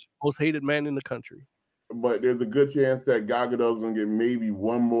the most hated man in the country. but there's a good chance that Gal Gadot's gonna get maybe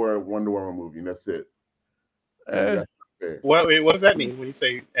one more Wonder Woman movie, and that's it. And that's fair. What does that mean when you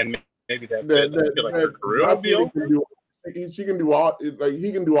say and maybe that's it? I feel like her career will be over. She can do all like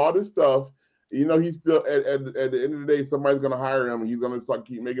he can do all this stuff. You know, he's still at the end of the day, somebody's gonna hire him. And he's gonna start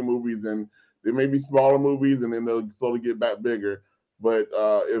keep making movies, and they may be smaller movies, and then they'll slowly get back bigger. But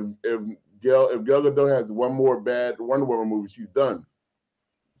if Gal Gadot has one more bad Wonder Woman movie, she's done.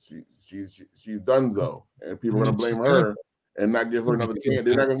 She's done so, and people are gonna blame her and not give her another chance.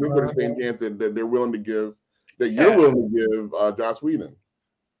 They're not gonna give her the same chance that they're willing to give, that you're willing to give Joss Whedon.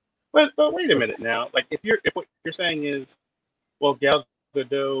 But wait a minute now. Like if what you're saying is, well, Gal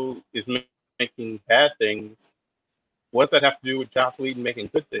Gadot is making bad things. What does that have to do with Joss Whedon making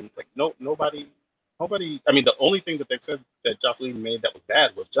good things? Like nobody. I mean, the only thing that they've said that Joss Whedon made that was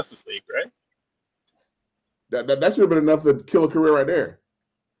bad was Justice League, right? That should have been enough to kill a career right there.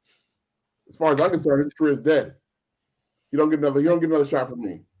 As far as I'm concerned, his career is dead. You don't get another shot from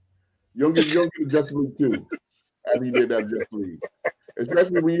me. You don't get Justice League 2 after you did that Justice League.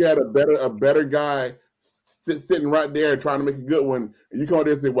 Especially when you had a better guy sitting right there trying to make a good one, and you come out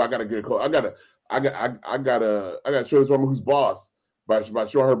there and say, "Well, I got a good call. I gotta show this woman who's boss by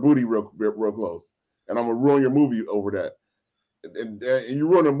showing her booty real close, and I'm gonna ruin your movie over that." And you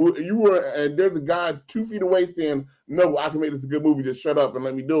ruin a movie. And there's a guy 2 feet away saying, "No, I can make this a good movie. Just shut up and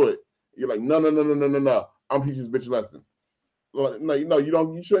let me do it." You're like, "No. I'm teaching this bitch a lesson." No, you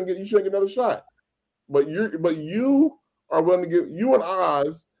don't. You shouldn't get another shot. But you are willing to give. You and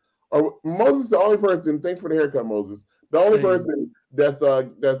Oz are Moses the only person. Thanks for the haircut, Moses. The only person that's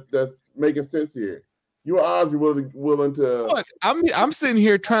making sense here. You and Oz are willing to. Look, I'm sitting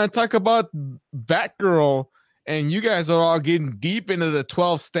here trying to talk about Batgirl, and you guys are all getting deep into the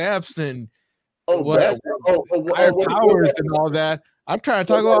 12 steps and powers and all that. I'm trying to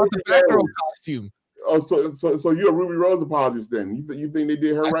talk about the Batgirl costume. Oh, so you're a Ruby Rose apologist then? You think they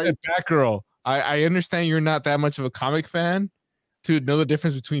did her right? Said Batgirl. I understand you're not that much of a comic fan to know the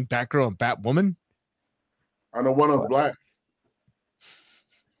difference between Batgirl and Batwoman. I know one of black.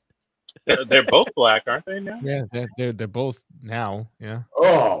 They're both black, aren't they now? Yeah, they're both now. Yeah.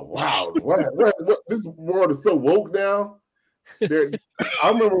 Oh wow! What? This world is so woke now. I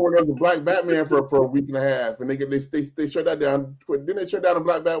remember when there was a black Batman for a week and a half, and they shut that down. Didn't they shut down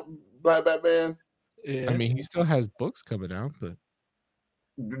the black Batman? Yeah. I mean, he still has books coming out, but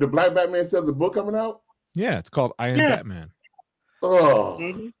the black Batman still has a book coming out. Yeah, it's called I Am Batman.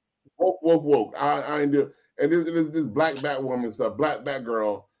 Oh, woke. I ain't do. And this black Batwoman stuff, black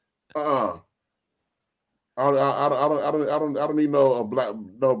Batgirl. I don't need no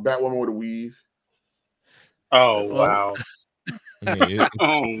Batwoman with a weave. Oh wow. I mean,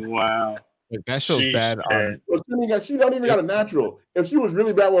 oh wow. Like, that show's bad. She don't even got a natural. If she was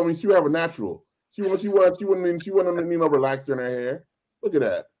really Batwoman, she would have a natural. She wouldn't need no relaxer in her hair. Look at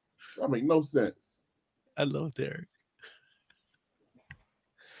that. That make no sense. I love Derek.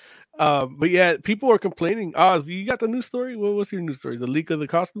 But yeah, people are complaining. Oz, you got the news story? What's your news story? The leak of the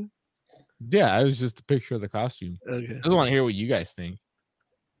costume? Yeah, it was just a picture of the costume. Okay. I just want to hear what you guys think.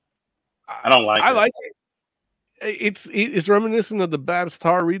 I don't like it. I like it. It's reminiscent of the Babs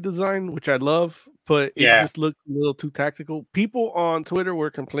Tarr redesign, which I love, but it just looks a little too tactical. People on Twitter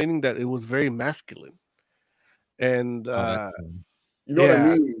were complaining that it was very masculine. And you know what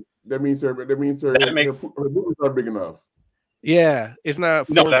I mean? That means her boobs are big enough. Yeah, it's not.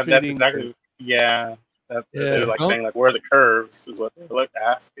 No, that's exactly. Yeah, they're like saying like where are the curves is what they're like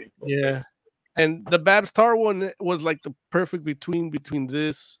asking. Yeah, and the Babs Tarr one was like the perfect between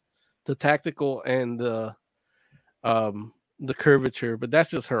this, the tactical and the curvature. But that's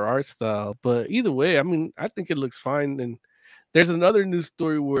just her art style. But either way, I mean, I think it looks fine. And there's another news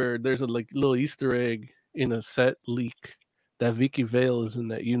story where there's a like little Easter egg in a set leak that Vicky Vale is in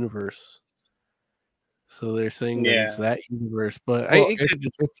that universe. So they're saying that it's that universe, but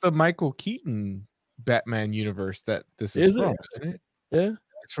it's the Michael Keaton Batman universe that this is from, isn't it? Yeah,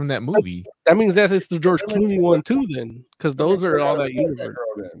 it's from that movie. That means that it's the George Clooney one too, then, because those are all that universe.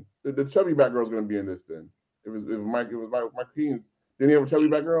 The chubby Batgirl is going to be in this then. It was Michael Keaton. Didn't he have a chubby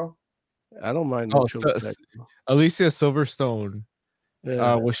Batgirl? I don't mind. Alicia Silverstone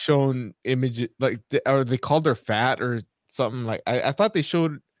was shown images like, or they called her fat or something. Like I thought they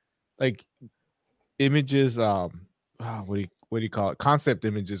showed like images, what do you call it, concept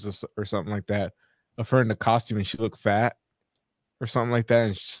images or something like that of her in the costume, and she looked fat or something like that,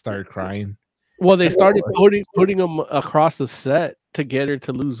 and she started crying. Well, they started putting them across the set to get her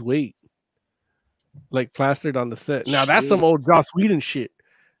to lose weight, like plastered on the set. Now that's some old Joss Whedon shit.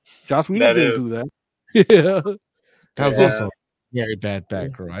 Joss Whedon didn't do that. Yeah, that was also very bad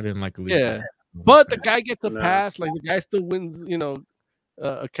Batgirl. I didn't like Alicia. But the guy gets a No. pass. Like the guy still wins,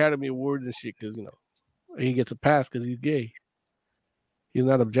 Academy Awards and shit because he gets a pass because he's gay. He's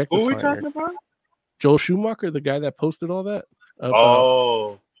not Who objectifying are we her. talking about? Joel Schumacher, the guy that posted all that.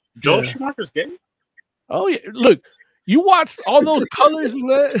 Oh, Joel yeah. Schumacher's gay? Oh yeah, look, you watched all those colors and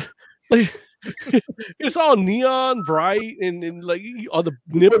that. Like, it's all neon bright and like all the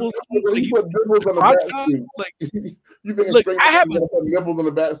nipples. He put nipples on the crotch back out, suit. like, You think look, it's I have straight nipples on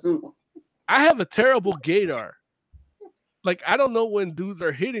the back suit? I have a terrible gaydar. Like I don't know when dudes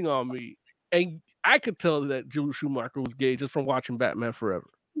are hitting on me, and I could tell that Joel Schumacher was gay just from watching Batman Forever.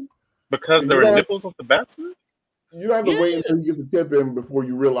 Because there were nipples on the Batsuit? You don't have to wait until you get the tip in before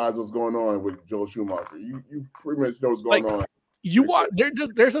you realize what's going on with Joel Schumacher. You pretty much know what's going on. You watch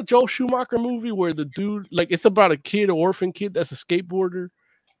there's a Joel Schumacher movie where the dude, like, it's about a kid, an orphan kid that's a skateboarder,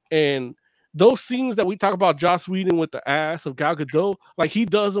 and those scenes that we talk about Joss Whedon with the ass of Gal Gadot, like he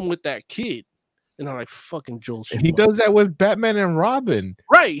does them with that kid, and I'm like, fucking Joel Schumacher. He does that with Batman and Robin,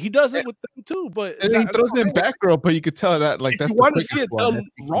 right? He does it with them too, but and he throws in Batgirl. But you could tell that like that's you the want to see quickest it one. done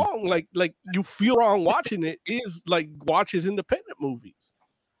wrong, like you feel wrong watching it. Is like watch his independent movies.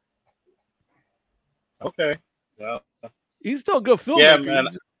 Okay, well. He's still a good filmmaker. Yeah, man.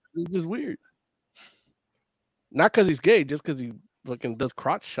 He's just weird. Not because he's gay, just because he fucking does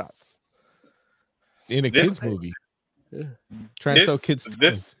crotch shots in a kids movie. Yeah. Trying to sell kids.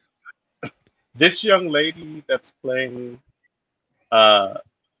 This young lady that's playing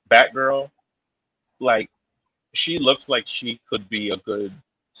Batgirl, like, she looks like she could be a good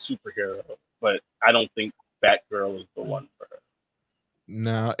superhero, but I don't think Batgirl is the one for her.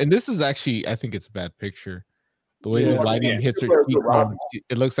 No, and this is actually, I think it's a bad picture. The way the lighting hits her cheekbone,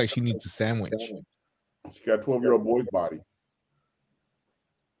 it looks like she needs a sandwich. She got a 12-year-old boy's body.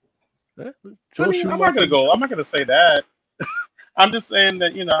 I mean, I'm not gonna say that. I'm just saying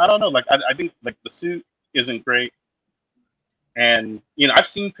that, I don't know. Like, I think like the suit isn't great, and I've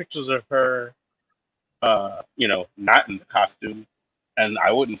seen pictures of her, not in the costume, and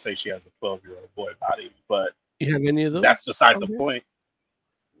I wouldn't say she has a 12-year-old boy body, but you have any of those? That's besides the point.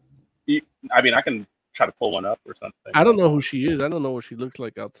 I mean, I can try to pull one up or something. I don't know who she is. I don't know what she looks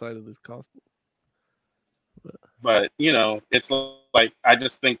like outside of this costume. But it's like, I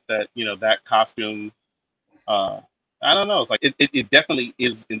just think that that costume, I don't know. It's like it definitely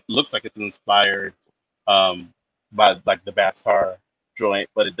is. It looks like it's inspired by like the Batstar joint,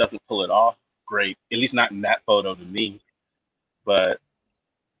 but it doesn't pull it off great. At least not in that photo to me. But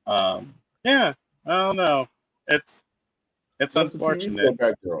yeah, I don't know. It's unfortunate.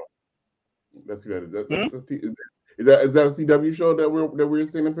 That's good. Is that a CW show that we're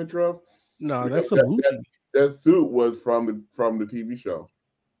seeing a picture of? No, that's a movie. That suit was from the TV show.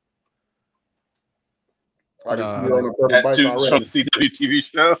 I can see her on a purple bike already. From the CW TV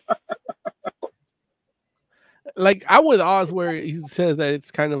show. Like, I'm with Oz where he says that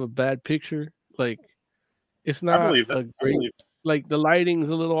it's kind of a bad picture. Like, it's not a great. Like, the lighting's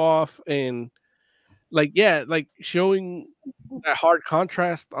a little off, and like, yeah, like showing that hard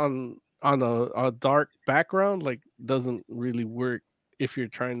contrast on a dark background, like, doesn't really work if you're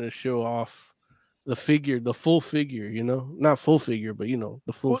trying to show off the figure, the full figure, not full figure, but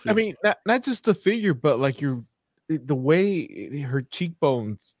the full figure. I mean, not just the figure, but like the way her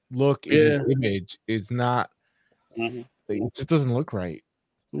cheekbones look in this image is not. It just doesn't look right.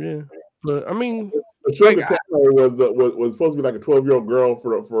 Yeah, but I mean, Ahsoka Tano was supposed to be like a 12-year-old girl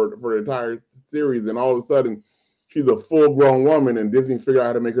for the entire series, and all of a sudden she's a full-grown woman, and Disney figured out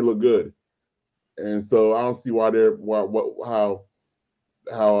how to make her look good. And so I don't see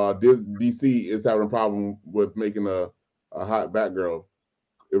how DC is having a problem with making a hot Batgirl.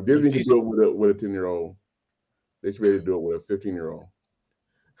 If Disney can do it with a 10-year-old, they should be able to do it with a 15-year-old.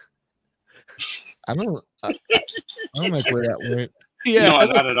 I don't like where that went. Yeah,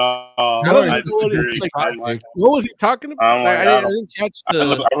 no, not at all. I disagree. What was he talking about? I didn't catch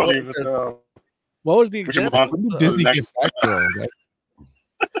the. I don't even know. What was the example? Disney gets Batgirl.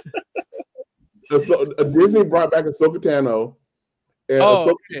 So, Disney brought back Ahsoka Tano, and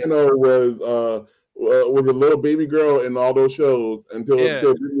Ahsoka Tano was a little baby girl in all those shows until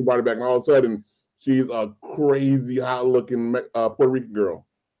Disney brought it back, and all of a sudden she's a crazy, hot-looking Puerto Rican girl.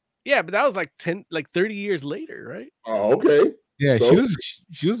 Yeah, but that was like 30 years later, right? Oh, okay. Yeah,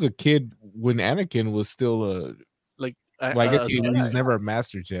 she was a kid when Anakin was still I guess he was never a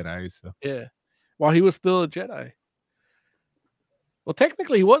Master Jedi. So yeah, while he was still a Jedi. Well,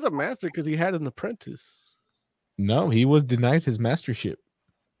 technically, he was a master because he had an apprentice. No, he was denied his mastership.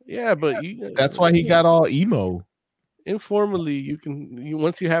 Yeah, but that's why he got all emo. Informally,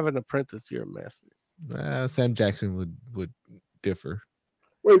 once you have an apprentice, you're a master. Sam Jackson would differ.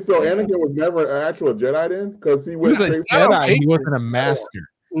 Wait, so Anakin was never an actual Jedi then? Because he He went was a straight Jedi. He wasn't a master.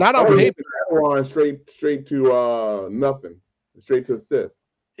 Not on from paper. Padawan straight to nothing, straight to Sith.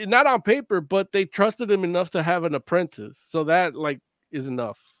 Not on paper, but they trusted him enough to have an apprentice. So that like is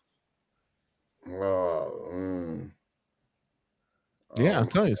enough. Yeah, I'm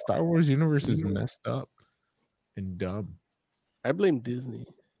telling you, Star Wars universe is messed up and dumb. I blame Disney.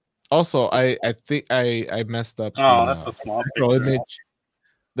 Also, I think I messed up. Oh, that's a small Batgirl image.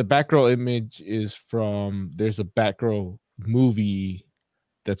 The Batgirl image is from. There's a Batgirl movie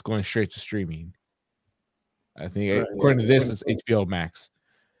that's going straight to streaming. I think according to this, it's HBO Max.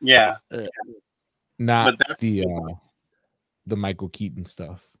 Yeah, not the Michael Keaton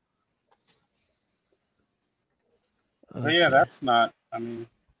stuff. But yeah, that's not. I mean,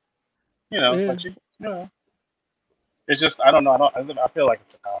 it's like it's just I don't know. I feel like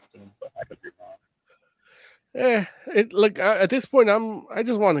it's a costume, but I could be wrong. At this point, I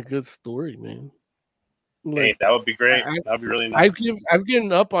just want a good story, man. Like, hey, that would be great. That would be really nice. I've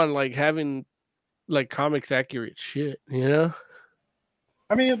given up on like having like comics accurate shit, you know.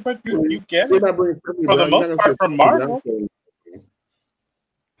 I mean, but you get it for the most part from Marvel.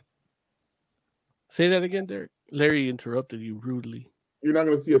 Say that again, Derek. Larry interrupted you rudely. You're not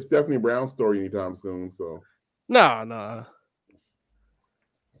going to see a Stephanie Brown story anytime soon, so. No.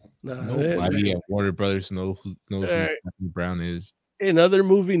 Nobody at Warner Brothers knows who Stephanie Brown is. In other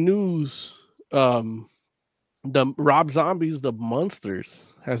movie news, the Rob Zombie's The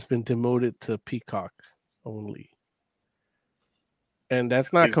Munsters has been demoted to Peacock only. And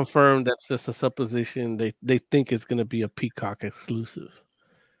that's not confirmed. That's just a supposition. They think it's going to be a Peacock exclusive.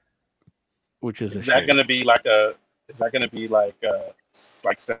 Which is that going to be like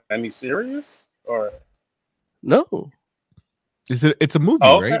semi-serious or no? It's a movie,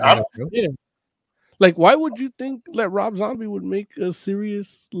 right? Yeah. Like, why would you think that Rob Zombie would make a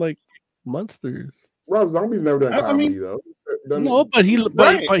serious like Munsters? Rob Zombie's never done comedy though. No, but he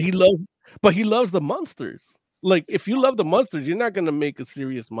loves the Munsters. Like, if you love the Munsters, you're not gonna make a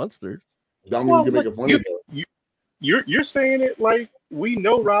serious Munsters. That means you can make it funny. You're saying it like we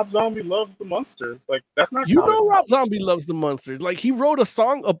know Rob Zombie loves the Munsters. Like, that's not. You know Rob Zombie loves the Munsters. Like, he wrote a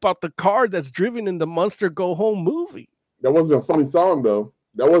song about the car that's driven in the Munster Go Home movie. That wasn't a funny song though.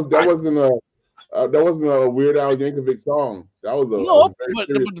 That wasn't a Weird Al Yankovic song. That was but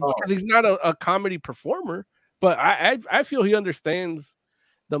because he's not a comedy performer. But I feel he understands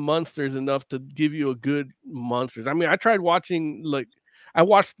the Munsters enough to give you a good Munsters. I mean, I tried watching I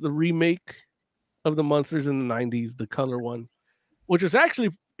watched the remake of the Munsters in the 90s, the color one, which was actually,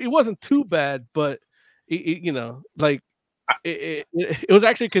 it wasn't too bad, but it was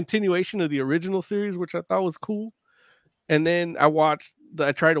actually a continuation of the original series, which I thought was cool. And then I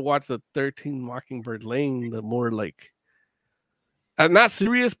tried to watch the 13 Mockingbird Lane, the more like, not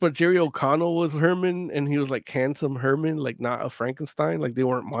serious, but Jerry O'Connell was Herman, and he was like handsome Herman, like not a Frankenstein, like they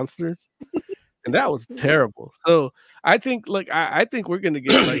weren't monsters. And that was terrible. So I think I think we're gonna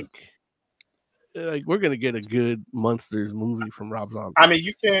get we're gonna get a good Munsters movie from Rob Zombie. I mean,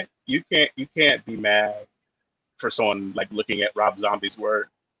 you can't be mad for someone like looking at Rob Zombie's work,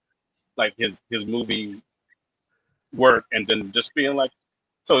 like his movie work, and then just being like,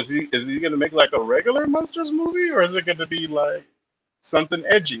 so is he gonna make like a regular Munsters movie, or is it gonna be like something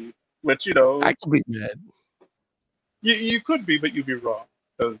edgy? Which I could be mad. You could be, but you'd be wrong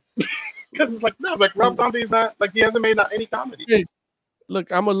because it's like no, like Rob Zombie is not like he hasn't made any comedy. Hey.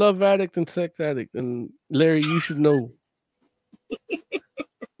 Look, I'm a love addict and sex addict, and Larry, you should know.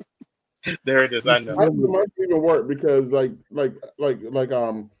 There it is. I know. It might even work because like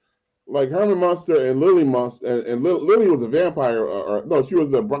Herman Munster and Lily Munster, and Lily was a vampire, or no, she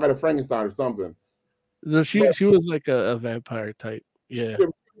was a Bride of Frankenstein or something. No, she was like a vampire type. Yeah.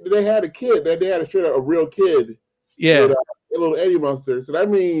 They had a kid. They had a real kid. Yeah. With, a little Eddie Munster. So that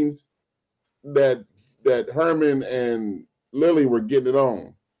means that Herman and Lily were getting it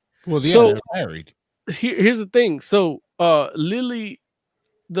on. Well, yeah, they're married. Here's the thing. So, Lily,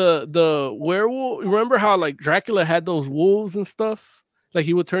 the werewolf. Remember how like Dracula had those wolves and stuff? Like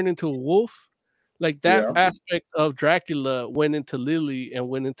he would turn into a wolf. Like that aspect of Dracula went into Lily and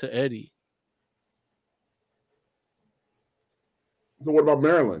went into Eddie. So what about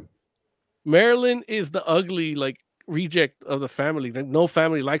Marilyn? Marilyn is the ugly like reject of the family. Like, no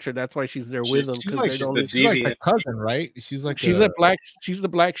family likes her. That's why she's there with them. She's like the cousin, right? She's the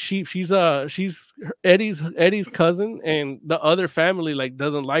black sheep. She's Eddie's cousin, and the other family like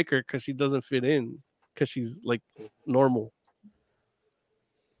doesn't like her because she doesn't fit in because she's like normal.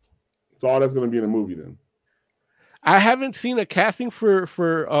 So all that's going to be in the movie then. I haven't seen a casting for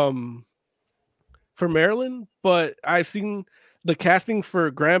Marilyn, but I've seen the casting for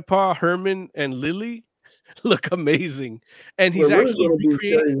Grandpa, Herman, and Lily look amazing. And he's Lily's actually gonna be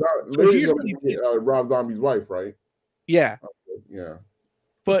recreating. Lily's gonna be Rob Zombie's wife, right? Yeah. Yeah.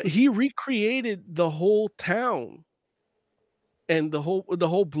 But he recreated the whole town and the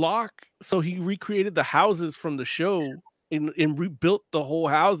whole block. So he recreated the houses from the show and rebuilt the whole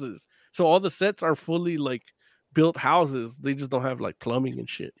houses. So all the sets are fully like built houses. They just don't have like plumbing and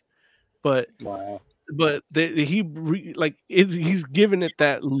shit. But wow. But he's given it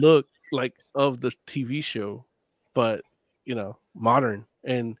that look like of the TV show, but you know, modern,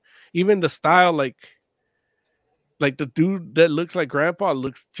 and even the style, like the dude that looks like Grandpa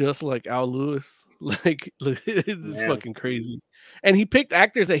looks just like Al Lewis. Like it's fucking crazy. And he picked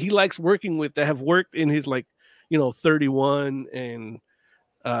actors that he likes working with that have worked in his 31 and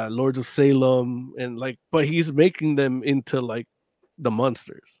Lords of Salem and but he's making them into like the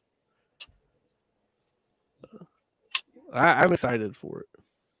monsters. I'm excited for it,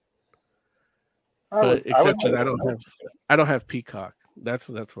 except that I don't have Peacock. That's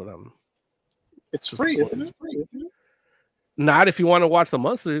what I'm. It's free, isn't it? Not if you want to watch the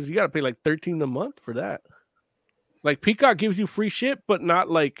monsters. You got to pay like $13 a month for that. Like Peacock gives you free shit, but not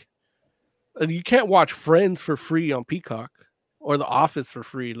like you can't watch Friends for free on Peacock or The Office for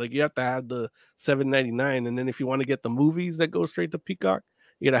free. Like you have to have the $7.99, and then if you want to get the movies that go straight to Peacock,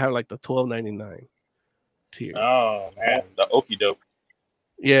 you got to have like the $12.99. Tier. Oh man, the okie doke.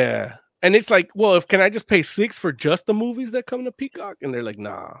 Yeah, and it's like, well, can I just pay $6 for just the movies that come to Peacock? And they're like,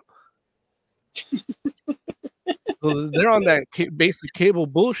 nah. So they're on that basic cable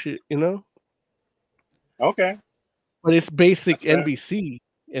bullshit, you know. Okay, but it's basic NBC,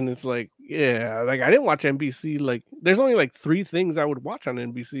 and it's like, yeah, like I didn't watch NBC. Like, there's only like 3 things I would watch on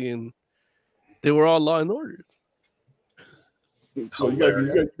NBC, and they were all Law and Orders. So you got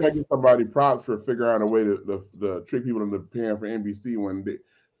to give somebody props for figuring out a way to trick people into paying for NBC when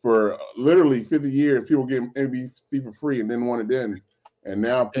for literally 50 years people get NBC for free and didn't want it then, and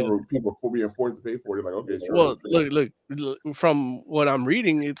now people being forced to pay for it. Like, okay, sure. Well, look, from what I'm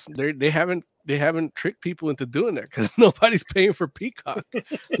reading, it's they haven't tricked people into doing that because nobody's paying for Peacock.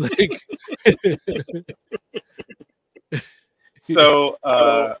 Like, so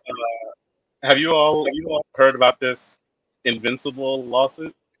have you all heard about this Invincible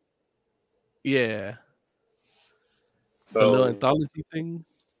lawsuit? Yeah. So the little anthology thing.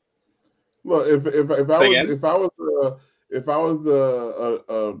 Well, if I was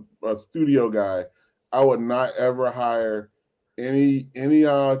a studio guy, I would not ever hire any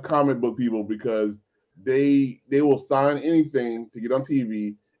comic book people because they will sign anything to get on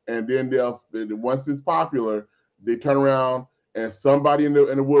TV, and then once it's popular, they turn around and somebody in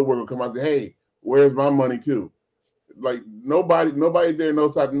the woodwork will come out and say, "Hey, where's my money too?" Like nobody there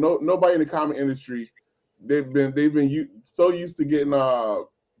knows how. Nobody in the comic industry. They've been so used to getting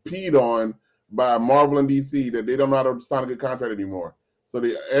peed on by Marvel and DC that they don't know how to sign a good contract anymore. So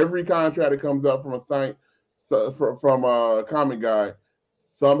every contract that comes up from from a comic guy,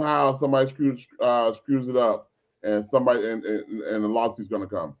 somehow somebody screws it up, and the lawsuit's going to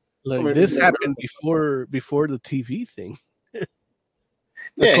come. Like this happened before the TV thing,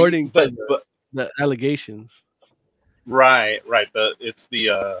 according to the allegations. Right. It's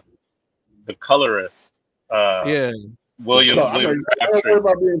the colorist. Yeah. William I don't worry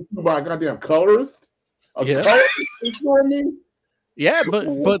about being sued by a goddamn colorist. Colorist is for me. Yeah, but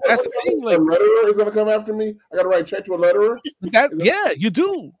that's the thing. Like, a letterer is gonna come after me. I gotta write a check to a letterer. You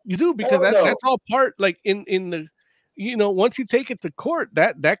do because that's all part. Like in the, once you take it to court,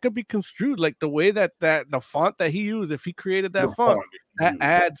 that could be construed like the way that the font that he used. If he created that font, that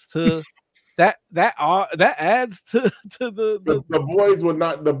adds to. That adds to the boys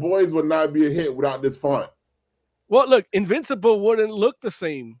would not be a hit without this font. Well, look, Invincible wouldn't look the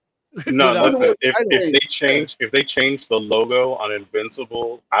same. No, listen. If they changed the logo on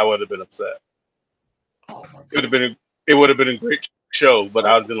Invincible, I would have been upset. Oh my God. It would have been a great show, but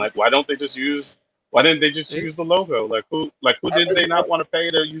I would have been like, why didn't they just use the logo? Like who did they not want to pay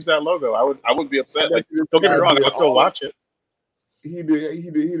to use that logo? I would be upset. Like, don't get me wrong, I'll still watch it. He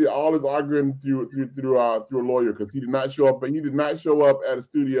did all his arguing through a lawyer because he did not show up. But he did not show up at a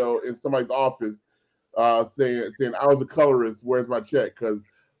studio in somebody's office saying I was a colorist. Where's my check? Because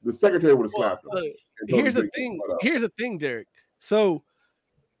the secretary would have slapped him. Here's the thing, Derek. So,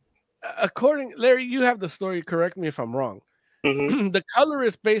 Larry, you have the story. Correct me if I'm wrong. Mm-hmm. The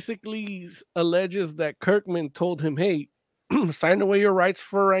colorist basically alleges that Kirkman told him, "Hey, sign away your rights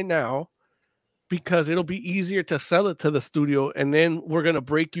for right now, because it'll be easier to sell it to the studio, and then we're gonna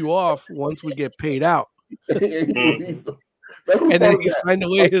break you off once we get paid out." And then he signed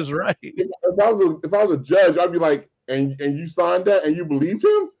away his right. If I was a judge, I'd be like, and you signed that and you believed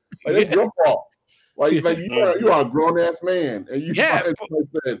him? Like that's your fault. Like you are a grown ass man, and you said,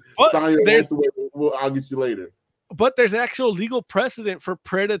 sign your ass away. I'll get you later. But there's actual legal precedent for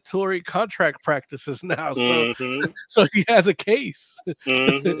predatory contract practices now, so he has a case.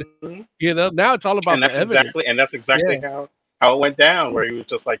 You know, now it's all about the evidence. That's exactly how it went down. Where he was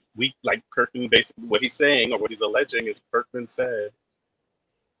just like Kirkman, basically what he's saying or what he's alleging is Kirkman said,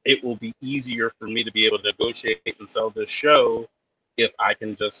 "It will be easier for me to be able to negotiate and sell this show if I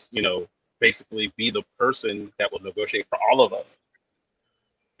can just, basically be the person that will negotiate for all of us."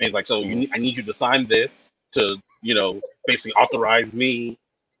 And he's like, "So I need you to sign this to, basically authorize me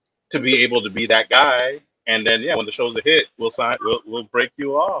to be able to be that guy. And then, when the show's a hit, we'll break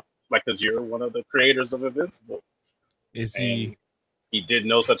you off, like, because you're one of the creators of Invincible." He did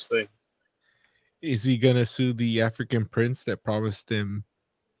no such thing. Is he gonna sue the African prince that promised him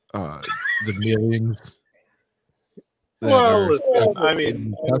the millions? Well, listen, I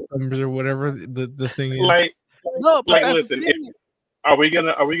mean, customs or whatever the thing is. Listen, are we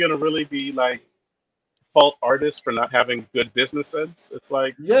gonna really be like fault artists for not having good business sense? It's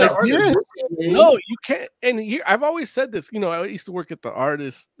like, no, you can't. And here, I've always said this. I used to work at the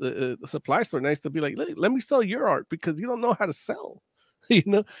artist, the supply store, and I used to be like, let me sell your art because you don't know how to sell.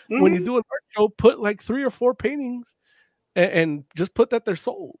 When you do an art show, put like 3 or 4 paintings, and just put that they're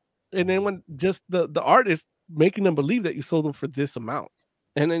sold, and then when just the artist making them believe that you sold them for this amount,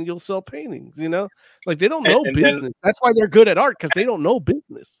 and then you'll sell paintings. Like they don't know business. That's why they're good at art, because they don't know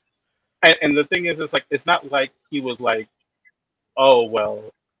business. And the thing is, it's not like he was like, "Oh well,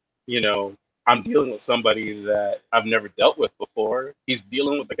 I'm dealing with somebody that I've never dealt with before." He's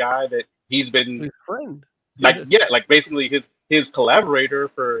dealing with the guy that he's been his friend, like basically his collaborator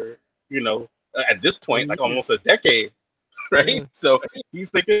for at this point like almost a decade, right? Yeah. So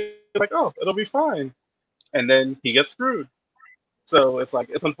he's thinking like, "Oh, it'll be fine," and then he gets screwed. So it's like,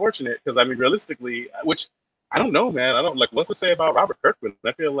 it's unfortunate because I mean, realistically, which I don't know, man. I don't like what's to say about Robert Kirkman.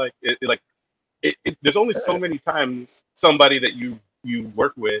 I feel like there's only so many times somebody that you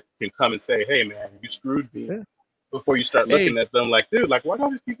work with can come and say, "Hey, man, you screwed me," before you start looking at them like, dude, like why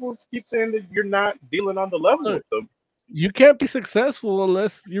don't these people keep saying that you're not dealing on the level with them? You can't be successful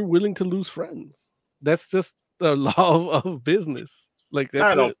unless you're willing to lose friends. That's just the law of business. Like that's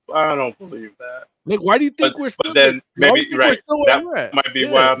I don't believe that. Like, why do you think we're still? But then maybe that might be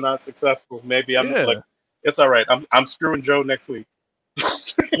why I'm not successful. Maybe I'm like, it's all right. I'm screwing Joe next week.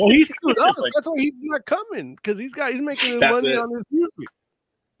 Well, he screwed us. That's why he's not coming, because he's making money on his music.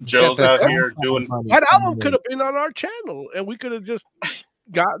 Joe's out here doing that album could have been on our channel, and we could have just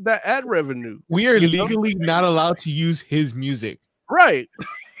got that ad revenue. We are legally not allowed to use his music, right?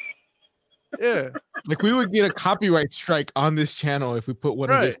 Yeah, like we would get a copyright strike on this channel if we put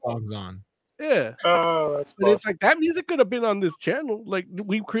one of his songs on. Yeah. Oh, that's but it's like that music could have been on this channel. Like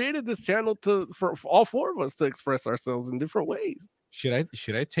we created this channel for all 4 of us to express ourselves in different ways. Should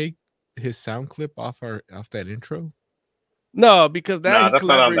I take his sound clip off that intro? No, because that's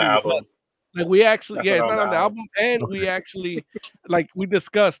not on the album. Like we actually, it's not on the album, and we actually, like we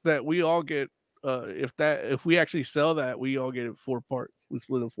discussed that we all get if we actually sell that, we all get it 4 parts. We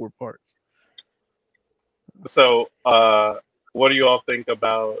split in 4 parts. So, what do you all think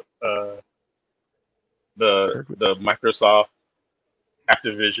about the Microsoft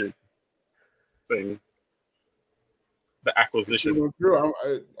Activision thing, the acquisition?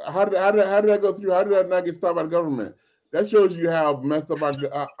 How did that go through? How did that not get stopped by the government? That shows you how messed up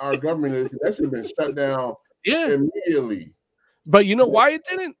our government is. That should have been shut down immediately. But you know why it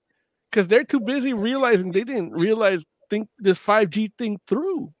didn't? Because they're too busy realizing they didn't think this 5G thing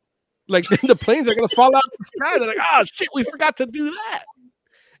through. Like then the planes are gonna fall out of the sky. They're like, oh shit, we forgot to do that.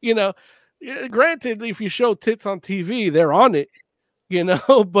 Granted, if you show tits on TV, they're on it.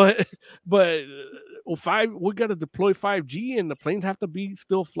 But we got to deploy 5G, and the planes have to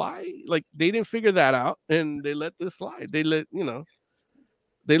still fly. Like they didn't figure that out, and they let this slide. They let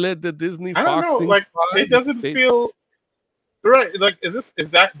the Disney Fox. I don't know. Thing like slide. It doesn't feel right. Like is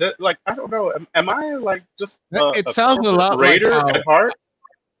that like I don't know. Am I like just? It sounds a lot like at heart.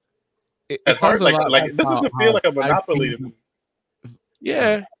 It sounds a lot like this doesn't feel like a monopoly to me.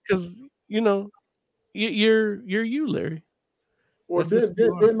 Yeah, because you're you, Larry. Well, didn't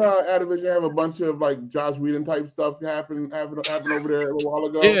Activision have a bunch of like Joss Whedon type stuff happen over there a little while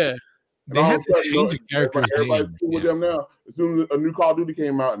ago? Yeah, they had to change the characters. Everybody's cool with them now. As soon as a new Call of Duty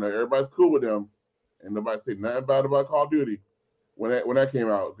came out, and everybody's cool with them, and nobody said nothing bad about Call of Duty when that came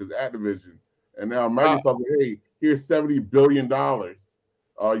out because Activision. And now Microsoft, hey, here's $70 billion.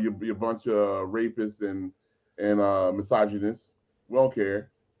 You bunch of rapists and misogynists. We don't care.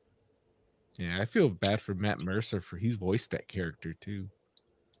 Yeah, I feel bad for Matt Mercer for he's voiced that character too.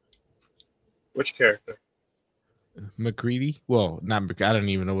 Which character? McCready? Well, not I don't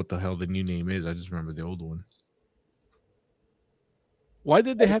even know what the hell the new name is. I just remember the old one. Why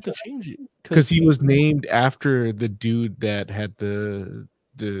did they have to change it? Because he was named after the dude that had the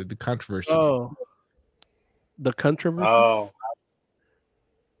controversy. Oh, the controversy. Oh,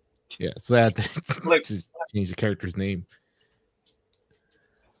 Yeah, so they had to Like- just change the character's name.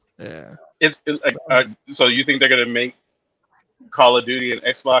 Yeah. it's like, so you think they're gonna make Call of Duty an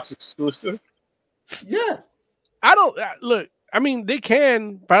Xbox exclusive? Yes. I don't look. I mean, they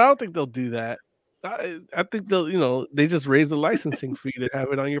can, but I don't think they'll do that. I think they'll, they just raise the licensing fee to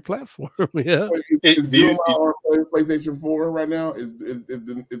have it on your platform. Yeah. Wait, It- is Doom out on PlayStation 4 right now? Is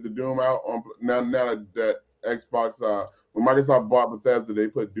the Doom out on now that Xbox? When Microsoft bought Bethesda, they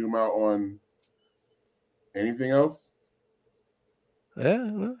put Doom out on anything else?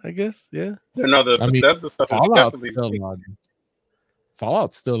 Yeah, well, I guess. Yeah. No, the I mean, Bethesda stuff is Fallout's definitely.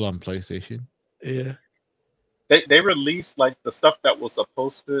 still on PlayStation. Yeah. They released like the stuff that was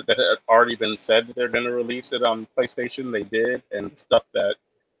supposed to that had already been said that they're going to release it on PlayStation. They did, and stuff that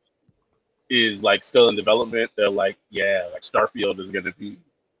is like still in development. They're like, yeah, like Starfield is going to be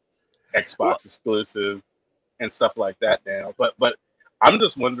Xbox exclusive and stuff like that now. But I'm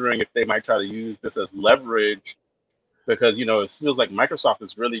just wondering if they might try to use this as leverage because it feels like Microsoft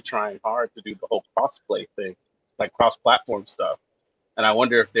is really trying hard to do the whole cross-play thing, like cross-platform stuff. And I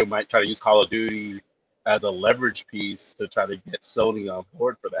wonder if they might try to use Call of Duty as a leverage piece to try to get Sony on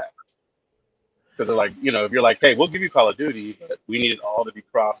board for that. Because they're like, if you're like, hey, we'll give you Call of Duty, but we need it all to be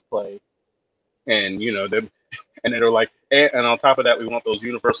cross-play. And, and they're like, and on top of that, we want those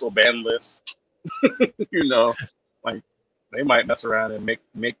universal ban lists. Like they might mess around and make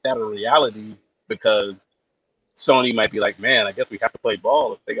that a reality because Sony might be like, man, I guess we have to play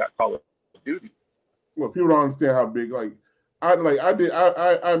ball if they got Call of Duty. Well, people don't understand how big. I didn't know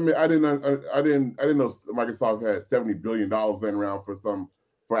Microsoft had $70 billion laying around for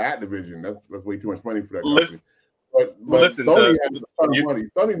Activision. That's way too much money for that company. But listen, Sony has a ton of money.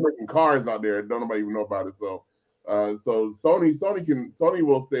 Sony's making cars out there. Don't nobody even know about it. So Sony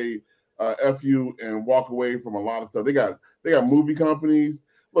will say F you and walk away from a lot of stuff. They got movie companies.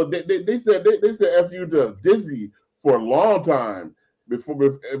 Look, they said F you to Disney for a long time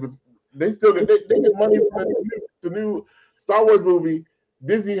before they still get money from the new Star Wars movie.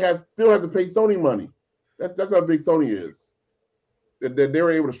 Disney still has to pay Sony money. That's how big Sony is. That they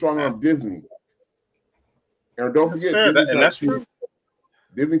were able to strong arm Disney. And don't forget, that's true.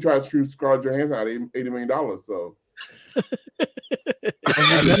 Disney tried to screw Scarlett Johansson out of $80 million. So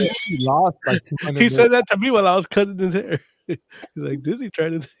he lost like he said that to me while I was cutting his hair. He's like, Disney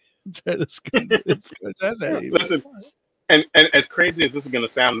trying to screw Johansson. Listen, and as crazy as this is going to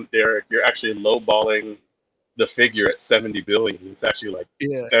sound, Derek, you're actually lowballing the figure at 70 billion. It's actually like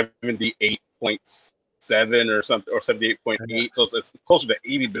 78.7 or something, or 78.8. So it's closer to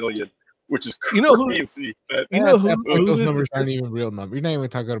 80 billion. Which is crazy. Those numbers aren't even real numbers. You're not even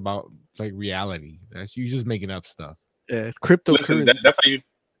talking about like reality. You just making up stuff. Yeah, it's cryptocurrency. Listen,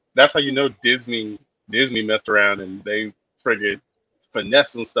 that's how you know Disney messed around and they friggin'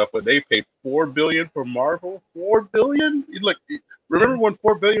 finesse and stuff. But they paid $4 billion for Marvel. $4 billion. Look, remember when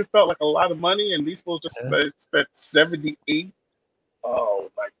 $4 billion felt like a lot of money, and these fools just spent 78.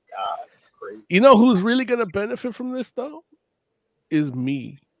 Oh my God, it's crazy. You know who's really gonna benefit from this though? Is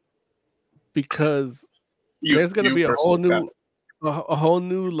me. Because there's going to be a whole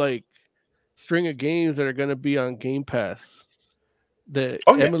new like string of games that are going to be on Game Pass.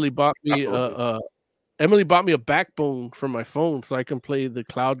 Emily bought me a Backbone for my phone so I can play the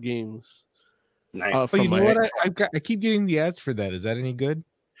cloud games. Nice. So you know what? I keep getting the ads for that. Is that any good?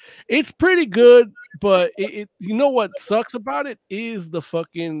 It's pretty good, but you know what sucks about it is the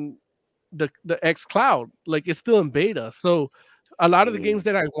X Cloud. Like it's still in beta, so. A lot of the games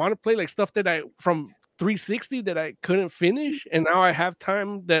that I want to play, like stuff that I from 360 that I couldn't finish, and now I have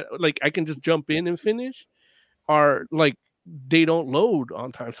time that like I can just jump in and finish, are like they don't load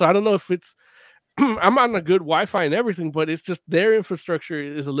on time. So I don't know if it's I'm on a good Wi-Fi and everything, but it's just their infrastructure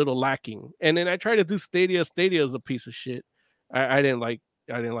is a little lacking. And then I try to do Stadia. Stadia is a piece of shit. I didn't like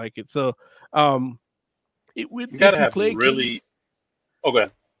it. So you gotta have really. Okay.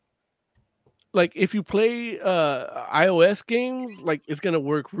 Like if you play iOS games, like it's gonna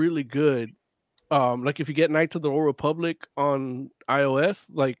work really good. Like if you get Knights of the Old Republic on iOS,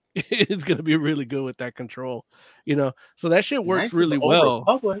 like it's gonna be really good with that control. So that shit works Knights really of the well. Old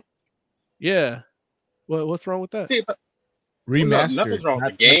Republic? Yeah. What's wrong with that? See, Remastered. Nothing's wrong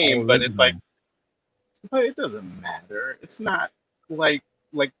with the game, but it's like, but it doesn't matter. It's not like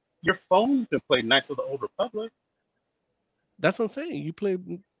your phone can play Knights of the Old Republic. That's what I'm saying. You play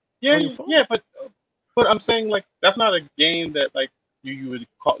Yeah, on your phone. yeah, but I'm saying like that's not a game that like you would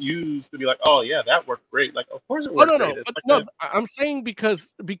use to be like, oh yeah, that worked great. Like, of course it Oh worked no, great. no, It's but like no. I'm saying because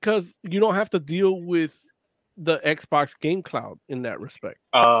you don't have to deal with the Xbox Game Cloud in that respect.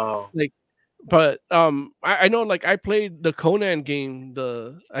 oh, Like, but I know like I played the Conan game.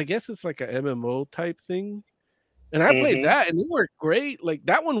 I guess it's like a MMO type thing, and I played Mhm. that and it worked great. Like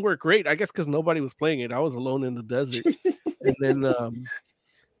that one worked great. I guess because nobody was playing it. I was alone in the desert,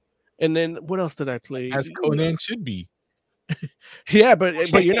 and then what else did I play? As Conan should be. Yeah,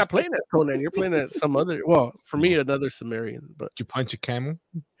 but you're not playing as Conan. You're playing as some other. Well, for me, another Sumerian, but Did you punch a camel?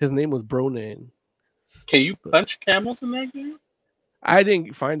 his name was Bronan. can you punch camels in that game? I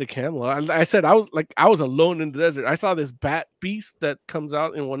didn't find a camel. I said I was alone in the desert. I saw this bat beast that comes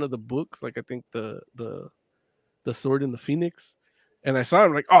out in one of the books, like I think the Sword in the Phoenix, and I saw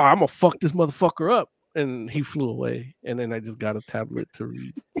him like, oh, I'm gonna fuck this motherfucker up, and he flew away, and then I just got a tablet to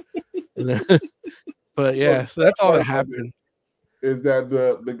read. But yeah, so that's all that happened. Is that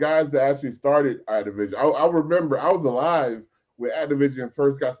the guys that actually started Activision? I remember I was alive when Activision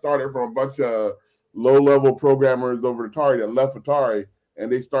first got started from a bunch of low-level programmers over Atari that left Atari,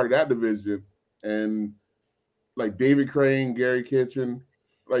 and they started Activision. And like David Crane, Gary Kitchen,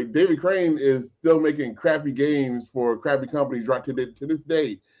 like David Crane is still making crappy games for crappy companies right to this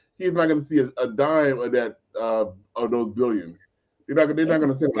day. He's not going to see a dime of that of those billions. They're not going to send him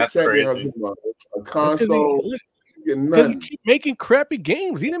a That's check. crazy. They're not gonna send him a console. Because he keep making crappy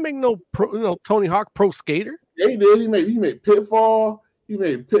games. He didn't make no Tony Hawk Pro Skater. Yeah, he did. He made Pitfall. He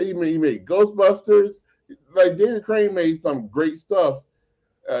made Ghostbusters. Like David Crane made some great stuff.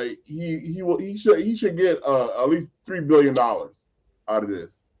 He should get at least $3 billion out of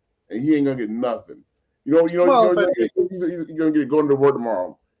this, and he ain't gonna get nothing. He's gonna get going to work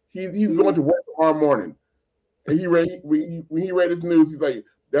tomorrow. He's going to work tomorrow morning, and when he read this news, he's like,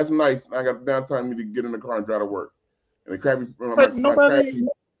 "That's nice. I got downtime me to get in the car and drive to work." And the crappy, my crappy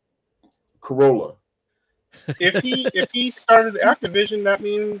Corolla. If he started Activision, that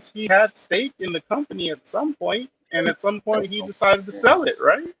means he had stake in the company at some point, and at some point he decided to sell it,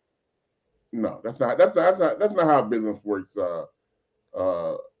 right? No, that's not how business works,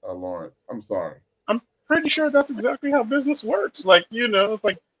 Lawrence. I'm sorry. I'm pretty sure that's exactly how business works. Like, it's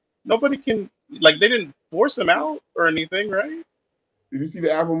like nobody can, like, they didn't force him out or anything, right? Did you see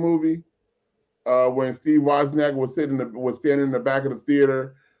the Apple movie when Steve Wozniak was standing in the back of the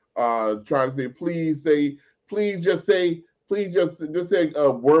theater, trying to say, please just say a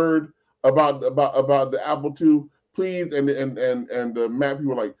word about the Apple II, please, and the Mac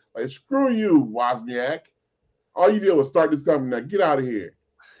people were like screw you, Wozniak. All you did was start this company. Now get out of here.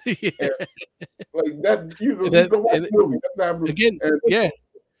 Yeah. And, like that, you go watch the movie. That's happening again. And yeah,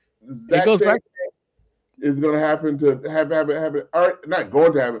 it goes back. Is going to happen to happen. Not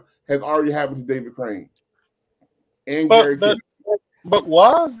going to happen. Has already happened to David Crane and Gary Kitchen. But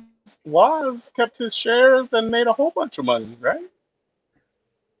Woz kept his shares and made a whole bunch of money, right?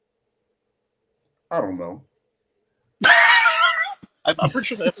 I don't know. I'm pretty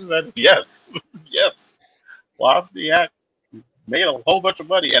sure the answer to that is yes. Yes. Wozniak made a whole bunch of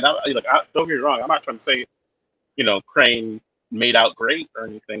money. And don't get me wrong, I'm not trying to say, Crane made out great or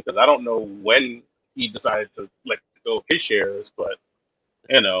anything, because I don't know when he decided to go his shares, but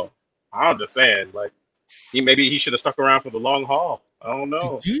I'm just saying, like, he should have stuck around for the long haul. I don't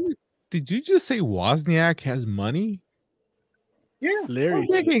know. Did you just say Wozniak has money? Yeah, Larry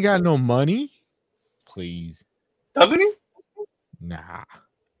Wozniak ain't got no money. Please, doesn't he? Nah.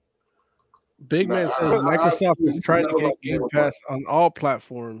 Big Man says Microsoft is trying to get Game Pass on all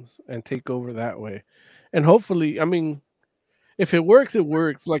platforms and take over that way, and hopefully, I mean, if it works, it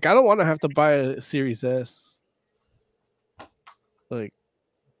works. Like, I don't want to have to buy a Series S. Like,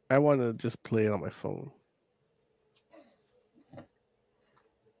 I want to just play it on my phone.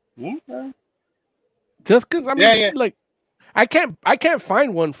 Okay. Just because like, I can't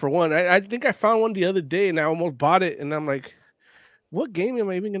find one for one. I think I found one the other day and I almost bought it, and I'm like, what game am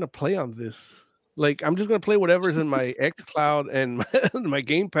I even gonna play on this? Like, I'm just gonna play whatever's in my xCloud and my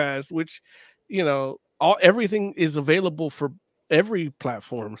Game Pass, which, everything is available for every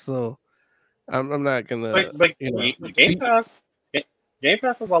platform. So I'm not gonna. Game Pass. Game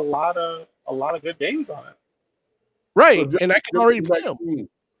Pass has a lot of good games on it. Right, so and I can already play them.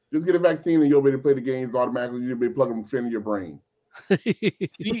 Just get a vaccine and you'll be able to play the games automatically. You'll be plugging them in your brain.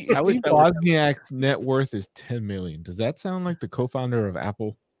 Steve Wozniak's net worth is $10 million. Does that sound like the co-founder of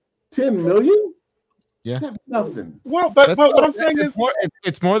Apple? $10 million? Yeah. Nothing. Well, but That's what not- I'm saying is,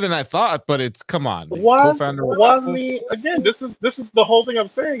 it's more than I thought, but it's come on. The was co-founder- Wozniak again? This is the whole thing I'm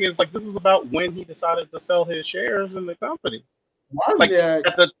saying is like this is about when he decided to sell his shares in the company. Like Wozniak,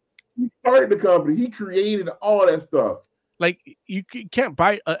 at the he started the company. He created all that stuff. Like you can't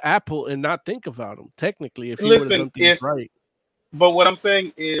buy an apple and not think about him. Technically, if he would have listen, done things right. but what I'm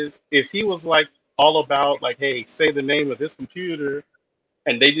saying is, if he was like all about like, hey, say the name of this computer,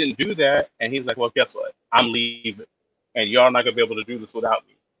 and they didn't do that, and he's like, well, guess what? I'm leaving, and y'all not gonna be able to do this without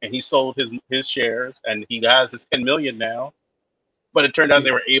me. And he sold his shares, and he has his 10 million now. But it turned out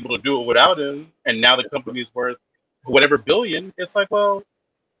they were able to do it without him, and now the company's worth whatever billion. It's like, well,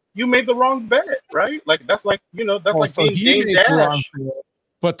 you made the wrong bet, right? Like that's like that's like so being he Dame made the wrong Dash. bet,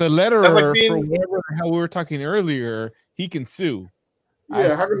 but the letterer That's like being- for whatever the hell we were talking earlier, he can sue.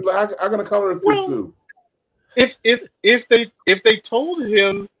 Yeah, how can a colorist sue? If they told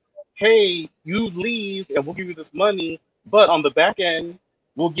him, hey, you leave and we'll give you this money, but on the back end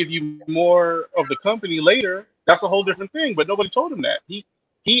we'll give you more of the company later, that's a whole different thing. But nobody told him that.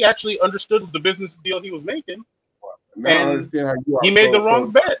 He actually understood the business deal he was making. Now I understand how you are. He made the wrong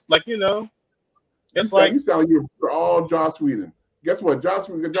bet. Like it's like you sound like you're all Joss Whedon. Guess what, Joss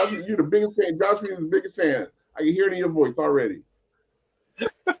Whedon, you're the biggest fan. Joss Whedon's the biggest fan. I can hear it in your voice already.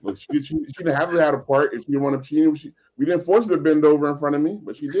 Look, she didn't have to have a part. If she didn't want to, we didn't force her to bend over in front of me,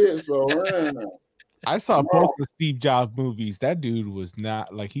 but she did. So I saw both the Steve Jobs movies. That dude was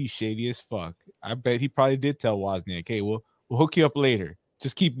not like he's shady as fuck. I bet he probably did tell Wozniak, "Hey, we'll hook you up later.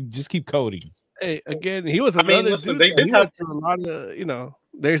 Just keep coding." Hey, again, he was I mean, another listen, dude. they That did he have- went through a lot of,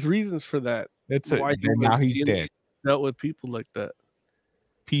 there's reasons for that. That's Why it. he Now was he's dead. Dealt with people like that.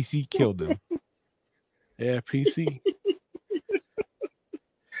 PC killed him. Yeah, PC.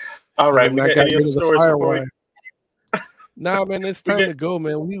 all right. And We I got got any rid other of the stories before we- firewire. Nah, man, it's time to go,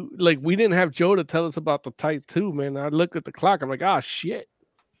 man. We didn't have Joe to tell us about the Type 2, man. I looked at the clock. I'm like, ah, shit.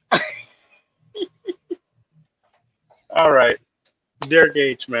 All right. Derek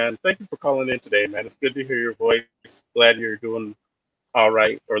H, man, thank you for calling in today, man. It's good to hear your voice. Glad you're doing all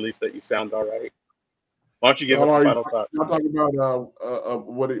right, or at least that you sound all right. Why don't you give us some final thoughts? I'm talking about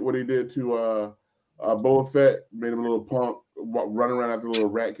what he did to Boba Fett, made him a little punk, running around after a little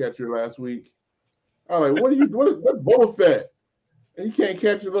rat catcher last week. I was like, what's Boba Fett? And he can't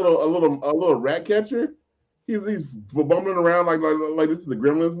catch a little rat catcher. He's bumbling around like this is the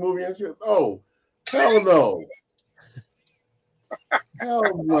Gremlins movie and shit. Oh, hell no. Hell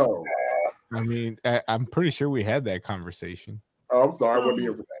no. I mean, I'm pretty sure we had that conversation. Oh, I'm sorry, I wasn't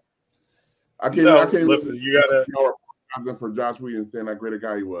here for that. I can't listen. You gotta for Josh Whedon saying how great a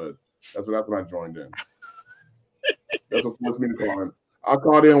guy he was. That's when I joined in. That's what forced me to call him. I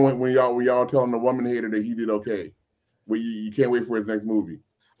called in when y'all telling the woman hater that he did okay. Well, you can't wait for his next movie.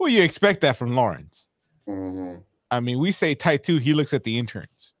 Well, you expect that from Lawrence. Mm-hmm. I mean, we say Type 2, he looks at the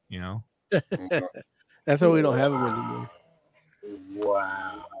interns, That's why we don't have him anymore.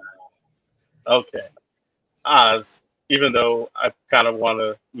 Wow. Okay. Oz, even though I kind of want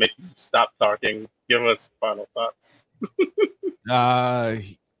to make you stop talking, give us final thoughts.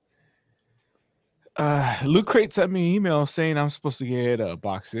 Loot Crate sent me an email saying I'm supposed to get a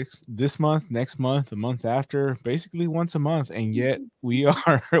box 6 this month, next month, the month after, basically once a month, and yet we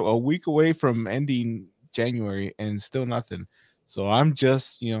are a week away from ending January and still nothing. So I'm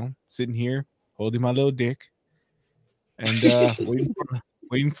just sitting here holding my little dick and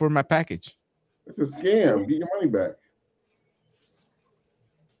waiting for my package. It's a scam. Get your money back.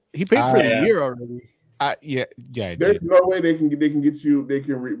 He paid for the year already. Yeah. There's no way they can get you. They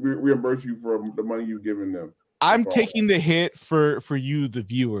can reimburse you for the money you've given them. I'm taking the hit for you, the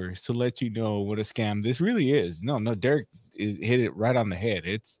viewers, to let you know what a scam this really is. No, Derek hit it right on the head.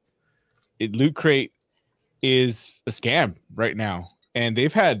 Loot Crate is a scam right now, and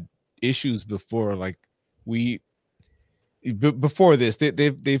they've had issues before. Like before this,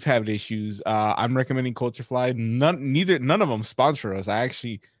 they've had issues. I'm recommending Culture Fly. None of them sponsor us.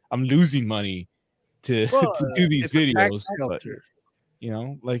 I'm losing money to do these videos. But,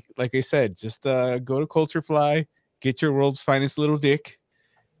 like I said, just go to Culture Fly, get your world's finest little dick,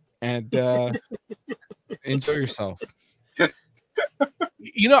 and enjoy yourself.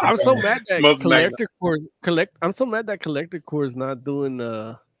 I'm so mad that I'm so mad that Collector Core is not doing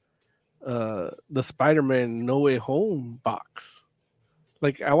the Spider-Man No Way Home box.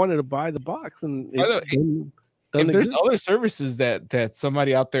 Like I wanted to buy the box, and if there's other services that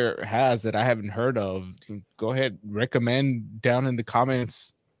somebody out there has that I haven't heard of, go ahead, recommend down in the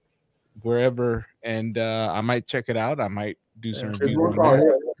comments wherever, and I might check it out. I might do some reviews on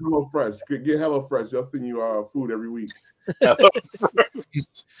that. HelloFresh. Get HelloFresh. They'll send you food every week.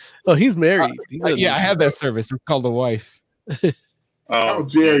 Oh, he's married. Yeah, I have that service. It's called a wife. How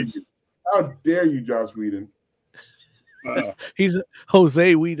dare you? How dare you, Josh Whedon? He's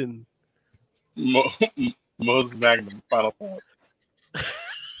Jose Whedon. Moses Magnum, final thoughts.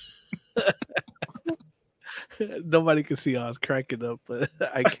 Nobody can see us cracking up, but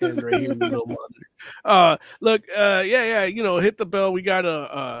I can right here in the little monitor. Look, yeah, hit the bell. We got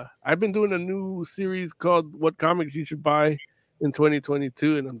I've been doing a new series called What Comics You Should Buy in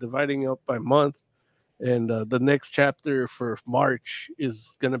 2022, and I'm dividing up by month. And the next chapter for March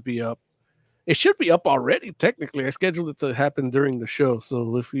is gonna be up. It should be up already, technically. I scheduled it to happen during the show.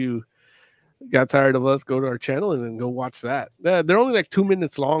 So if you got tired of us, go to our channel and then go watch that. They're only like 2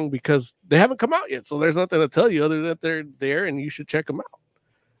 minutes long because they haven't come out yet. So there's nothing to tell you other than that they're there and you should check them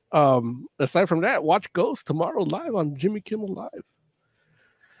out. Aside from that, watch Ghost tomorrow live on Jimmy Kimmel Live.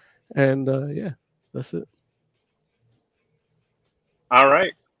 And yeah, that's it. All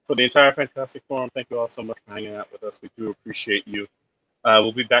right. For the entire Fantastic Forum, thank you all so much for hanging out with us. We do appreciate you.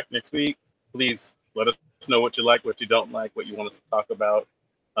 We'll be back next week. Please let us know what you like, what you don't like, what you want us to talk about.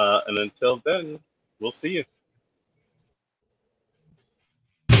 And until then, we'll see you.